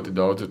ļoti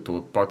daudz ar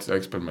to pats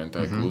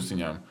eksperimentēju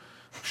klusiņām.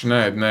 Viņš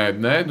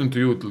nēd, un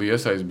tu jūti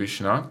liesais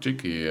bišķi nāk,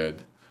 čiki ied.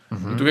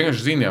 Tu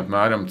vienkārši zini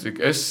apmēram, cik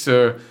es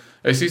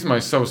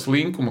izmaisu savu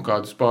slinkumu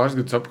kādus pāris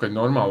gadus apakaļ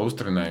normāli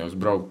uztrenējos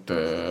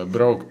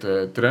braukt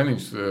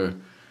treniņus.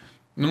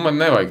 Man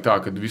nevajag tā,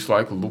 ka visu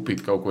laiku lupīt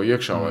kaut ko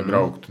iekšā, lai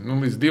brauktu.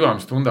 Līdz 2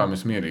 stundām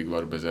es mierīgi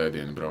varu bez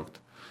ēdiena braukt.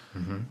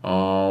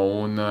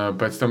 Un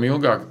pēc tam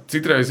ilgāk,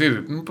 citreiz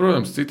ir,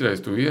 protams,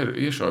 citreiz tu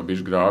iešauji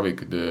bišķi grāvī,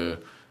 kad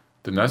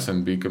tad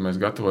nesen bija, kad mēs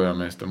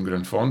gatavojāmies tam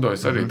Grand Fondo.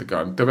 Es arī tā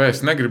kā, tev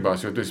es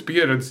negribās, jo tu esi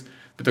pieredzis,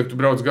 bet, kad tu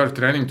brauc garu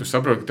treniņu, tu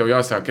saproti, ka tev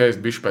jāsāk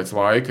ēst bišķi pēc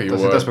laika.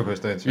 Tas ir tas, par ko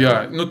es teicu. Jā,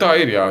 tā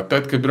ir, jā.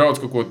 Tad, kad brauc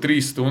kaut ko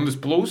 3 stundas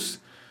plus,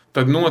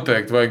 tad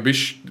noteikti vajag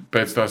bišķi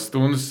pēc tās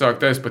stundas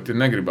sākt ēst, pat ja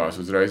negribās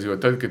uzreiz, jo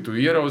tad, kad tu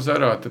ierauj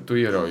zarā, tad tu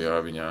ierauj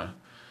viņā.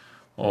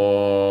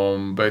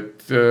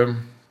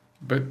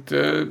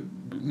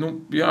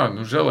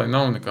 Želē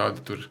nav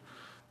nekāda tur.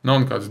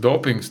 Nav nekāds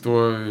dopings, to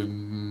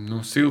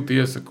silti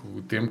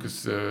iesaku tiem, kas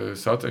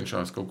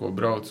sacenšās kaut ko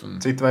brauc.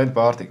 Citu veidu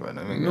pārtika, vai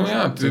ne?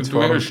 Jā, tu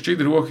vienkārši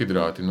šķidri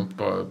rohidrāti,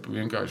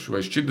 vienkārši,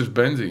 vai šķidrs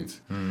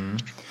benzīns.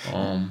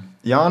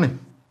 Jāni?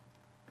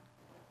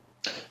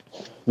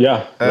 Jā,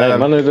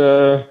 man ir...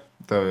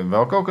 Tev ir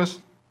vēl kaut kas?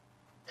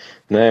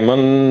 Nē, man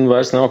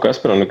vairs nav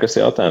Kasparam nekas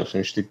jautājums.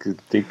 Viņš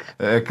tik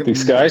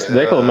skaisti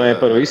deklamēja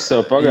par visu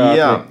savu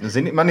pagātni. Jā,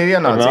 zini, man ir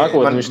ienācis...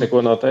 Nākotnē viņš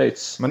neko nav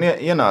teicis. Man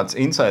ienāca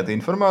insight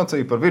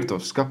informācija par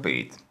virtuves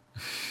skapīti.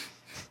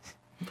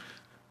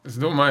 Es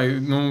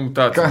domāju,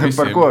 tāds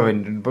visiem...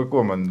 Par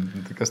ko man...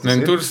 Kas tas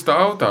ir? Tur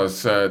stāv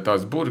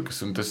tās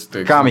burkas, un tas...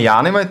 Kām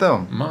Jāni vai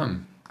tev?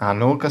 Man.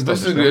 Kas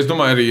tas ir? Es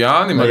domāju, arī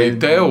Jānim, arī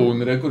tev,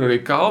 un kur arī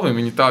Kalvim.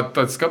 Viņi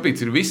tāds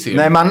skapīts ir visiem.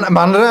 Nē,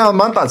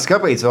 man tāds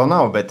skapīts vēl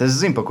nav, bet es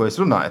zinu, par ko es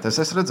runāju. Es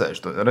esmu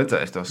redzējis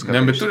to skapītu.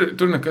 Nē, bet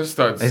tur nekas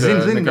tāds... Es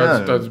zinu,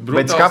 tāds brutāls.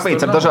 Bet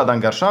skapīts ar dažādām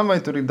garšām, vai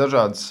tur ir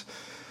dažādas...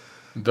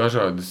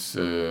 Dažādas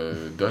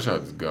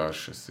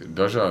garšas, ir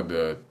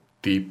dažāda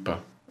tipa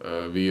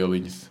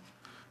vieliņas.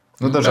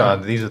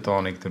 Dažādi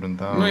izotonika tur un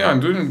tā.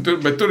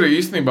 Bet tur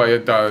īstenībā, ja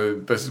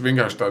tas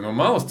vienkārši tā no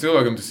malas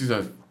cilvēkam, tas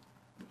izsaka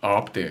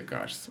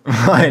aptiekārs.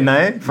 Vai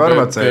ne?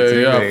 Farmaceits.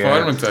 Jā,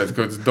 farmaceits,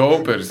 kaut kāds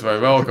doperis vai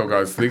vēl kaut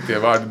kāds sliktie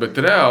vārdi, bet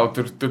reāli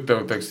tur tev,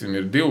 teiksim,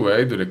 ir 2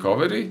 veidu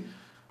recovery,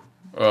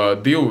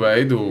 2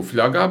 veidu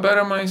fļagā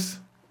beramais,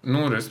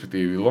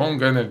 respektīvi long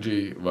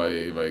energy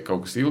vai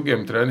kaut kas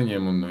ilgiem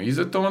treniņiem un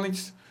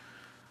izotoniķis.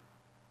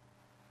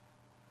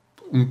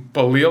 Un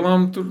pa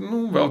lielām tur,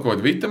 vēl kaut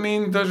kādi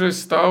vitamīni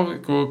dažreiz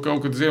stāv, ko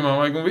kaut kad ziemā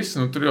vajag un viss.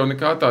 Tur jau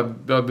nekā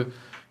tāda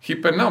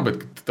hiper nav,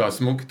 bet tā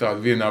smuki tāda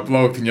vienā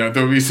plauktiņā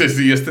to visu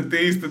esi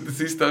iestatījis, tad tas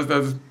izstāst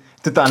tāds...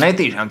 Tu tā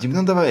netīšām,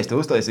 davai, es te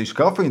uztaisīšu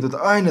kafiju, tad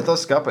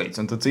tas skapīts,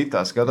 un tu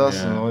citā skatās,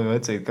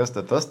 vecīt, kas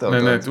tad tas tev?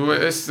 Nē,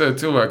 es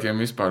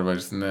cilvēkiem vispār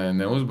vairs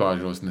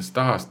neuzbāžos, ne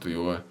stāstu,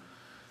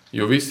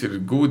 jo viss ir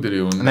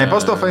gudri un... Nē,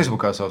 posto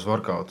Facebookā savus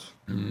workouts.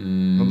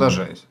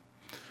 Dažreiz.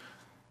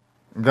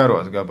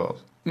 Garos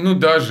gabals.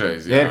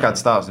 Dažreiz, jā. Ja ir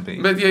kāds stāsts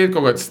bijis. Bet, ja ir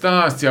kaut kāds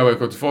stāsts, jā, vai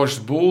kaut kāds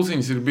foršas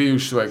bulsiņas ir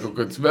bijušas, vai kaut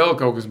kāds vēl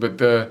kaut kas,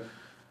 bet...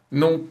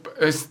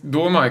 es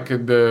domāju,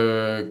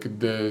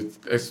 kad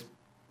es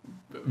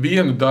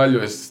vienu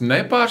daļu es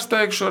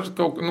nepārsteigšu ar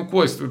kaut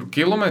ko, es tur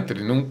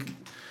kilometri,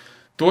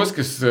 tos,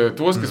 kas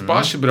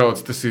paši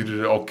brauc, tas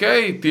ir ok,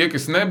 tie,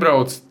 kas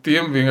nebrauc,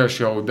 tiem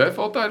vienkārši jau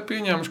defaultā ir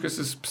pieņēmuši, ka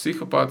es esmu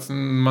psihopāts un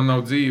man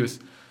nav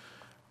dzīves.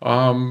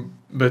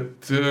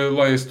 Bet,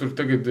 lai es tur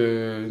tagad,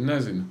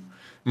 nezinu,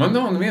 man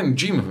nav neviena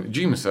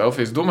džima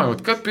selfija, es domāju,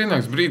 kad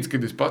pienāks brīdis,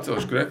 kad es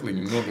pacelšu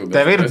krekliņu un nogildēšu.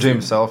 Tev ir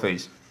džima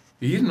selfijas?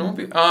 Ir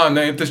nopietni.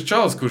 Nē, tas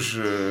čals, kurš.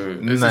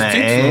 Nē,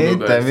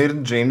 tev ir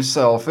Jims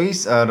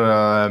Selfijs ar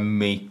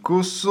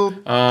Mikusu,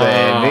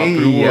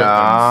 tevi,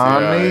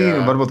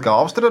 Jāni, varbūt kā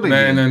Austra arī.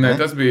 Nē,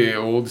 tas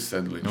bija Uldis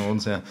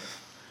Sedliņš.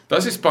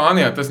 Tas ir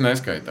Spānijā, tas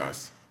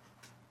neskaitās.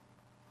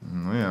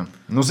 Nu, jā.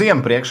 Nu,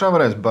 ziemu priekšā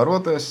varēs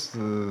baroties,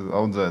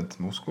 audzēt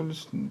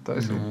muskuļus,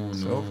 taisīt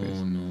selfijas.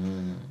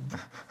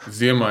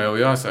 Ziemā jau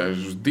jāsēž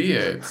uz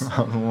diētas.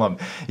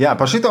 Labi. Jā,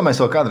 par šito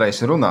mēs vēl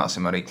kādreiz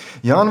runāsim arī.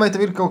 Jāni, vai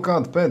tev ir kaut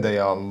kāda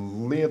pēdējā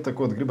lieta,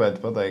 ko tu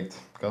gribētu pateikt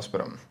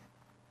Kasparam?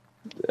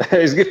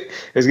 Es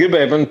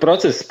gribēju, man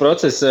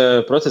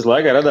procesa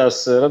laikā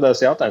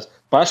radās jautājums.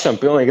 Pašam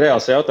pilnīgi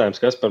reāls jautājums,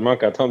 kas par man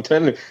kā tam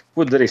trenerim,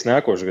 ko darīs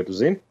nākošais gadu,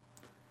 zini?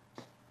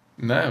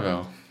 Nē,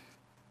 vēl.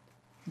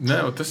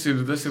 Nē, tas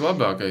ir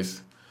labākais.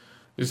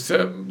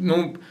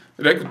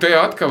 Reku, te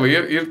atkal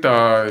ir tā,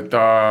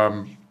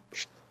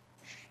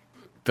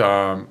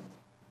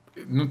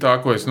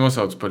 ko es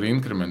nosaucu par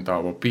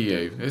inkrementālo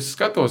pieeju. Es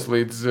skatos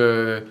līdz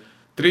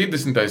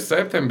 30.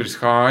 septembris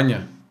Hāņa.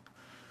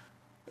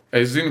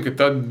 Es zinu, ka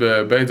tad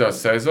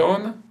beidzās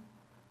sezona.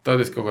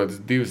 Tad es kaut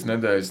kādas 2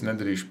 nedēļas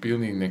nedarīšu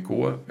pilnīgi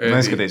neko.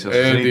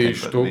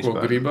 Ēdīšu to, ko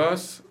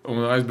gribās,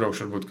 un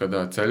aizbraukšu varbūt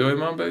kādā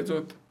ceļojumā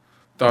beidzot.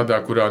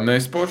 Tādā, kurā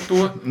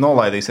nesporto.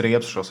 Nolaidīs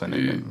riepas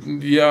šosvainīgiem.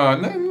 Jā,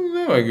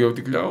 nevajag jau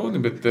tik ļauni,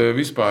 bet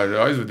vispār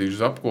aizvedīšu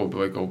uz apkopi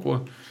vai kaut ko.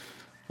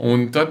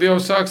 Un tad jau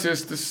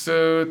sāksies tas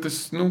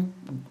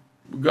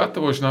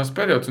gatavošanās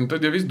periods, un tad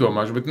jau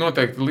izdomāšu, bet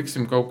noteikti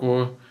liksim kaut ko.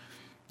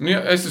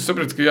 Es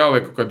sapratu, ka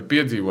jāliek kaut kādu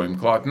piedzīvojumu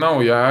klāt.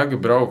 Nav jēga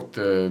braukt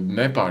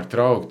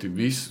nepārtraukti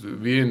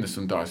vienas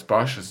un tās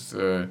pašas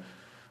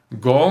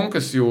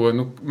gonkas, jo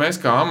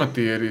mēs kā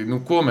amatieri,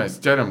 ko mēs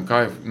ķeram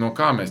kaifu, no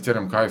kā mēs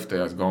ķeram kaifu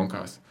tajās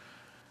gonkās?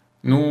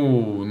 No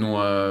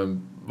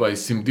vai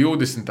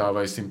 120.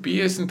 vai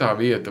 150.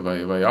 vieta,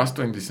 vai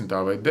 80.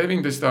 vai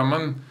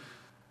 90.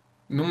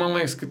 Man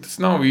liekas, ka tas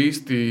nav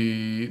īsti.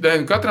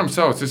 Katram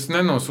savs, es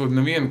nenosodu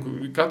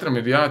nevienu, katram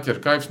ir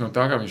jāķer kaifs no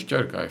tā, kā viņš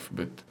ķer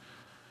kaifu,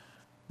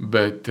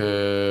 bet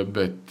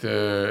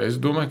es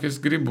domāju, ka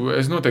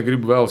es noteikti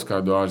gribu vēl uz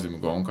kādu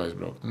ārzemju gonku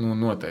aizbraukt.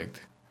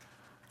 Noteikti.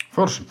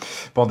 Forši.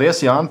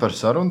 Paldies, Jāni, par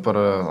sarunu, par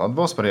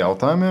atbalstu, par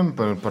jautājumiem,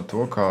 par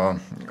to,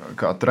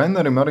 kā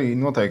trenerim arī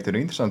noteikti ir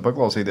interesanti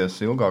paklausīties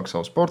ilgāk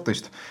savu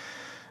sportistu.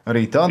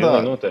 Arī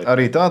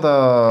tādā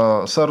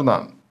sarunā.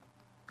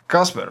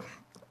 Kasper,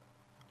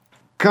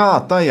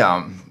 kā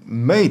tajām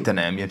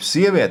meitenēm, jeb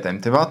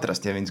sievietēm tev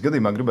atrast, ja viņas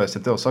gadījumā gribēs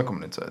ar tevi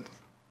sakomunicēt?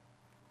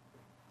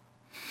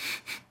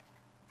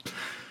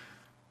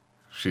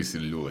 Šis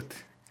ir ļoti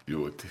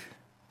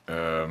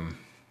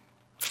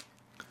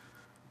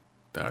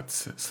tāds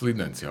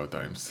slidens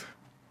jautājums.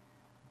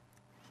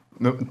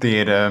 Tie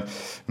ir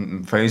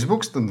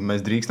Facebook, tad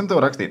mēs drīkstam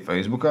tev rakstīt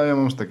Facebookā, ja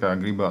mums tā kā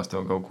gribās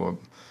tev kaut ko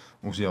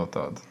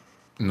uzjautāt.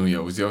 Ja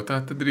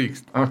uzjautāt, tad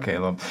drīkst. Ok,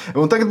 labi.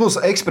 Un tagad būs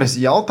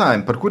ekspresa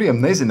jautājumi, par kuriem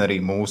nezina arī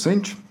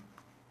Mūsiņš.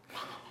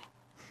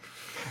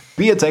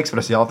 5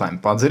 ekspresa jautājumi.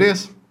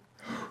 Padzeries?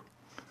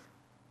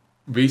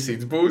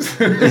 Visīts būs.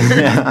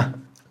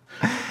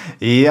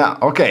 Jā,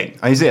 ok.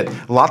 Aiziet.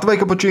 Latvija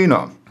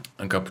kapučīno.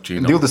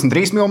 Kapučīno.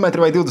 23 mm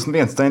vai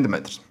 21 cm?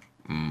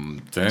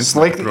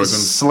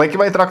 Sliki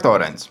vai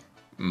traktorens?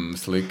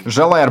 Sliki.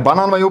 Želē ar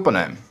banānu vai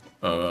upenēm?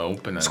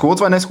 Upenēm.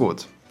 Skūts vai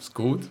neskūts?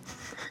 Skūts.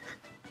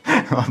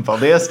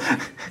 Paldies.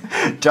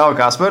 Čau,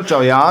 Kasper. Čau,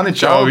 Jāni.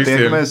 Čau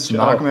visiem. Tiekamies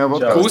nākamajā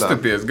podkastā.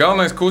 Kustaties.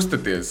 Galvenais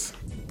kustaties.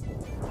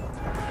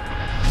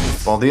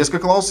 Paldies, ka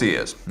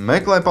klausījies!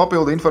 Meklē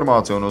papildu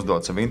informāciju un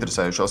uzdod sev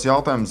interesējušos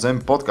jautājumus zem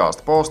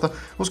podkāstu posta,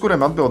 uz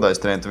kuriem atbildēs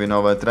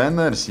Trentvino vai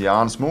treneris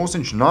Jānis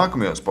Mūsiņš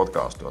nākamajos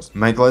podkāstos.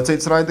 Meklē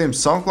cits raidījums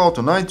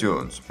SoundCloud un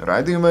iTunes.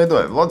 Raidījumu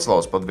veidoja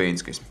Vladislavs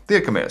Padvīnskis.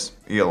 Tiekamies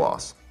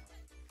ielās!